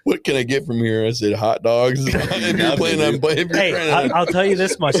 What can I get from here? I said hot dogs. If you're planning on, if you're Hey, planning on- I'll tell you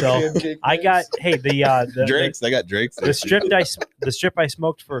this much though. I got the Drake's. I got Drake's. the strip I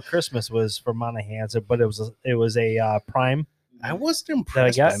smoked for Christmas was from Monahan's, but it was a prime. I wasn't That I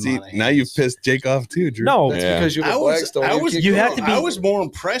impressed. got? By See, Monahans. now you've pissed Jake off too, Drew. No, That's Yeah. because you have a Blackstone. you had to be- I was more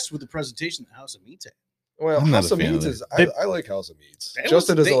impressed with the presentation than House of Meats had. Well, I'm not House a of fan Meats of is. it. I like House of Meats. That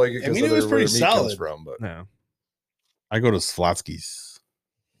Justin was- doesn't like it I because mean, it was where the pretty meat comes solid. from. But no, I go to Slotsky's.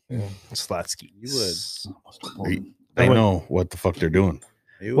 Slatsky. They know what the fuck they're doing.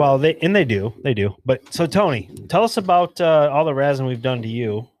 Well, they do. But so Tony, tell us about all the razzing we've done to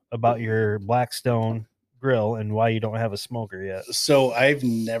you about your Blackstone grill and why you don't have a smoker yet. So I've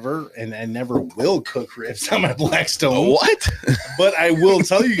never and I never will cook ribs on my Blackstone. Oh, what? But I will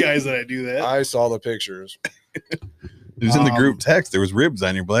tell you guys that I do that. I saw the pictures. It was in the group text. There was ribs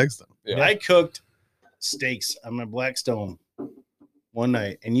on your Blackstone. Yeah. I cooked steaks on my Blackstone one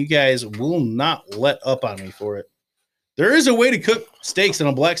night, and you guys will not let up on me for it. There is a way to cook steaks on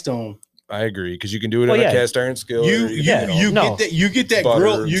a Blackstone. I agree because you can do it Well, on yeah. a cast iron skillet. You No. get that Butter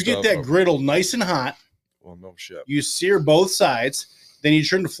grill, and you get stuff that up. griddle nice and hot. Well, no shit. You sear both sides, then you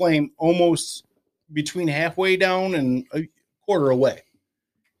turn the flame almost between halfway down and a quarter away,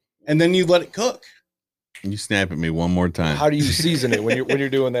 and then you let it cook. You snap at me one more time. How do you season it when you're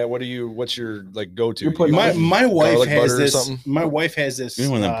doing that? What's your like go to? You're putting My wife garlic has butter or this. something? My wife has this. You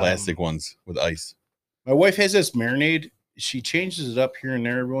know one of them plastic ones with ice. My wife has this marinade. She changes it up here and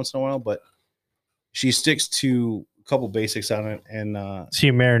there every once in a while, but she sticks to a couple basics on it. And So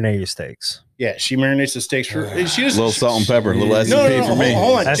you marinate your steaks. yeah, she marinates the steaks for. And she A just little salt and pepper, a little No, S&P no, for me.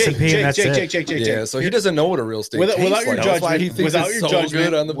 Hold on, S&P Jake, and that's it. Jake. Yeah, so he doesn't know what a real steak Without tastes your like. That's why he judgment, thinks without it's your so judgment,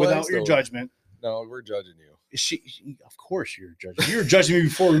 good on the without your Blackstone. judgment, No, we're judging you. of course you're judging. You were judging me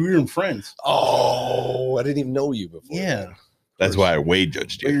before we were even friends. Oh, I didn't even know you before. Yeah. That's why I way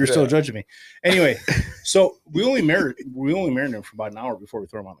judged But you. you're still Yeah. judging me. Anyway, so we only marinate them for about an hour before we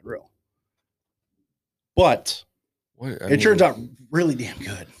throw them on the grill. But What, it turns out really damn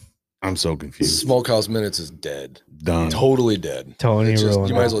good. I'm so confused. Smokehouse Minutes is dead. Done. Totally dead. Tony It's just, ruined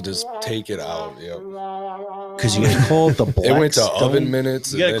you it. might as well just take it out. Yep. Because you gotta call it the It went to Blackstone. oven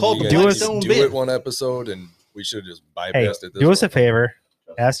minutes. You gotta and call then it the you guys Blackstone do bit. it one episode, and we should have just bypassed Hey, it. do us a one. favor.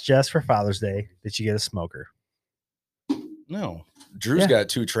 Ask Jess for Father's Day that you get a smoker. No, Drew's Yeah. got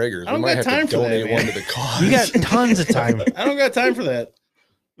 2 Traegers. I We don't might got have time to for that, donate man. one to the cause. You got tons of time. I don't got time for that.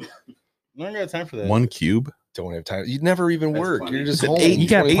 I don't got time for that. One cube? Don't have time. You never even work. You're just It's an home. eight- you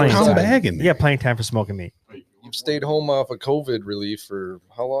got 24/7. plenty of 8-pound time. bag in You there. got plenty of time for smoking meat. You've stayed home off of COVID relief for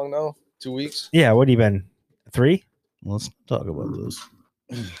how long now? 2 weeks? Yeah, what have you been? 3? Let's talk about this.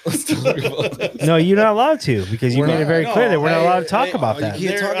 Let's talk about that. No, you're not allowed to because you We're made not- it very clear that we're not allowed to talk about you that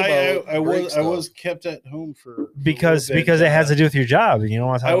can't talk about I break was stuff. kept at home for because it has to do with your job and you don't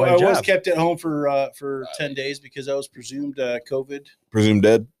want to I, talk about I your was job. kept at home for 10 days because I was presumed COVID, Presumed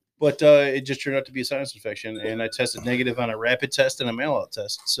dead? but it just turned out to be a sinus infection, and I tested negative on a rapid test and a mail out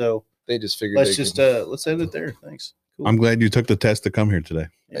test. So They just figured let's they just could- let's end it there. Thanks. Cool. I'm glad you took the test to come here today.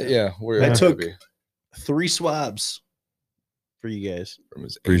 yeah, we're I happy took 3 swabs for you guys. from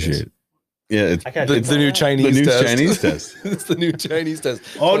his Appreciate anus. it. Yeah, it's I got The new Chinese the new test. Chinese test. It's the new Chinese test.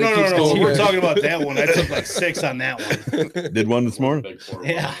 Oh But it no, keeps no, no! going We're back. talking about that one. I took like 6 on that one. Did one this morning.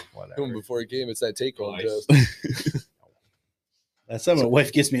 Yeah, Before it came, it's that take home Nice. test. that's how my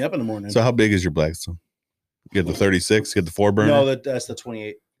wife gets me up in the morning. So how big is your Blackstone? You get the 36, you get the 4 burner? no, that's the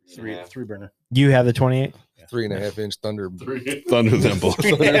 28 three burner. You have the 28? 3.5 inch thunder. Thunder Thimble.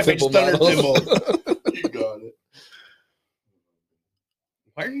 Half-inch thunder model. You got it.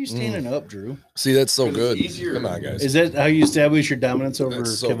 Why are you standing up, Drew? See, that's so 'Cause good. it's easier. Come on, guys. Is that how you establish your dominance over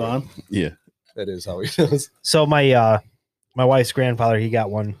That's so Kevon? Yeah. That is how he does. So my wife's grandfather, he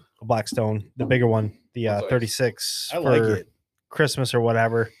got one, a Blackstone, the bigger one, the That's nice. 36 I like for it. Christmas or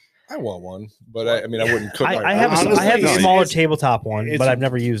whatever. I want one, but I mean, I wouldn't cook. I have honestly, I have the it's- smaller it's- tabletop one, it's- but I've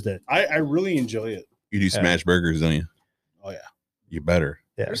never used it. I really enjoy it. You do smash burgers, don't you? Oh yeah. You better.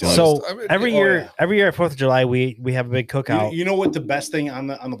 Yeah. There's So I mean, every oh, year, yeah. every year at 4th of July, we have a big cookout. You know what the best thing on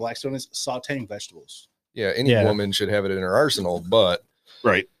the Blackstone is? Sauteing vegetables. Yeah, any Yeah. woman should have it in her arsenal, but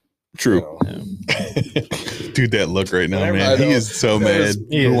Right. you True. know, Dude, that look right now, I man. He know. is so That mad. is-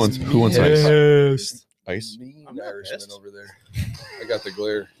 He Who is. wants Yes. ice? mean I'm not Irishman pissed. over there. I got the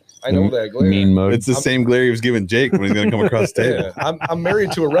glare. I know that glare. Mean mug. It's the same glare he was giving Jake when he's going to come across the table. Yeah, I'm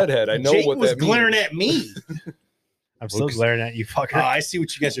married to a redhead. I know Jake what was that means. glaring at me. I'm still glaring at you, fucker. Oh, I see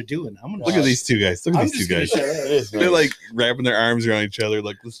what you guys are doing. I'm gonna Look at these two guys. Look at I'm these two just gonna guys. shut up. They're like wrapping their arms around each other,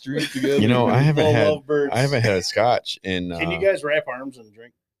 like let's drink together. You know, I haven't All had lovebirds. I haven't had a scotch in Can you guys wrap arms and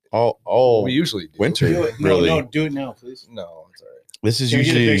drink? all We usually do. winter. Do it. Really? No, do it now, please. No, it's all right. This is Can we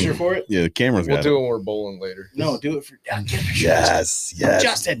get a usually picture for it? Yeah, the camera's We'll got do it. it when we're bowling later. No, do it for. Get a picture. Yes, yes.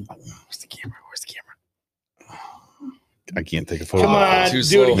 Justin. Where's the camera? Where's the camera? I can't take a photo. Come on, Too do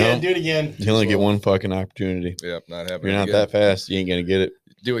slow. it again. No. Do it again. you only get one fucking opportunity. Yep, not If happening. you're not again. that fast, you ain't gonna get it.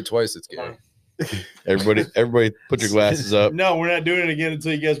 Do it twice. It's scary. Everybody, put your glasses up. No, we're not doing it again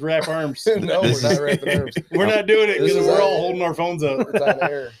until you guys wrap arms. No, we're not wrapping arms. We're not doing it This because is we're on- all holding our phones up. It's on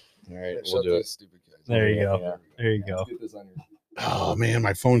air. All right, Shut we'll do these it. stupid guys. There you go. There you go. Get this on your- Oh man,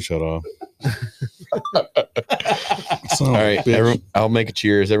 my phone shut off. All right, everyone, I'll make a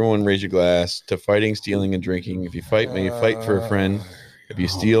cheers. Everyone, raise your glass to fighting, stealing, and drinking. If you fight, may you fight for a friend. If you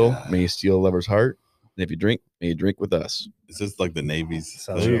steal, may you steal a lover's heart. And if you drink, may you drink with us. Is this like the Navy's?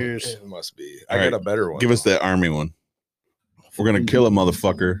 Sounds Cheers. It must be. All I got right. a better one. Give us that Army one. We're gonna kill a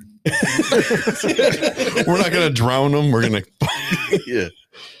motherfucker. We're not gonna drown them. We're gonna. Yeah.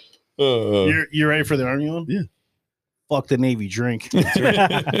 You ready for the Army one? Yeah. Fuck the Navy drink.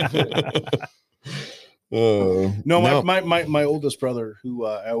 No, No, my oldest brother, who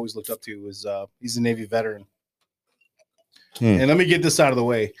I always looked up to, is he's a Navy veteran. And let me get this out of the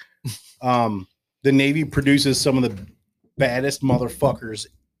way. The Navy produces some of the baddest motherfuckers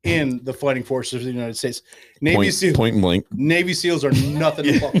in the fighting forces of the United States. Navy SEALs, point blank. Navy SEAls are nothing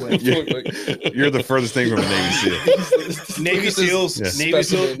to fuck with. You're the furthest thing from a Navy SEAL. Navy SEAls, Yeah. Navy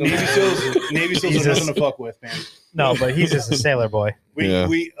SEAls, Navy SEAls are Jesus. nothing to fuck with, man. No, but he's just a sailor boy.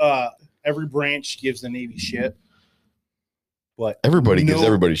 We every branch gives the Navy shit, but Everybody gives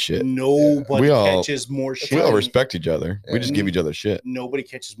everybody shit. Nobody We all- catches more shit. We all respect each other. We just Yeah. give each other shit. Nobody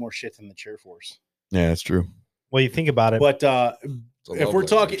catches more shit than the chair force. Yeah, that's true. Well, you think about it. But It's a if love we're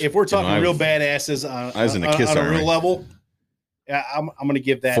talking, language. if we're talking I real was- badasses on, I was in the on- Kiss on a Army. real level, I'm gonna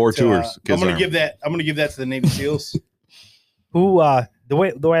give that 4 tours, I'm Kiss gonna Army. give that. I'm gonna give that to the Navy SEAls. Who the way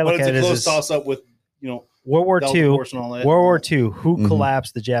I But look it's at a it is close this, toss up with World War Delta II. Force and all that. World War II. Who Mhm.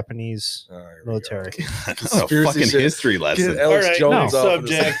 collapsed the Japanese Oh, here we go. military? a Conspiracy fucking shit. history Get lesson. All Alex right, Jones no. off of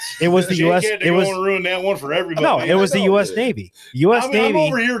this. subject. It was the Jake U.S. had to It go was and ruin that one for everybody. no. It was the I know, U.S. dude. Navy. U.S. I'm Navy.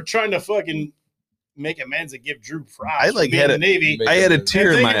 over here trying to fucking make amends and give Drew props. I, like, for being had in a- the Navy. Make I had a it- tear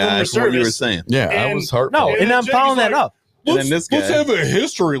in And my thank you for eye your for what you were service. saying. Yeah, I And- was heartbroken. No, And and then I'm Jake's following that like, up. And then this guy, a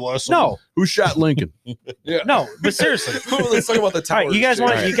history lesson. No, who shot Lincoln? Yeah. no, but seriously. Let's talk about the All tower. right, you guys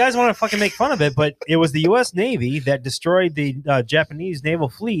want All right. you guys want to fucking make fun of it, but it was the U.S. Navy that destroyed the Japanese naval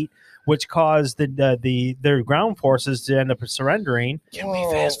fleet, which caused their ground forces to end up surrendering. Can we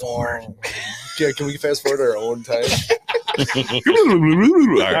fast forward? Yeah, can we fast forward our own time? All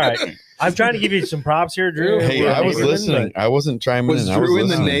All right, I'm trying to give you some props here, Drew. Hey, We're I was Navy men, listening. I wasn't chiming Was in. I was Drew in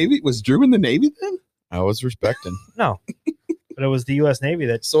the listening. Navy? Was Drew in the Navy then? I was respecting. but it was the U.S. Navy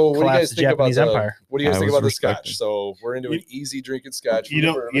that So what do you guys collapsed the think about Japanese the Empire. What do you guys I think was about the respecting. scotch? So we're into an easy drinking scotch. You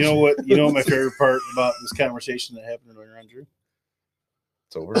know what my favorite part about this conversation that happened right around Drew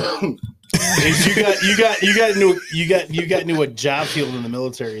It's over. is you got into a job field in the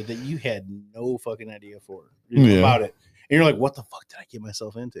military that you had no fucking idea Yeah. about it, and you're like, what the fuck did I get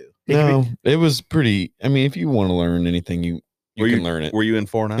myself into? No, it was pretty. I mean, if you want to learn anything, you Were can you- learn it. Were you in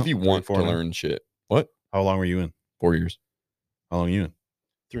 4 now? If you Were want to 4 now? learn shit. What? How long were you in? 4 years. How long were you in?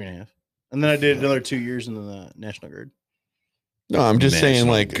 3.5, and then I did another 2 years in the National Guard. No, I'm just saying,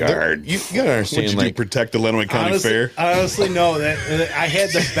 National like, Guard. you gotta What understand, you like, do? Protect the Lenawee County Fair? Honestly, no. That I had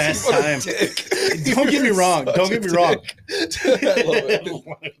the best time. Don't get me wrong. Don't get me wrong. I love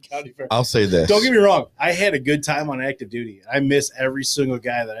it. County Fair. I'll say this. Don't get me wrong. I had a good time on active duty. I miss every single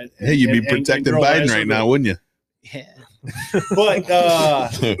guy that I. Hey, you'd be and protecting girl that I Biden right served now, with. wouldn't you? Yeah. But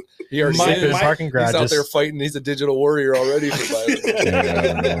He already My- said it. my- parking He's out garages. there fighting. He's a digital warrior already. For Biden.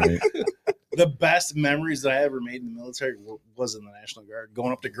 Yeah, right. the best memories that I ever made in the military was in the National Guard,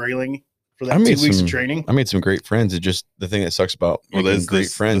 going up to Grayling for I that made 2 weeks some- of training. I made some great friends. It just the thing that sucks about Well, making there's great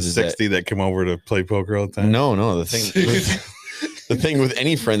friends the is that 60 that come over to play poker all the time. no, the thing the thing with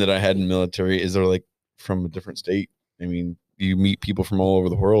any friend that I had in the military is they're like from a different state. I mean, you meet people from all over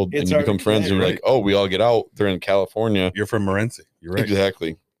the world It's and you already- become friends. yeah, and you're right. like, oh, we all get out. They're in California. You're from Morenci. You're right.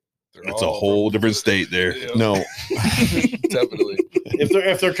 Exactly. They're It's a all whole different state there. Yeah. No, Definitely.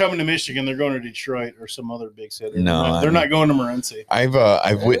 If they're coming to Michigan, they're going to Detroit or some other big city. No, they're not going to Morenci.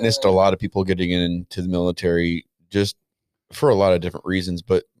 I've witnessed a lot of people getting into the military just for a lot of different reasons,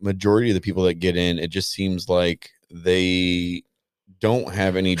 but majority of the people that get in, it just seems like they don't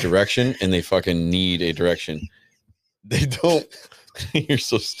have any direction and they fucking need a direction. They don't. You're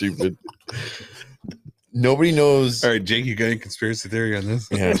so stupid. Nobody knows. All right, Jake, you got any conspiracy theory on this?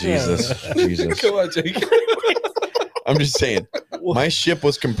 Yeah, Jesus. Come on, Jake. I'm just saying, my ship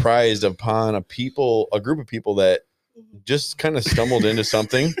was comprised upon a group of people that just kind of stumbled into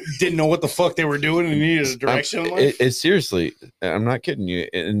something. Didn't know what the fuck they were doing and needed a direction. in life? It seriously, I'm not kidding you.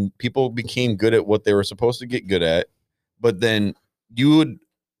 And people became good at what they were supposed to get good at, but then you would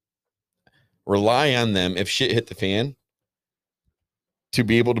rely on them if shit hit the fan to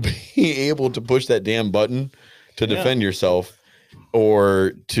be able to push that damn button to defend yourself,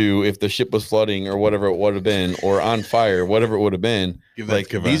 or to, if the ship was flooding or whatever it would have been, or on fire, whatever it would have been. Like,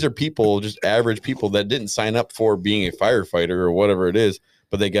 these are people, just average people that didn't sign up for being a firefighter or whatever it is,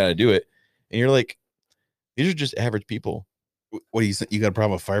 but they got to do it. And you're like, these are just average people. What do you think? You got a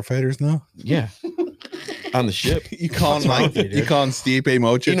problem with firefighters now? Yeah. On the ship. You calling Stipe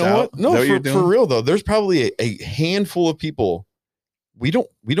Miocic? You know out? what? No, Is that what for real though. There's probably a handful of people we don't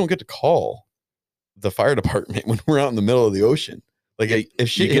get to call the fire department when we're out in the middle of the ocean. Like, if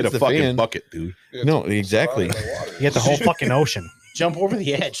shit you get hits a the fucking fan, bucket, dude. No, exactly. You get the whole fucking ocean. Jump over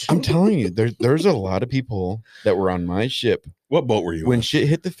the edge. I'm telling you, there's a lot of people that were on my ship What boat were you when on? shit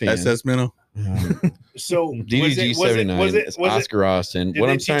hit the fan. SS Minnow? So DDG 79. It's Oscar Austin. Did What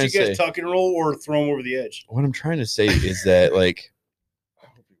they I'm teach trying you to guys say, tuck and roll or throw them over the edge? what I'm trying to say is that, like,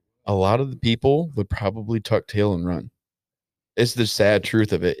 a lot of the people would probably tuck tail and run. It's the sad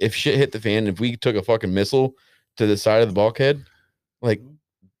truth of it. If shit hit the fan, if we took a fucking missile to the side of the bulkhead, like,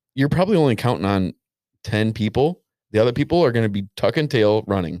 you're probably only counting on 10 people. The other people are going to be tucking tail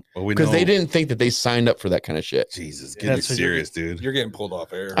running Well, because they didn't think that they signed up for that kind of shit. Jesus, Yeah, get me that's what serious, dude. You're getting pulled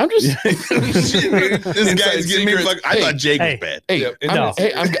off air. I'm just, This guy's getting me. I thought Jake was Hey. bad. hey, Yep.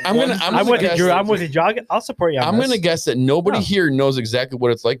 I'm I'm with you, Drew. I'm with you, Jog. I'll support you. On I'm this. gonna guess that nobody No. here knows exactly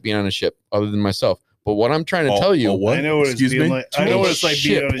what it's like being on a ship, other than myself. But what I'm trying to tell you, what? I know what Excuse it's being me? like. I know what it's like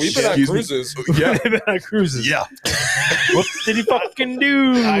being on a We've been on ship. cruises. Yeah, They've been on cruises. yeah. What did he fucking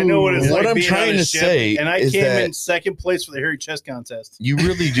do? I know what it's What like. I'm being trying on a to ship, say and I is came that- in second place for the hairy chest contest, you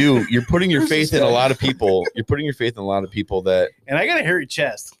really do. You're putting your faith in a lot of people. You're putting your faith in a lot of people that and I got a hairy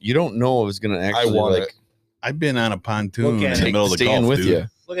chest. you don't know is gonna actually want like it. I've been on a pontoon Look in at the it. middle of the stand Gulf, with dude. you.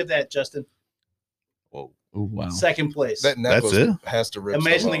 Look at that, Justin. Whoa. Oh wow, Second place. That necklace it? has to rip.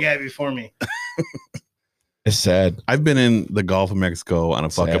 Imagine some the off. guy before me. it's sad. I've been in the Gulf of Mexico on a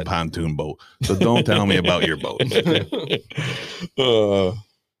fucking Sad. pontoon boat. So don't tell me about your boat.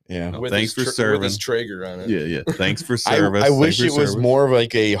 Yeah. No, With thanks his for serving. With his Traeger on it. Yeah, yeah. Thanks for service. I wish Thanks it for was service. more of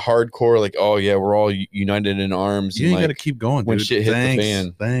like a hardcore, like, oh yeah, we're all united in arms. You and ain't got to like, keep going, when dude. shit hit the Thanks.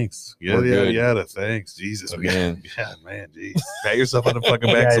 fan, Thanks. we're Yeah, good. yeah. Thanks. Jesus, But man. man. Yeah, man. Jeez. Pat yourself on the fucking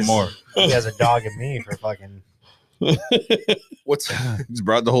You back some guys- more. You guys are dogging me for fucking. What's He's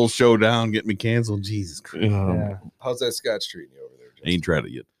brought the whole show down, get me canceled. Jesus Christ. Yeah. how's that scotch treating you over there? I ain't tried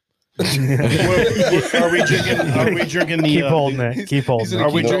it yet. Are we drinking? Are we drinking the? Keep holding it. Keep holding he's it. in a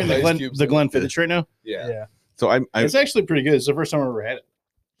Are we Keep drinking the ice Glen cubes the in it. Glenfiddich right now? Yeah. Yeah. So I It's actually pretty good. It's the first time I've ever had it.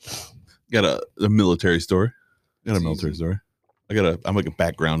 got a military story. I got a It's military easy. story. I'm like a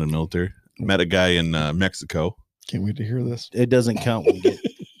background in military. Met a guy in Mexico. Can't wait to hear this. It doesn't count when you get.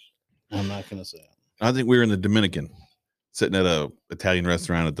 I'm not gonna say it. I think we were in the Dominican, sitting at a Italian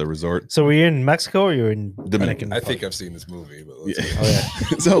restaurant at the resort. So were you in Mexico or you were in Dominican. I think I've seen this movie, but let's Yeah. Oh,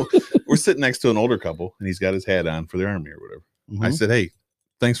 yeah. So we're sitting next to an older couple, and he's got his hat on for the army or whatever. Mm-hmm. I said, "Hey,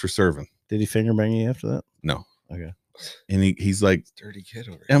 thanks for serving." Did he finger bang you after that? No. Okay. And he's like, dirty kid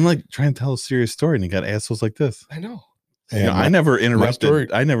over here. I'm like trying to tell a serious story, and he got assholes like this. I know. You know, I never interrupted. story-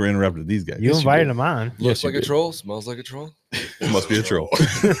 I never interrupted these guys. You Yes, you invited did. him on. Looks you like a did. troll. Smells like a troll. It must be a troll.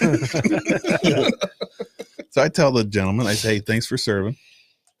 So I tell the gentleman, I say, "Hey, thanks for serving."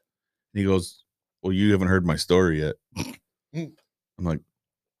 He goes, "Well, you haven't heard my story yet." I'm like,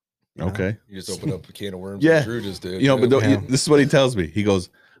 "Okay." You just open up a can of worms. Yeah. Like Drew just did. You know, but don't, Yeah. this is what he tells me. He goes,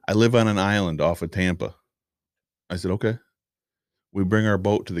 "I live on an island off of Tampa." I said, "Okay." We bring our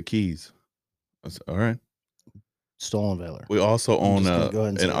boat to the Keys. I said, "All right." Stolen valor. We also I'm own just gonna go ahead an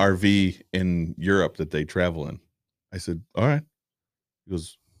and say it. RV in Europe that they travel in. I said, "All right." He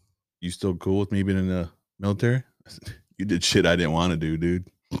goes, "You still cool with me being in the military?" I said, "You did shit I didn't want to do, dude."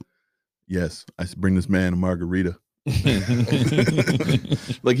 Yes. I said, "Bring this man a margarita."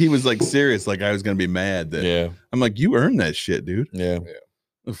 Like he was like serious, like I was gonna be mad that Yeah. I'm like, "You earned that shit, dude." Yeah.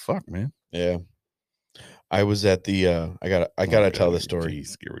 The fuck, man. Yeah. I was at the I gotta tell this story.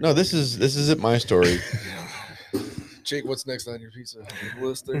 Jeez, here we No, go. this isn't my story. Jake, what's next on your pizza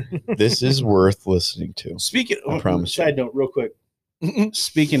list there? This is worth listening to. Speaking. I promise you. Side note, real quick.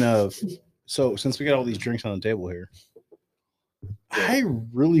 Speaking of, so since we got all these drinks on the table here, I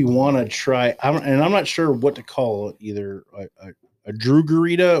really want to try. And I'm not sure what to call it. Either a Drew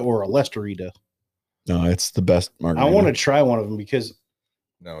Garita or a Lesterita. No, it's the best margarita. I want to try one of them because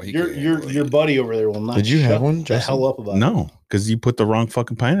No, he your can't your handle it. your buddy over there will not. Did you have shut one, the Justin? hell up about it. No, because you put the wrong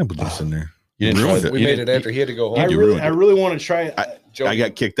fucking pineapple juice in there. You didn't try Ruined it. it. We You made didn't- it after he had to go home. Yeah, you ruined I it. really want to try it. I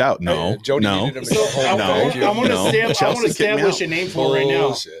got kicked out. No, Jody no. needed him to So go home. I No. want to Chelsea kicked me establish out. a name for it right now.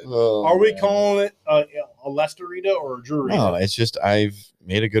 Bullshit. Are we calling it a Lesterita or a Drurita? No, it's just I've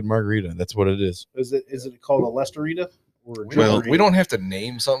made a good margarita. That's what it is. Is it called a Lesterita or a Well, Drurita? We don't have to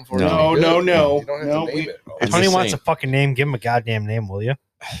name something for it. No. to be good. No. You don't have No, to name it. It's Tony the wants same. a fucking name. Give him a goddamn name, will you?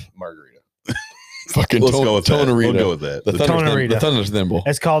 Margarita. Fucking Let's go with that. Tonarita. We'll go with that. The thunder, Tonarita. the thunder thimble.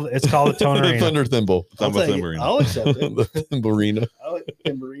 It's called a The Tonarina. thunder thimble. I'll take it. I'll accept it. The thimblerina. I like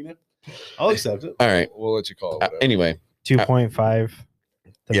Timberina. I'll accept it. All right. We'll let you call it whatever. Anyway, 2.5.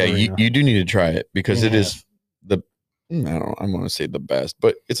 yeah, you do need to try it because it Yeah. is the I don't know, I want to say the best,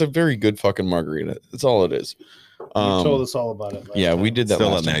 but it's a very good fucking margarita. That's all it is. You told us all about it. last Yeah, time. we did that Still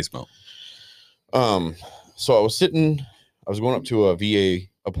last on the time. ice melt. So I was going up to a VA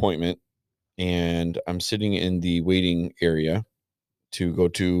appointment, and I'm sitting in the waiting area to go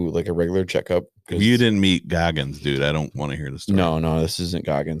to like a regular checkup. If you didn't meet Goggins, dude, I don't want to hear the story. No, this isn't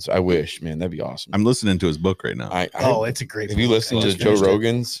Goggins. I wish, man, that'd be awesome. I'm listening to his book right now. Oh, it's a great. Have you book. listened I to just Joe finished it.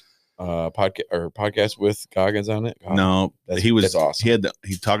 Rogan's podcast with Goggins on it? God, No, that's- he was that's awesome.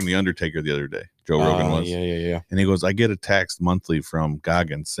 He talking to the Undertaker the other day. Joe Rogan was, Yeah. and he goes, "I get a text monthly from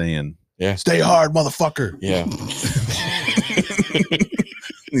Goggins saying, Yeah. stay hard, motherfucker." Yeah.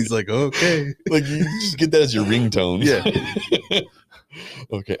 He's like, "Okay." Like you just get that as your ringtone. Yeah.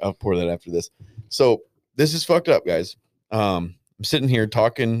 Okay, I'll pour that after this. So this is fucked up, guys. I'm sitting here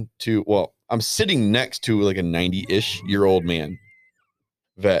talking to I'm sitting next to like a 90-ish year old man.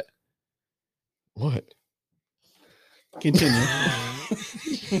 Vet. What? Continue.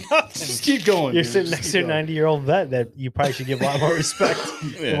 Just keep going. You're dude. sitting Just next keep to a going. 90-year-old vet that you probably should give a lot more respect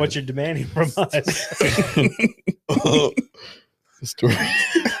Yeah. than what you're demanding from us. Story.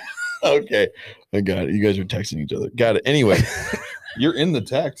 Okay. I got it. You guys are texting each other. Got it. Anyway. You're in the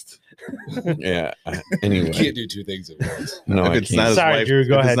text. Yeah. You Anyway. can't do two things at once. No, I If it's can't. not his Sorry, wife, Drew,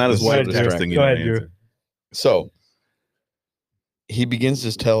 go if ahead. it's not his Go wife ahead, Drew. texting you, Go don't ahead, Drew. answer. So he begins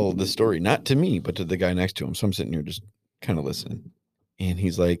to tell the story, not to me, but to the guy next to him. So I'm sitting here just kind of listening. And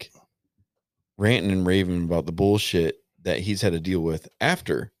he's like ranting and raving about the bullshit that he's had to deal with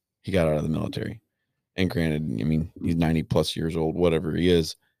after he got out of the military. And granted, I mean, he's 90 plus years old, whatever he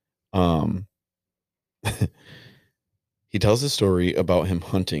is. He tells a story about him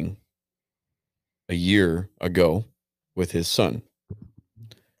hunting a year ago with his son.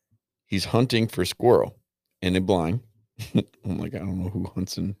 He's hunting for squirrel in a blind. I'm like, I don't know who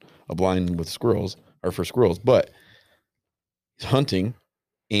hunts in a blind with squirrels or for squirrels, but he's hunting,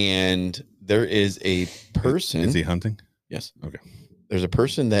 and there is a person. Is he hunting? Yes. Okay. There's a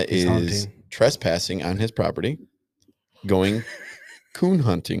person that He's is hunting. trespassing on his property, going coon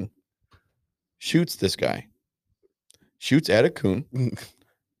hunting, shoots this guy, shoots at a coon,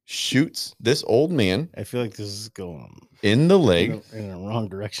 shoots this old man I feel like this is going in the leg. in the wrong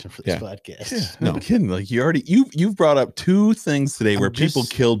direction for this Yeah. podcast. No No. kidding. Like you've brought up two things today where I'm people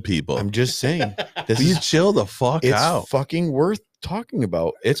just- killed people. I'm just saying, this Will you is chill the fuck it's out? fucking worth talking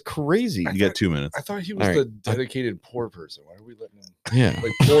about. It's crazy. You got 2 minutes. I thought he was All right. the dedicated poor person. Why are we letting him Yeah.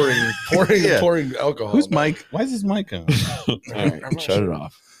 like pouring Yeah. pouring alcohol? Who's down? Mike? Why is his mic on? All right, I'm not shut it sure.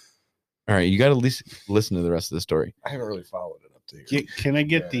 off. All right, you got to at least listen to the rest of the story. I haven't really followed it up to here. Can I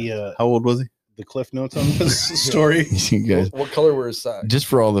get the How old was he? cliff notes on this story? You guys, What color were his socks? just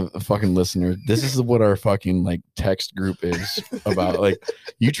for all the fucking listeners, this is what our fucking like text group is about. Like,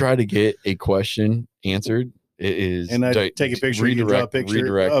 you try to get a question answered, it is And I take a picture, you draw a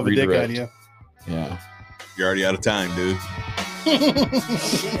picture of a dick on you. Yeah. You're already out of time, dude.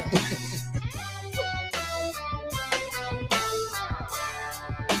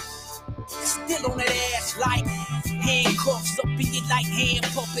 Still on that ass like handcuffs up in you like hand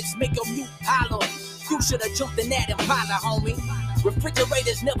puppets. Make a mute holler. You should have jumped in that Impala, homie.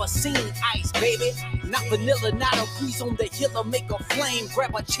 Refrigerators never seen ice, baby. Not vanilla, not a breeze on the hiller. Make a flame,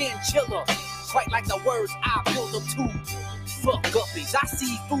 grab a chinchilla. Quite like the words I build them to. Fuck guppies, I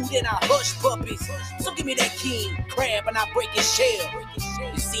see food and I hush puppies. So give me that king crab and I break his shell.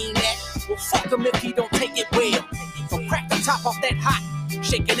 You seen that? Well, fuck him if he don't take it well. So crack the top off that hot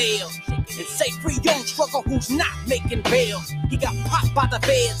shaking ale. And say free young trucker who's not making bail. He got popped by the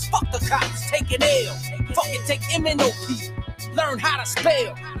feds, fuck the cops, taking L. Fucking take MNOP, learn how to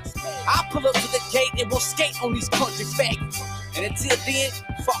spell. I'll pull up to the gate and we'll skate on these country faggots. And until then,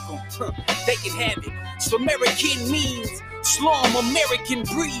 fuck them, they can have it. So American means slum, American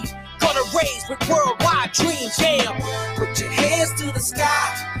breed. Gonna raise with worldwide dreams, yeah. Put your hands to the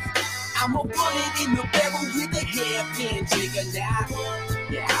sky. I'm a bullet in the barrel with a hairpin trigger now.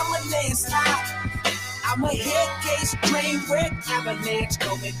 Yeah, I'm a landslide. I'm a head case, train wreck, avalanche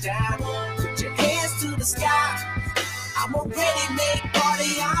coming down. Put your hands to the sky. I'm a ready-made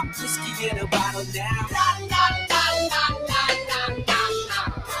party. I'm whiskey in a bottle now.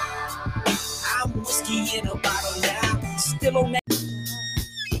 I'm whiskey in a bottle now. Still on that.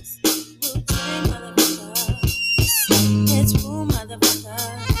 It's Wu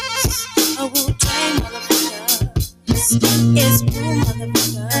motherfuckers. A Wu-Tang motherfuckers. It's Wu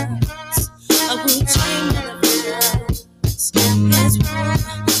motherfuckers. A Wu-Tang motherfuckers. It's Wu.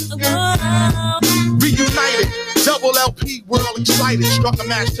 Reunited, double LP, world excited. Struck a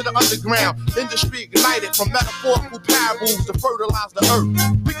match to the underground. Industry ignited from metaphorical parables to fertilize the earth.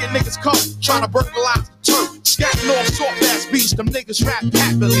 Wicked niggas come, trying to burglarize the turf. Scatting off soft ass beats, them niggas rap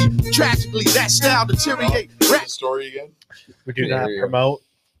happily. Tragically, that style deteriorate. Rap Story again. We do Yeah, not there you go. promote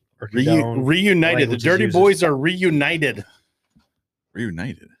or condone Reunited. The language Dirty uses. Boys are reunited.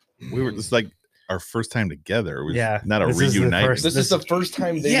 Reunited. We were just like our first time together. It was Yeah, not a this is the reunited. first- This is the first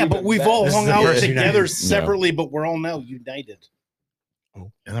time they Yeah, but even we've met. all This is hung the out first together united. separately, but we're all now united.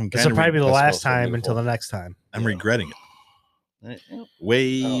 And I'm This kind will probably be of the that last smells so time beautiful. until the next time. I'm regretting it.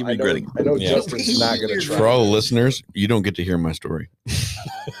 Way Oh, regretting it. I know Yeah. Justin's not gonna try. For all the listeners, you don't get to hear my story.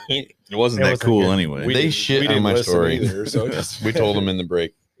 It wasn't It that wasn't cool good. anyway. They didn't- shit we on didn't my listen story. either, so just- We told them in the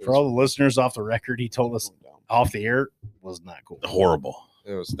break. For all the listeners off the record, he told us off the air was not cool. Horrible.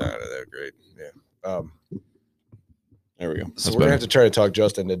 It was not that great. Yeah. There we go. So That's we're gonna better. have to try to talk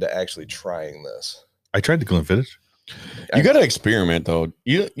Justin into actually trying this. I tried the Glenfiddich. You got to experiment though.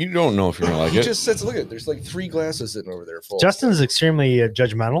 You don't know if you're gonna like He it. just sits. Look at. There's like 3 glasses sitting over there full. Justin's extremely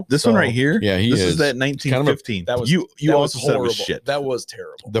judgmental. This so- one right here. Yeah, he this is. is that 1915. That was you that also was said it horrible. was shit. That was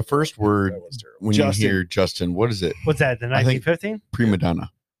terrible. The first word That was terrible. when Justin. you hear Justin, what is it? What's that? The I think- 1915? Prima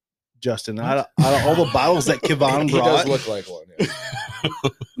donna. Justin, out of all the bottles that Kevon He does brought, look like one. Yeah.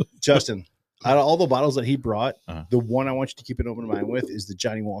 Justin, out of all the bottles that he brought, Uh-huh. the one I want you to keep an open mind with is the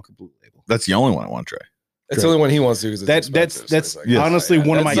Johnny Walker Blue Label. That's the only one I want to try. That's the only one he wants to because That's Yes. honestly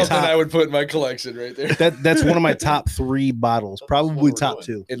one of my That's something top. I would put in my collection right there. That's one of my top 3 bottles, probably top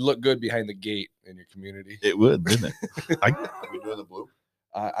 2. It looked good behind the gate in your community. It would, didn't it? Are we doing the blue?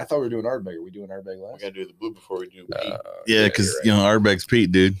 I thought we were doing Ardbeg. Are we doing Ardbeg last? gotta do the blue before we do. Yeah, because you're right. Ardbeg's Pete,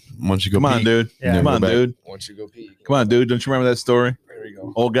 dude. Once you go, Come on, pee, dude. Yeah. Come Never on, go back. dude. Once you go pee. Come on, dude. Don't you remember that story? There we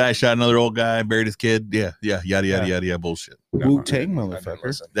go. Old guy shot another old guy, buried his kid. Yeah, yada yada Yeah. yada yada. Bullshit. Wu Tang I didn't motherfucker.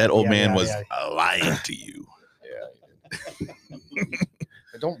 listen. That old Yeah, man yeah, was yeah. lying to you. Yeah.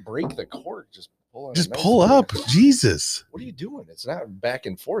 And don't break the cork. Just pull on. it Just nice pull and- up, Jesus. What are you doing? It's not back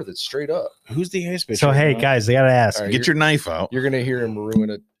and forth. It's straight up. Who's the ice bitch? So, right hey, now? guys, I got to ask. All right, Get your knife out. You're gonna hear him ruin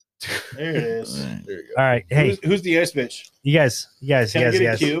it. There it is. There you go. All right. Hey, Who's the ice bitch? you guys. Can I get a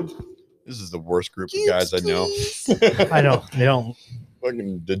Guys. cube? This is the worst group of guys I know. I know. They don't.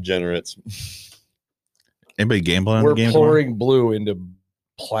 Fucking degenerates. Anybody gambling on We're the game tomorrow? pouring blue into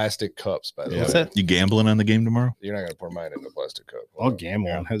plastic cups. By the Yeah. way, that? You gambling on the game tomorrow? you're not gonna pour mine into a plastic cup. I'll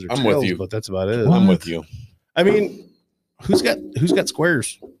gamble on heads or I'm with tails, you. but that's about it. I'm with you. I mean, who's got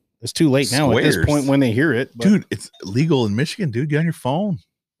squares? It's too late now at this Squares? point when they hear it. But Dude, it's legal in Michigan, dude. Get on your phone.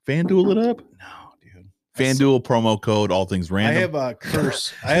 FanDuel it up. no, dude. FanDuel promo code, all things I random. have a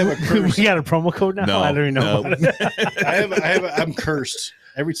curse. I have a We curse. got a promo code now. No, I don't even know. no. About it. I'm cursed.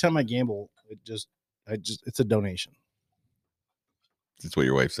 Every time I gamble, it's a donation. That's what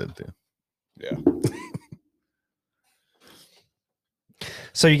your wife said too.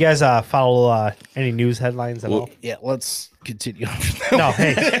 So, you guys follow any news headlines at all? Yeah, let's continue. No,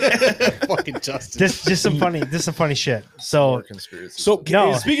 hey. fucking Justin. Just some funny shit. So, More conspiracy. So,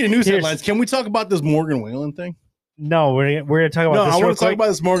 No, speaking of news here's- headlines, can we talk about this Morgan Whalen thing? no, we're gonna talk about No, this I real want to talk quick. about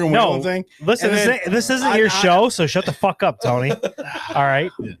this Morgan No. Whalen thing. Listen, and this then isn't I- your I- show, so shut the fuck up, Tony. All right.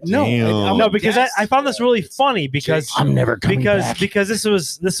 No, I'm No, a because guest. I found this really funny because never because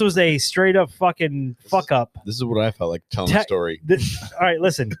this was a straight up fucking fuck up. This is what I felt like telling Te- the story. All right,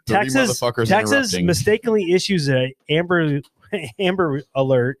 listen. 30 Texas motherfuckers interrupting. mistakenly issues a Amber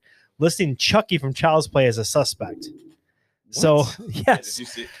alert listing Chucky from Child's Play as a suspect. So yes,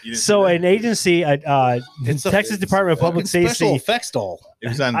 so an agency, It's a- Texas it's Department of Public fucking special Safety. effects doll. It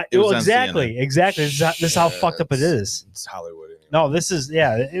was on. I- It was well, on exactly. This is how fucked up it is. It's Hollywood. Anyway. No, this is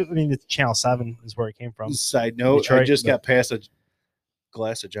I mean, it's Channel 7 is where it came from. Side note: I Detroit, just but- got past a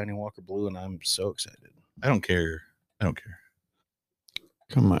glass of Johnny Walker Blue, and I'm so excited. I don't care. I don't care.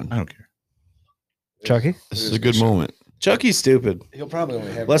 Come on. I don't care. Chucky? This is a good moment. Chucky's stupid. He'll probably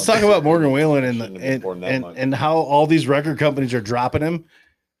only have. Let's one. talk about Morgan Whalen and Shouldn't have been pouring that much. and how all these record companies are dropping him,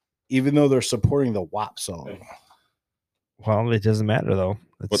 even though they're supporting the WAP song. Well, it doesn't matter though.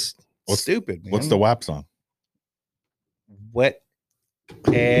 It's What's- stupid? Man. What's the WAP song? wet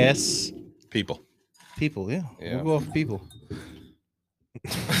ass People. People, yeah. Yeah. We'll go off people.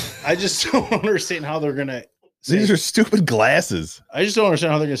 I just don't understand how they're gonna. These are stupid glasses. I just don't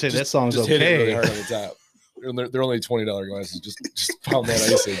understand how they're gonna say that song's Just hit it really okay. hard on the top. They're only $20 glasses. Just pound that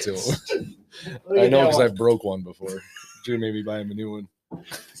ice into them. I know because I broke one before. Drew made me buy him a new one.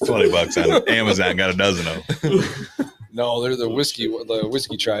 $20 on Amazon. Got a dozen of them. No, they're the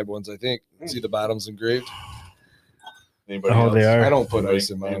whiskey tribe ones. I think. See the bottoms engraved. Anybody Oh, they are. I don't put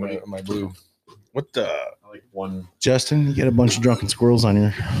ice in my blue. What the? Like one. Justin, you get a bunch of drunken squirrels on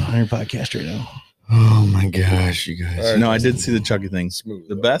your podcast right now. Oh my gosh, you guys. All right. No, I did see the Chucky thing. Smooth.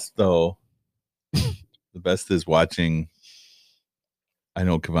 The best though, the best is watching. I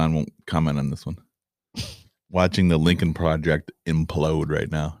know Kevon won't comment on this one. Watching the Lincoln Project implode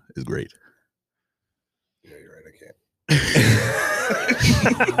right now is great. Yeah, you're right.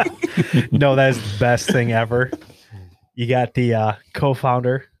 I can't. No, that's the best thing ever. You got the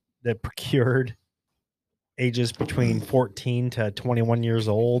co-founder that procured ages between 14 to 21 years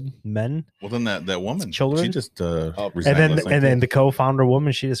old men, Well, then that woman, Children? she just and resigned last night. then the co-founder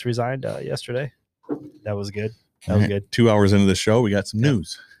woman, she just resigned yesterday. That was good. That was good. 2 hours into the show, we got some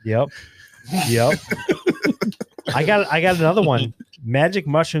news. Yep. I got another one. Magic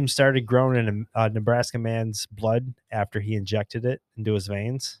mushrooms started growing in a Nebraska man's blood after he injected it into his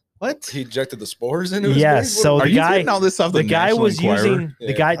veins. What? He injected the spores into his Yes. veins? So Are the you guy, getting all this off the guy National was Enquirer? using the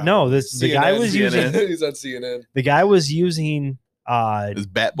Yeah, guy. No, the guy CNN, was using He's on CNN. the guy was using Is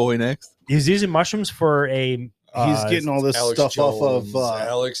Bat Boy next? he was using mushrooms for a He's getting all this Alex stuff Jones, off of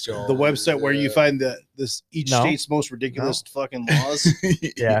Alex Jones. the website where you yeah. find each No. state's most ridiculous fucking laws.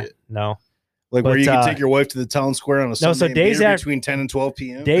 yeah no Like where But, you can uh, take your wife to the town square on a no, Sunday so and days beer after- between 10 and 12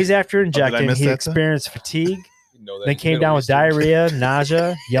 p.m. days after did I injecting miss he that, though? experienced fatigue, You know that then came Middle down with Eastern- diarrhea,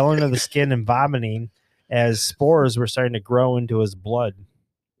 nausea, yelling of the skin, and vomiting as spores were starting to grow into his blood.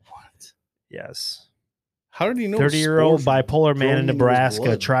 What? Yes. How did he know? 30-year-old spores bipolar man growing in into his Nebraska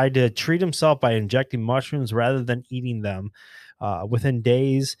blood? tried to treat himself by injecting mushrooms rather than eating them. Within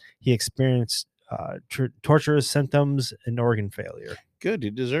days, he experienced torturous symptoms and organ failure. Good,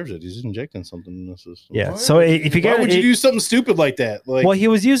 he deserves it. He's injecting something in this system. Yeah. So if you Why get would you do something stupid like that? Like, well, he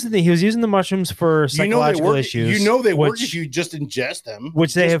was using the mushrooms for you know they psychological work. issues. You know they work which, if you just ingest them.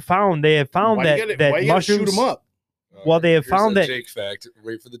 which they have found. They have found why that you gotta, that why you gotta shoot mushrooms. them up? Well, they have Here's found a that- Jake fact.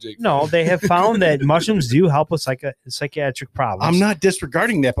 Wait for the Jake. No, fact. they have found that mushrooms do help with psychiatric problems. I'm not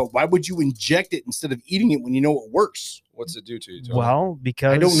disregarding that, but why would you inject it instead of eating it when you know it works? What's it do to you? Tony? Well,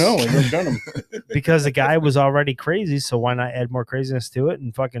 because I don't know. I've never done them. because the guy was already crazy, so why not add more craziness to it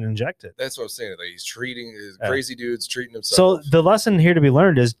and fucking inject it? That's what I'm saying. Like he's treating his Yeah. crazy dudes treating So himself. the lesson here to be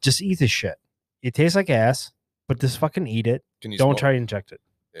learned is just eat this shit. It tastes like ass, but just fucking eat it. Can you Don't smoke try it? to inject it.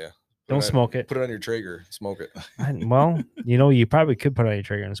 Yeah. Don't Put it on- smoke it. Put it on your Traeger. Smoke it. Well, you probably could put it on your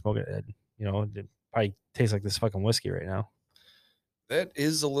trigger and smoke it. Ed. It probably tastes like this fucking whiskey right now. That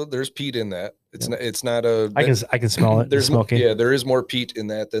is a little. There's peat in that. It's not. It's not a. I can smell it. There's smoking. yeah. There is more peat in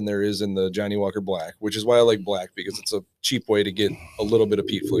that than there is in the Johnny Walker Black, which is why I like black because it's a cheap way to get a little bit of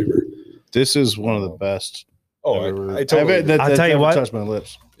peat flavor. This is one of the best. Oh, I've ever- I totally. I've- that- I'll that's tell you ever what. touched my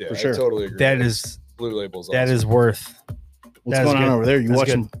lips. yeah, for I sure. totally agree. That is Blue Labels. that is worth. What's That's going on good. over there? You That's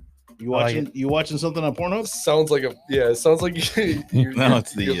watching? You I like watching? You watching something on Pornhub? Sounds like a yeah. It sounds like No,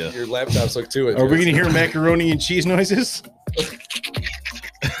 it's the, your laptop's hooked to it. Are we Jess. going to hear macaroni and cheese noises?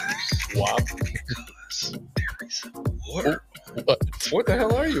 Wop. What the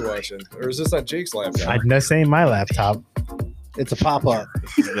hell are you watching? Or is this on Jake's laptop? This ain't my laptop. It's a pop up.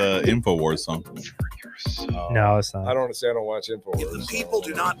 This is the InfoWars song. No, it's I not. don't understand. I don't watch If InfoWars. the people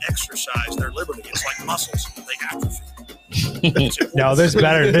do not exercise their liberty, it's like muscles; they atrophy. No, there's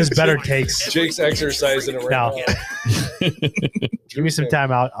better takes. Jake's exercising it right No. now. Give me some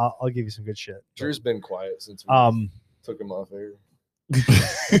time out. I'll give you some good shit. Drew's been quiet since we took him off air.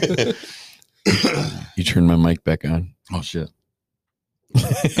 You turned my mic back on. Oh shit!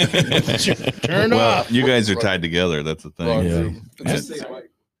 Turn Well, off. you guys are tied together. That's the Wrong thing. Yeah. Drew. It's the same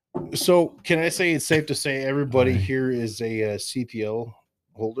mic. So, can I say it's safe to say everybody here is a CPL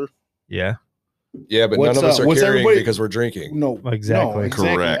holder? Yeah, Yeah, but What's none of us up? are What's carrying everybody- because we're drinking. No, exactly. No,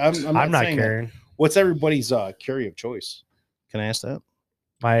 exactly. Correct. I'm not saying that. carrying. What's everybody's carry of choice? Can I ask that?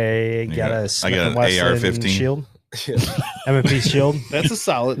 I got got- a I Smith got and an Wesson AR-15. shield, Yeah. M&P shield. That's a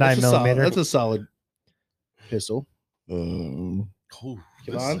solid. 9 That's a solid. millimeter. That's a solid pistol. Ooh,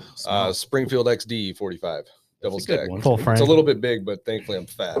 Come on. Springfield XD 45 double That's a good stack. one. Full frame. It's a little bit big, but thankfully I'm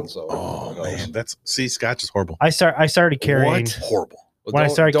fat. So Oh who knows? man, that's Scotch is horrible. I started carrying Horrible. Well, when I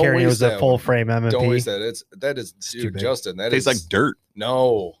don't- started don't carrying. It waste was a that full one. frame Don't M&P. waste that. That is too dude, big. Justin. That Tastes is like dirt.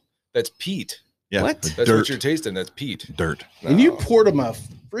 no. That's peat. Yeah, What? the That's dirt. what you're tasting. That's peat. Dirt. And you No. poured him a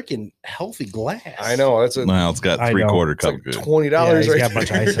freaking healthy glass. I know. That's a Well, it's got I know. 3/4 it's cup like good. $20 Yeah, he's right got a there.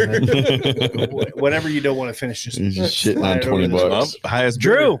 bunch of ice in it. Whatever you don't want to finish, just He's just shitting slide on it 20 over the bucks. top. Highest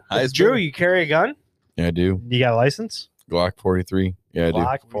Drew, bidder. Highest Drew, bidder. you carry a gun? Yeah, I do. You got a license? Glock 43. Yeah, I do.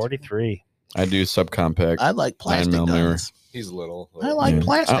 Glock 43. I do subcompact. I like plastic 9mm. guns. He's little. I like Yeah.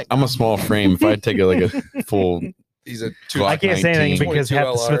 plastic. I'm a small frame. If I take like a full, He's a Glock I can't say anything 19. because 22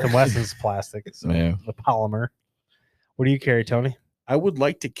 half the Smith LR. and Wesson's plastic. So Yeah. the polymer. What do you carry, Tony? I would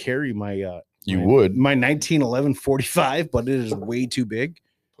like to carry my you my, would. my 1911 45, but it is way too big.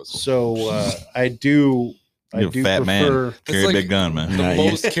 So I do. You're a fat man. prefer. Carry a like big gun, man. Nah, the yeah.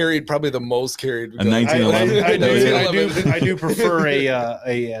 most carried, probably the most carried. A 1911. I do prefer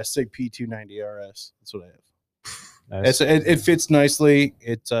a SIG P290 RS. That's what I have. Nice. It fits nicely.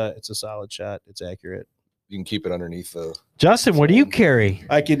 It's a solid shot. It's accurate. You can keep it underneath the. Justin, what do you carry?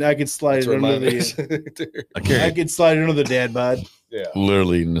 I can slide That's it where under mine the. is. I carry. I can slide it under the dad bod. Yeah,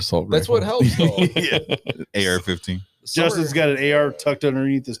 Literally an assault that's rifle. what helps though. Yeah. AR-15. Justin's got an AR tucked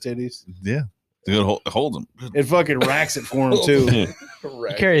underneath his titties. Yeah. It holds them. It fucking racks it for him too. You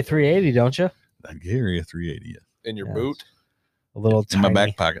Right. carry a 380, don't you? I carry a 380 in your Yeah. boot. A little in tiny, my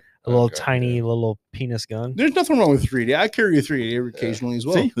back pocket. a little Okay, tiny yeah. little penis gun. There's nothing wrong with 3D. I carry a 3D occasionally as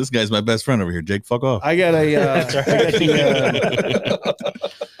well. See, this guy's my best friend over here. Jake, fuck off. I got a. I got the,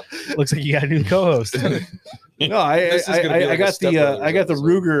 Looks like you got a new co-host. no, I This is gonna be like a got the stepbrother I got the episode.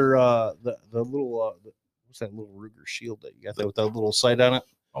 Ruger the little what's that little Ruger shield that you got there with that little sight on it.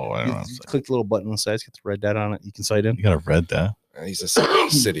 Oh, I You don't know. click the little button on the side, it's got the red dot on it. You can sight in. You got a red dot? He's a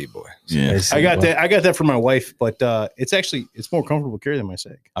city boy. Yeah. I got that for my wife, but it's more comfortable to carry than my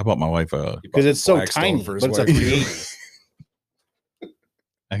SIG I bought my wife He because bought it's so Blackstone tiny. for But his it's a wife.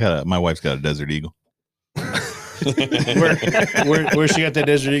 380. my wife's got a Desert Eagle. Where she got that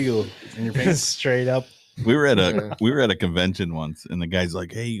Desert Eagle in your pants? Straight up. We were at a convention once, and the guy's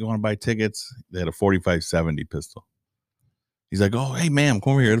like, "Hey, you want to buy tickets?" They had a 45-70 pistol. He's like, "Oh, hey, ma'am,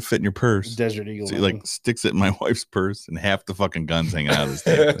 come over here. It'll fit in your purse." Desert Eagle. So he like sticks it in my wife's purse, and half the fucking gun's hanging out of this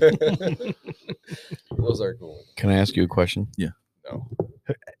thing. Those are cool. Can I ask you a question? No.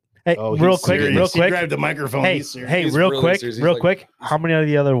 Hey, Oh, real he's quick, serious. real He quick. grabbed the microphone. Hey, He's serious. hey, He's real really quick, serious. He's real like- quick. How many of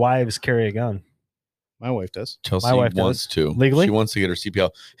the other wives carry a gun? My wife does. Chelsea My wife wants does. to. Legally? She wants to get her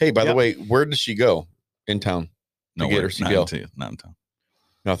CPL. Hey, by Yeah. the way, where does she go in town? No, get her CPL. not in town.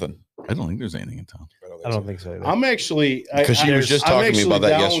 Nothing. I don't think there's anything in town. I don't think so. Either. I'm actually Because she was just talking to me about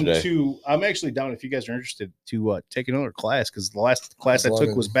that yesterday. I'm actually down if you guys are interested to take another class because the last class I As took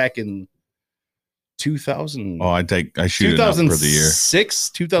long was as- back in 2000. Oh, I shoot it up for the year. 2006,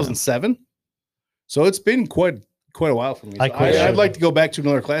 2007. So it's been quite a while for me. I So quit I'd shooting. like to go back to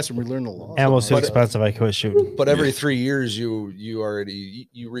another class and relearn the law. Ammo's too But- expensive. I quit shooting. But every 3 years, you already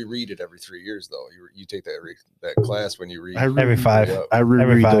you reread it every 3 years though. You take that class when you read. Every five. Yeah. I Every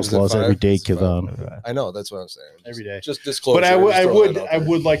reread five. those laws every day, It's five. Kevon. I know that's what I'm saying. Every day. Just disclose. But I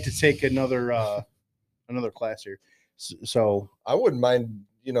would like to take another class here. So I wouldn't mind.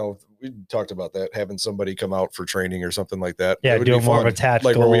 You know, we talked about that having somebody come out for training or something like that. Yeah, It would be doing more of fun. a tactical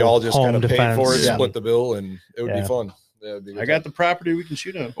like where we all just home kind of pay for it, defense. split the bill, and it would Yeah. be fun. Yeah, it'd be a good I got time. the property we can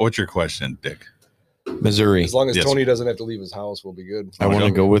shoot on. What's your question, Dick? Missouri. As long as Yes. Tony doesn't have to leave his house, we'll be good. I want to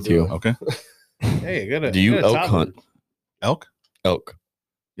go with you. Okay. Hey, I got a. Do you I got a elk top- hunt? Elk? Elk.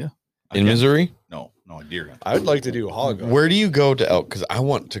 Yeah. In Missouri? No, a deer hunt. I'd like to do hog. hunt. Where do you go to elk? Because I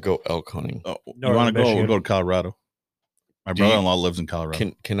want to go elk hunting. Oh, you Northern want to go? Michigan. We'll go to Colorado. My Do you- brother-in-law lives in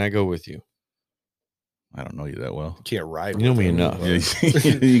Colorado. Can I go with you? I don't know you that well. Can't ride. You know with me him, enough. but-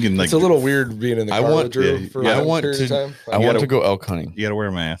 Yeah, you can like. It's a little weird being in the I car want- with Drew yeah, for yeah, a I want period of to- time. I want to go elk hunting. You got to wear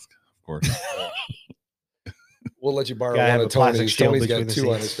a mask, of course. We'll let you borrow Gotta one have of a plastic Tony's. shield Tony's between got the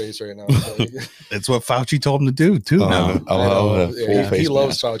two on his seats. face right now. So That's what Fauci told him to do too. Now I'll have Yeah, full face he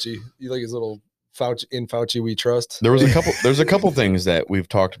loves mask. Fauci. You like his little Fauci in Fauci we trust. There's a couple things that we've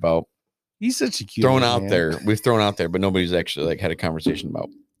talked about, He's such a cute. thrown man. out there. We've thrown out there, but nobody's actually like had a conversation about.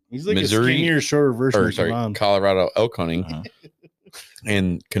 He's like Missouri- a skinnier, shorter version Or of sorry, Kevon. Colorado elk hunting Uh-huh.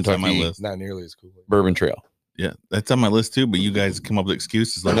 and It's on my Kentucky list. Not nearly as cool. Bourbon Trail. Yeah, that's on my list too. But you guys come up with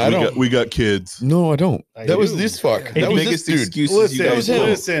excuses like And I we don't- got, we got kids. No, I don't. I that was do. this fuck. The That was biggest this dude. excuses you Listen, guys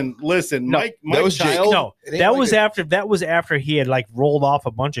do. listen. No, Mike was Jake. Child. No, It ain't that like was a- after he had like rolled off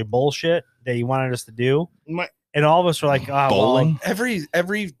a bunch of bullshit that he wanted us to do, My- and all of us were like, "Ah, Bowling.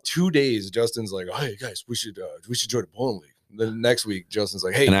 Every 2 days, Justin's like, "Hey guys, we should join a bowling league." The next week, Justin's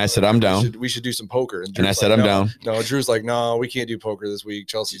like, "Hey," And I said, "I'm down." We should do some poker. And I Drew's said, like, "I'm "No." down." No, Drew's like, "No, we can't do poker this week."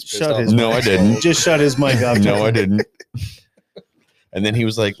 Chelsea's pissed Shut off. his No, I didn't. Just shut his mic off. No, I didn't. And then he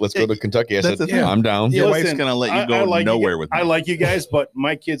was like, "Let's go to Kentucky." I That's said, the thing. "I'm down." Your wife's listen, gonna let you I go like nowhere you, with I me. like you guys, but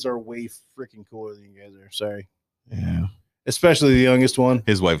my kids are way freaking cooler than you guys are. Sorry. Yeah. Especially the youngest one.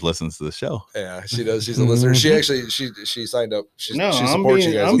 His wife listens to the show. Yeah, she does. She's a listener. She actually she signed up. She No, she I'm supports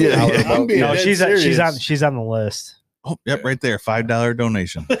being- you guys. I'm being- Holler I'm about- being- No, dead she's serious. she's on the list. Oh, yep, right there. $5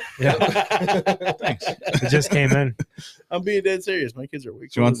 donation. Yeah, Thanks. it just came in. I'm being dead serious. My kids are way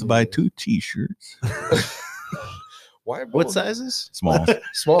She cooler wants to than buy you. 2 T-shirts. Why? What sizes? Small.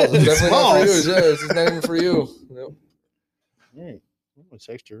 Small. It's definitely not for you. Smalls. Yeah, it's not even for you. Yep. Hey, what's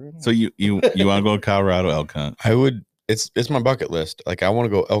extra right now? So you want to go to Colorado elk hunt? I would. It's my bucket list. Like I want to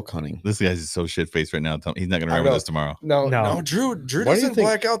go elk hunting. This guy's so shit faced right now. He's not gonna I remember know. this tomorrow. No, No. no, Drew Why do you doesn't think-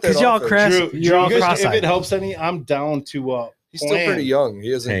 black out that Because y'all often. crash, Drew, you're all Drew, if cross-eyed. it helps any, I'm down to He's still plan. pretty young.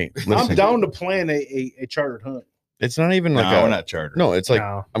 He isn't. Hey, I'm listen, down to plan a chartered hunt. it's not even like No, we're a, not chartered. no. It's like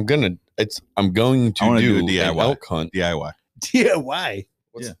No. I'm going I to wanna do do a an DIY. elk hunt. DIY. Yeah, why?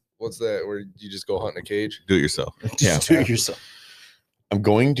 What's that? Where you just go hunt in a cage? Do it yourself. Yeah. Just do it yourself. I'm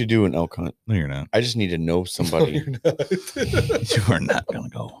going to do an elk hunt. No, you're not. I just need to know somebody. You are not gonna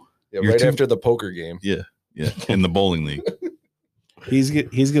go. Yeah, You're right too- after the poker game. Yeah, in the bowling league. He's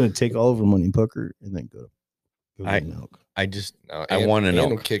gonna take all of our money poker and then go I- get an elk. I just No, I want an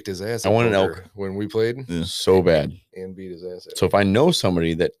Andrew elk. kicked his ass. I at want an poker elk. when we played Yeah. so bad. and beat his ass. At So if I know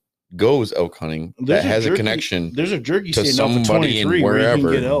somebody that goes elk hunting There's that has a jerky- connection, There's a jerky to stand out for somebody in 23 where you can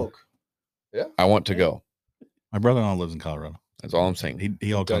wherever. get elk. I want to go. My brother-in-law lives in Colorado. That's all I'm saying.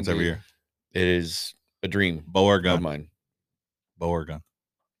 He elk hunts every Dundee. year. It is a dream Bow or of gun. mine. Bow or gun.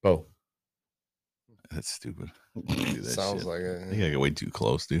 Bow. That's stupid. Do that Sounds shit. like You a. gotta get way too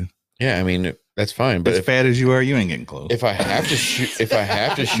close, dude. Yeah, I mean that's fine. But As fat as you are, you ain't getting close. if I have to shoot, if I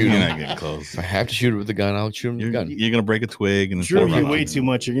have to shoot you're him, not getting close. if I have to shoot it with a gun, I'll shoot him with You're, a gun. you're gonna break a twig and Drew, run you off. way too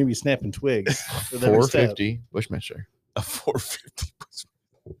much. You're gonna be snapping twigs. with every step. 450 Bushmaster. A 450.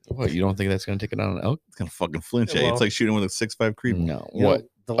 What? You don't think that's gonna take it on an elk? It's gonna fucking flinch. Yeah, at you. well- It's like shooting with a 6.5 creep. No. You know, What?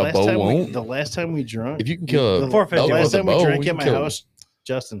 The A last bow time won't? the last time we drank, If you can kill a the, elk the with last a time we bow, drank you at my kill him. house,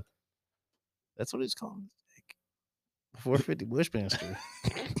 Justin. That's what he's calling it. 450 Bushmaster.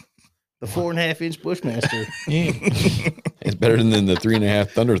 The 4.5-inch Bushmaster. It's better than the 3.5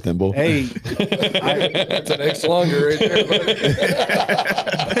 Thunder Thimble. Hey, That's an X longer right there.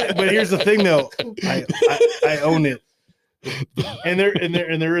 buddy. but here's the thing though, I own it, and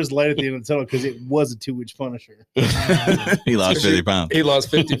there is light at the end of the tunnel because it was a 2-inch Punisher. He lost 50 pounds. He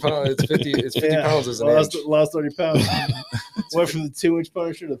lost 50 pounds. It's 50 Yeah, pounds as an lost, inch. lost 30 pounds. Went from the 2-inch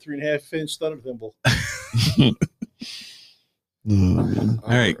Punisher to 3.5-inch Thunder Thimble. All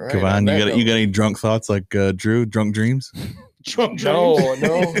right, come on. You got any drunk thoughts like Drew? Drunk dreams? Drunk No,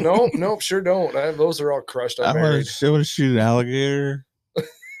 dreams. no, sure don't. Those are all crushed. I I'm want married. to shoot an alligator.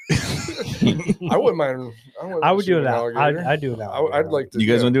 I wouldn't mind. I would do it an out. alligator. I'd do it out. I'd like to. You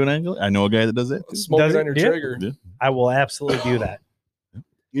guys yeah, want to do an angle? I know a guy that does that. Too. smoke Does it it? on your Yeah. trigger. Yeah. I will absolutely do that.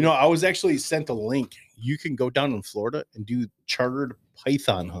 You know, I was actually sent a link. You can go down in Florida and do chartered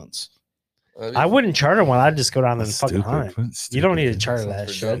python hunts. I wouldn't charter one. I'd just go down there and That's fucking stupid. hunt it. That's You don't stupid. need to charter that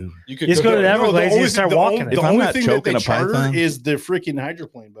for shit. dumb. You You just go to the Everglades and start walking it. If The I'm only not thing that choking they a charter python- is the freaking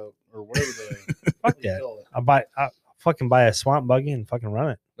hydroplane boat or whatever they Fuck that. I fucking buy a swamp buggy and fucking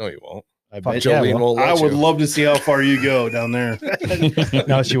run No, you won't. I Fuck bet yeah, you. Jolene won't let I would you. love to see how far you go down there. it.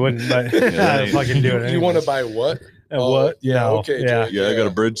 No, she wouldn't, but Yeah, I'd fucking do it. You want to anyways. buy what? What? Yeah. Okay. Yeah. Jake, Yeah, I got a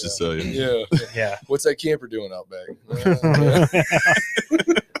bridge to sell you. Yeah. Yeah. What's that camper doing out back?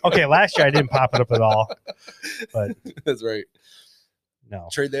 Okay. Last year I didn't pop it up at all, but That's right. no,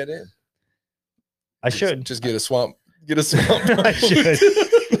 Trade that in. I should. Just get a swamp. Get a swamp. I should.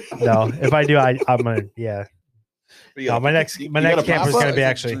 No, if I do, I'm gonna. Yeah. No, my next camper's gonna be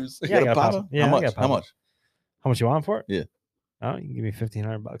actually. Yeah, I got a pop. Yeah, How I got much? a How pop. much? How much you want for it? Yeah. Oh, you can give me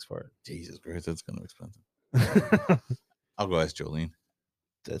 $1,500 for Jesus Christ, that's kind of expensive. it. I'll go ask Jolene.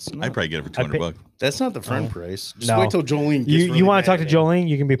 That's I'd not, probably get it for I 200 pay- bucks. that's not the friend No. price. Just No. wait till Jolene. Gets you really want to talk to mad at me. Jolene?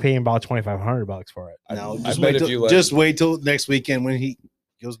 You can be paying about $2,500 for it. No, I just bet wait, if till, you let- just wait till next weekend when he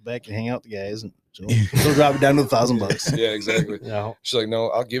goes back and hang out with the guys, and he'll drop it down to $1,000. Yeah, exactly. No. She's like, no,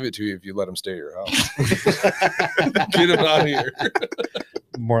 I'll give it to you if you let him stay at your house. Get him out of here.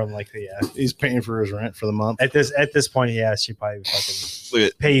 More than likely, yeah. He's paying for his rent for the month. At this point, yeah, she probably fucking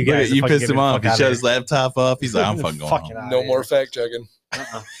Look at pay you look guys. at- to you fucking pissed get him me the off. fuck He outta shut here. his laptop off. He's like, I'm fucking going Fucking home. outta No here. more fact checking.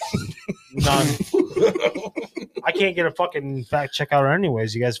 None. I can't get a fucking fact check out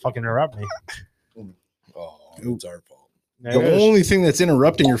anyways. You guys fucking interrupt me. Oh, it's our fault. The only thing that's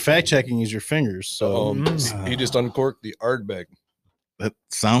interrupting your fact checking is your fingers. So He just uncorked the Ardbeg. That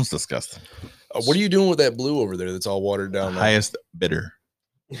sounds disgusting. What are you doing with that blue over there that's all watered down? there? Highest bidder.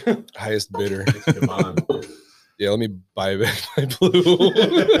 Highest bidder. Yeah, let me buy back my blue.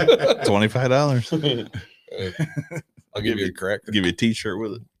 $25. I'll give you a crack. Give you a T-shirt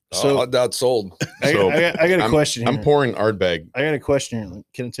with it. So- That's sold. I got a question. I'm here. pouring Ardbeg. I got a question. Here.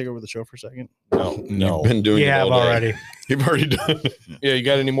 Can I take over the show for a second? No. You've been doing You it have all day. already. You've already done it. Yeah, you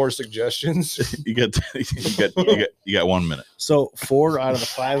got any more suggestions? You got 1 minute. So 4 out of the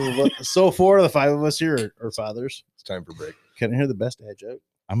 5 of us. So 4 of the 5 of us here are fathers. It's time for break. Can I hear the best dad joke?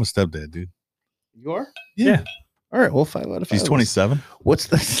 I'm a stepdad, dude. You are? Yeah. All right. Well, 5 out of 5. He's 27. What's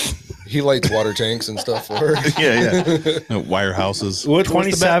the He lights water tanks and stuff for her. Yeah. Wire houses. what's the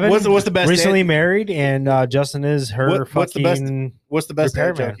 27. What's the best? Recently dad, married, and Justin is her what's the best? fucking. What's the best dad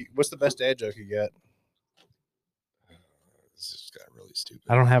repairman. joke? What's the best dad joke you got? This just got really stupid.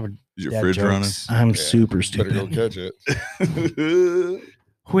 I don't have a. Is your dad fridge jokes. I'm Yeah, super Better go stupid. catch it.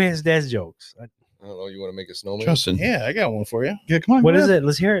 Who has dad's jokes? I don't know. You want to make a snowman? Justin. Yeah, I got one for you. Yeah, come on. What go is ahead. it?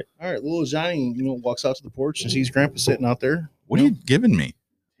 Let's hear it. All right, little Johnny, walks out to the porch and sees Grandpa sitting out there. What are you giving me?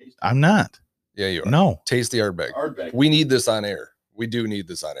 I'm not. Yeah, you are. No. Taste the Ardbeg. We need this on air. We do need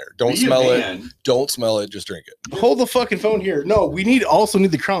this on air. Don't smell it. Don't smell it. Just drink it. Hold the fucking phone here. No, we also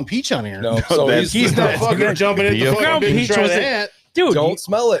need the Crown Peach on here. No, so that's- He's not fucking jumping in Be the a fucking Crown big Peach try was it? that. Dude, don't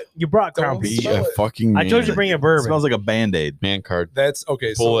smell it. you brought Crown Don't Be Peach. smell a it. fucking I told you man. to bring a It bourbon. smells like a Band-Aid. Man card. That's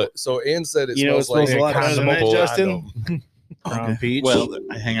okay. Pull So, it. so Ann said it You know, it smells smells a like lot better than that, condom. Justin. Crown Peach. Well,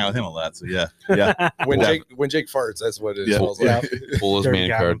 I hang out with him a lot, so yeah. Yeah. when Jake farts. That's what it Yeah. smells Yeah. like. Pull his Dirty man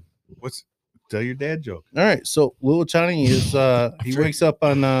guy. card. What's tell your dad joke? All right, so little Johnny is he wakes up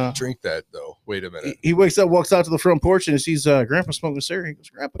on Drink that though. Wait a minute. he wakes up, walks out to the front porch, and sees Grandpa smoking a cigarette. He goes,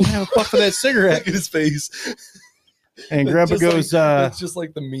 "Grandpa, can I have a puff of that cigarette?" Look at his face. And Grandpa Just like- goes, it's just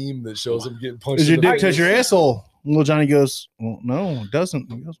like the meme that shows him getting punched. "Does your in the dick touch face. your asshole?" And little Johnny goes, "Well, no, it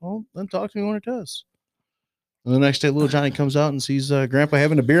doesn't." He goes, "Well, then talk to me when it does." And the next day, little Johnny comes out and sees Grandpa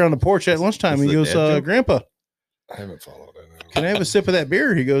having a beer on the porch at lunchtime. That's He the goes, dad joke? "Grandpa, I haven't followed it. can I have a sip of that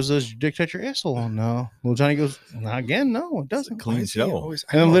beer?" He goes, "Does your dick touch your asshole?" "Oh, no." Little Johnny goes, "Not again, no, it doesn't." Clean show. And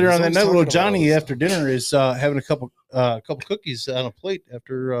then later on that night, little Johnny after dinner is having a couple cookies on a plate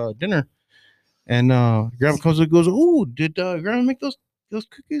after dinner, and Grandma comes and goes, "Oh, did Grandma make those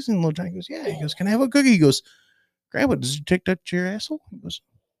cookies?" And little Johnny goes, "Yeah." He goes, "Can I have a cookie?" He goes, "Grandpa, does your dick touch your asshole?" He goes,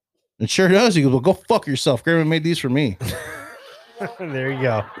 "It sure does." He goes, "Well, go fuck yourself. Grandma made these for me." There you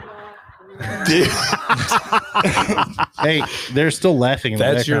go. Hey, they're still laughing in the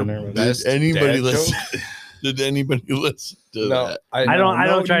That's your background. best Anybody dad listen? joke? Did anybody listen to No, that? I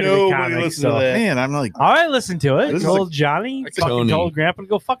don't try to be nobody comic. listen to So. that. Man, I'm like, All right, listen to it. This is Old Johnny fucking Tony. told Grandpa to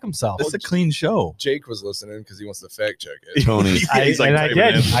go fuck himself. this is a clean show. Jake was listening because he wants to fact check it. Tony, He's like and I typing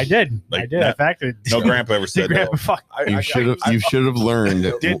did. in. I did. Like, I did. In fact, No grandpa ever did said Grandpa no. fuck. you should have learned.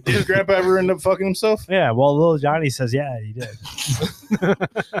 Did Grandpa ever end up fucking himself? Yeah, well, little Johnny says, yeah, he did.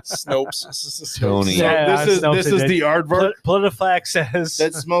 Snopes. Tony. So Yeah, this Snopes is did. the aardvark Politiflax says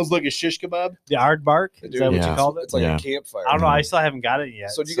that smells like a shish kebab. the aardvark. Is that what Yeah. you called it? It's like Yeah. a campfire. I don't know. I still haven't got it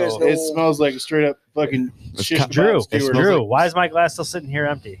yet. So do you guys know- It smells like straight up fucking It's shish kind- kebab Drew, skewer. Drew, why is my glass still sitting here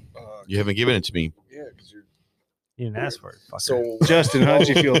empty? You haven't given it to me. Yeah, because you're. You didn't ask for it. Fucker. So Justin, how did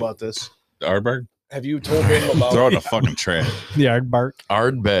you feel about this? The Ardbeg? have you told him about? Throw it in the fucking trash. the aardvark.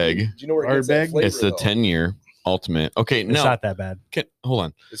 Ardbeg. Do you know where it gets that Ardbeg? flavor, It's the though? 10-year ultimate. Okay, It's no. not that bad. Hold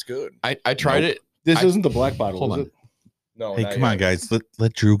on. It's good. I tried it. This I- isn't the black bottle, Hold is on. it? No. Hey, not come on, yet. guys.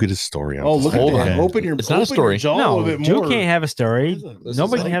 Let Drew get his story out. Oh, look Hold at on. that. Open your It's not a open story. your jaw a No, little bit Drew more. can't have a story. This Nobody is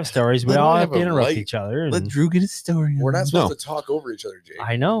can like- have stories. We let all him have to have a interrupt right. each other. Let and- Drew get his story out. We're not supposed No. to talk over each other, Jake.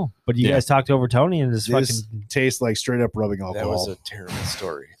 I know, but you Yeah. guys talked over Tony and just This fucking. tastes like straight up rubbing alcohol. That was a terrible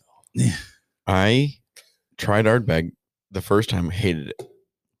story. I tried Ardbeg the first time, hated it.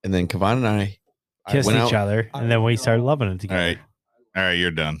 And then Kavan and I Kissed went each out- other, and then we started loving it All together. right. All right,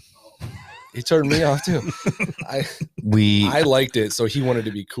 you're done. He turned me off too. we I liked it, so he wanted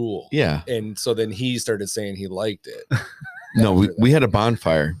to be cool. yeah. And so then he started saying he liked it. No, we had a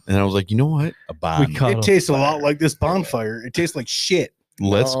bonfire and I was like, you know what? A bomb. We cuddled It tastes a lot like this bonfire. It tastes like shit.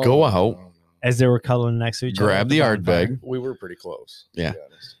 Let's No, go out, no. as they were cuddling next to each other. grab at the bonfire. Ardbeg. We were pretty close. to Yeah. be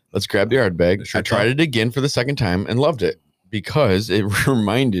honest. Let's grab the Ardbeg. Sure I tried it again for the second time and loved it because it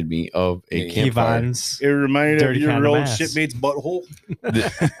reminded me of a Yeah. campfire. Ivan's. It reminded Dirty of your kind of old ass. shitmate's butthole.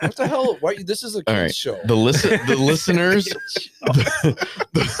 What the hell? Why? This is a All kids right. show. The listeners.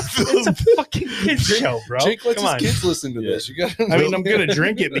 It's a fucking kid's show, bro. Jake lets Come on. his kids listen to this. You got. I mean, I'm gonna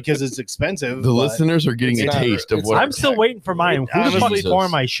drink it because it's expensive. The but listeners are getting It's a not- taste of it's what I'm still waiting for mine. Who the fuck's Jesus.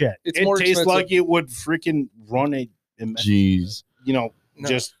 pouring my shit? It's It more tastes expensive. like it would freaking run Jeez, No,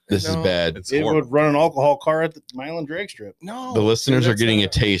 just this is no. bad. It's it horrible. would run an alcohol car at the Milan drag strip. No, The listeners dude, are that's getting a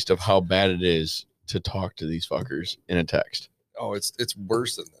not- taste of how bad it is to talk to these fuckers in a text. Oh, it's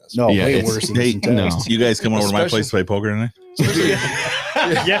worse than this. No, Yeah, way it's- worse than Hey, this entire- you guys coming over to my Especially- place to play poker tonight?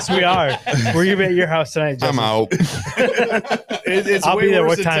 Yes, we are. We're gonna be at your house tonight. I'm Justin. out. It's I'll way be there. worse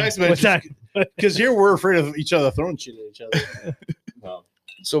What than time? text What messages. time? Because here we're afraid of each other throwing shit at each other.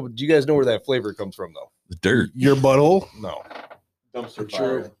 So do you guys know where that flavor comes from, though? The dirt. Your butthole. No. Dumpster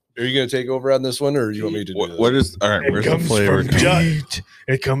Sure. Are you going to take over on this one, or do you want me to do What, this? what is all right? Where's the flavor? Pete.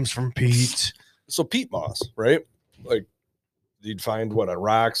 It comes from Pete. So peat moss, right? Like you'd find what on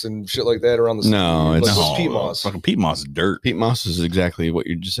rocks and shit like that around the No, like, it's- what's peat moss. Fucking peat moss is dirt. Peat moss is exactly what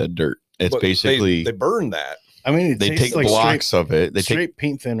you just said. Dirt. It's But basically they burn that. I mean, it they tastes take like blocks of it. They straight take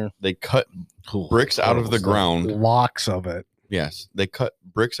paint thinner. they cut bricks out of the ground. Blocks of it. Yes, they cut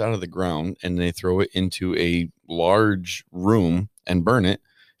bricks out of the ground and they throw it into a large room and burn it,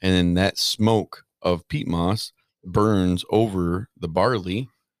 and then that smoke of peat moss burns over the barley,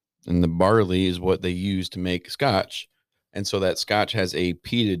 and the barley is what they use to make scotch, and so that scotch has a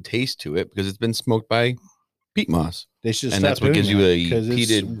peated taste to it because it's been smoked by peat moss. They should And stop that's what doing gives you that, a 'cause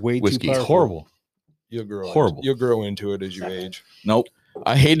it's peated way too whiskey. It's powerful. Horrible. You'll grow Horrible. You'll grow into it as you age. Nope.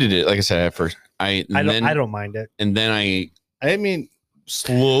 I hated it, like I said at first. I don't mind it. And then I I mean,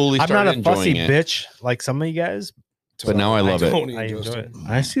 slowly I'm started not a fussy enjoying it. bitch like some of you guys. But now I love it. don't I enjoy enjoy it. it.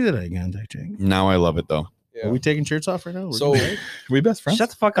 I see that again, Jake. Now I love it though. Yeah. Are we taking shirts off right now? We're So- good, right? We best friends. Shut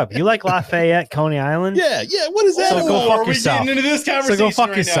the fuck up. You like Lafayette, Coney Island? Yeah, yeah. What is that? So go Oh, fuck are we yourself. getting into this So conversation go fuck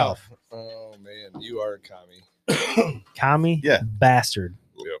right yourself. Oh man, you are a commie. Commie? Yeah. Bastard.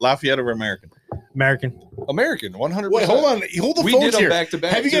 Lafayette or American? American. American, 100%. Wait, hold on. Hold the We phones did them here. back to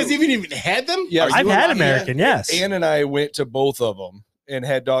back. Have you guys too. even had them? Yeah, I've had American, yes. Ann and I went to both of them and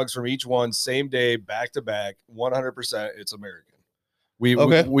had dogs from each one same day, back to back. 100%, it's American.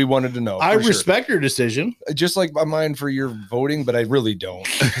 Okay. We wanted to know. I for sure. respect your decision. Just like my mind for your voting, but I really don't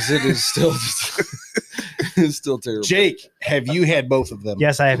because it is still it's still terrible. Jake, have you had both of them?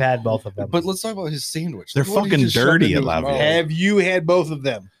 Yes, I have had both of them. But let's talk about his sandwich. They're Look what he fucking just shoved dirty into at his mouth. Lafayette. Have you had both of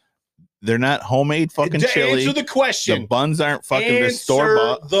them? They're not homemade fucking To chili. answer the question. The buns aren't fucking they're Answer store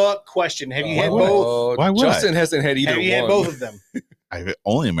bought. the question. Have you had Why would I? both? Why would I? Justin hasn't had either Have you one. had both of them? I'm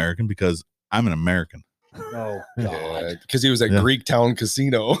only American because I'm an American. No, God. Because he was at Yeah. Greek Town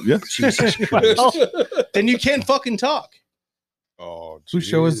Casino. Yeah. Jesus Christ. Then you can fucking talk. Oh, Whose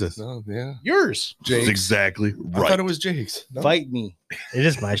show is jeez. this? No, yeah, Yours. That's Jake's. exactly I right. thought it was Jake's. No, Fight me. it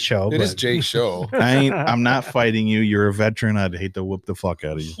is my show. it is but- Jake's show. I'm not fighting you. You're a veteran. I'd hate to whoop the fuck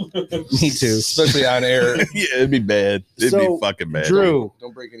out of you. Me too. Especially on air. Yeah, it'd be bad. It'd So, be fucking bad. Drew,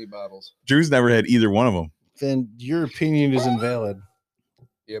 Don't break any bottles. Drew's never had either one of them. then your opinion is invalid.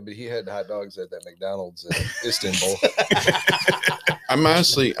 Yeah, but he had hot dogs at that McDonald's in Istanbul. I'm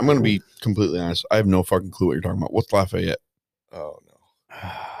going to be completely honest. I have no fucking clue what you're talking about. What's Lafayette? Oh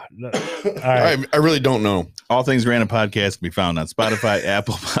no. All right. I really don't know. All Things Random Podcast can be found on Spotify,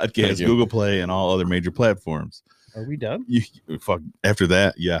 Apple Thank Podcasts, you. Google Play, and all other major platforms. Are we done? You fuck after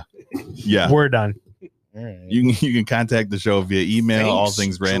that, yeah. We're done. All right. You can contact the show via email, Thanks, all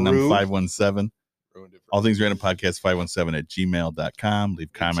things random Drew. 517. Ruined it for All things random podcast 517 at gmail.com.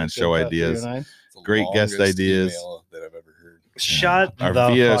 Leave comments, show ideas. It's the Great guest longest ideas. email that I've ever heard. Shut Our the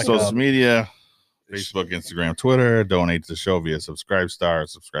via fuck social up. media, Facebook, Instagram, Twitter. Donate to the show via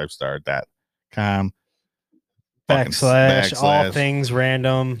subscribestar.com. Backslash all things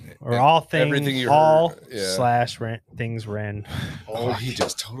random or all things Everything you all heard, yeah. slash things ran. Oh, he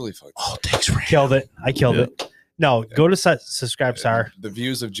just totally fucked. All things random. Killed it. I killed Yeah. it. No, go to subscribe star. The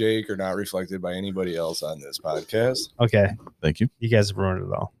views of Jake are not reflected by anybody else on this podcast. Okay, Thank you. you guys have ruined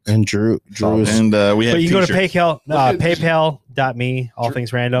it all. And Drew is And we have But you go to t-shirts. PayPal.me, all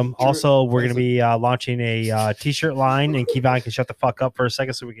things random. Also, we're going to be launching a t-shirt line, and Kevon can shut the fuck up for a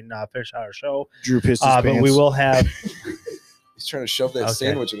second so we can finish out our show. Drew pissed his But pants. we will have, He's trying to shove that Okay.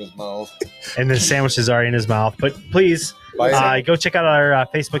 sandwich in his mouth. and the sandwich is already in his mouth. But please go check out our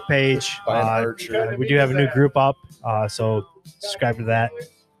Facebook page. Buy an art shirt. We do have a new group up, so subscribe to that.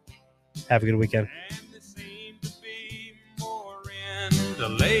 Have a good weekend. The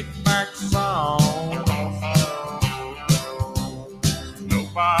laid back song.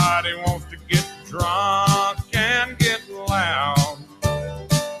 Nobody wants to get drunk and get loud.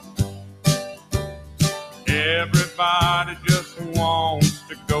 Everybody just wants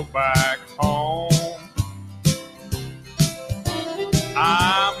to go back home.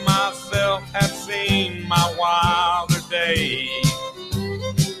 I myself have seen my wilder days,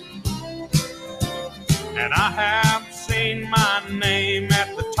 and I have seen my name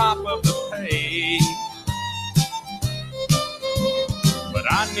at the top of the page. But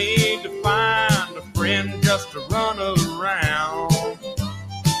I need to find a friend just to run around.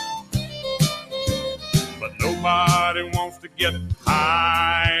 But nobody Everybody wants to get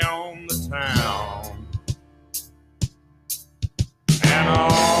high on the town. And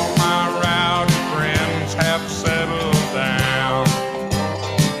all my rowdy friends have settled down.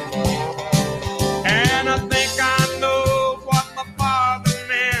 And I think I know what my father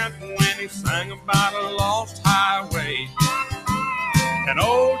meant when he sang about a lost highway. And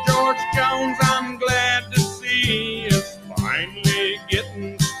old George Jones, I'm glad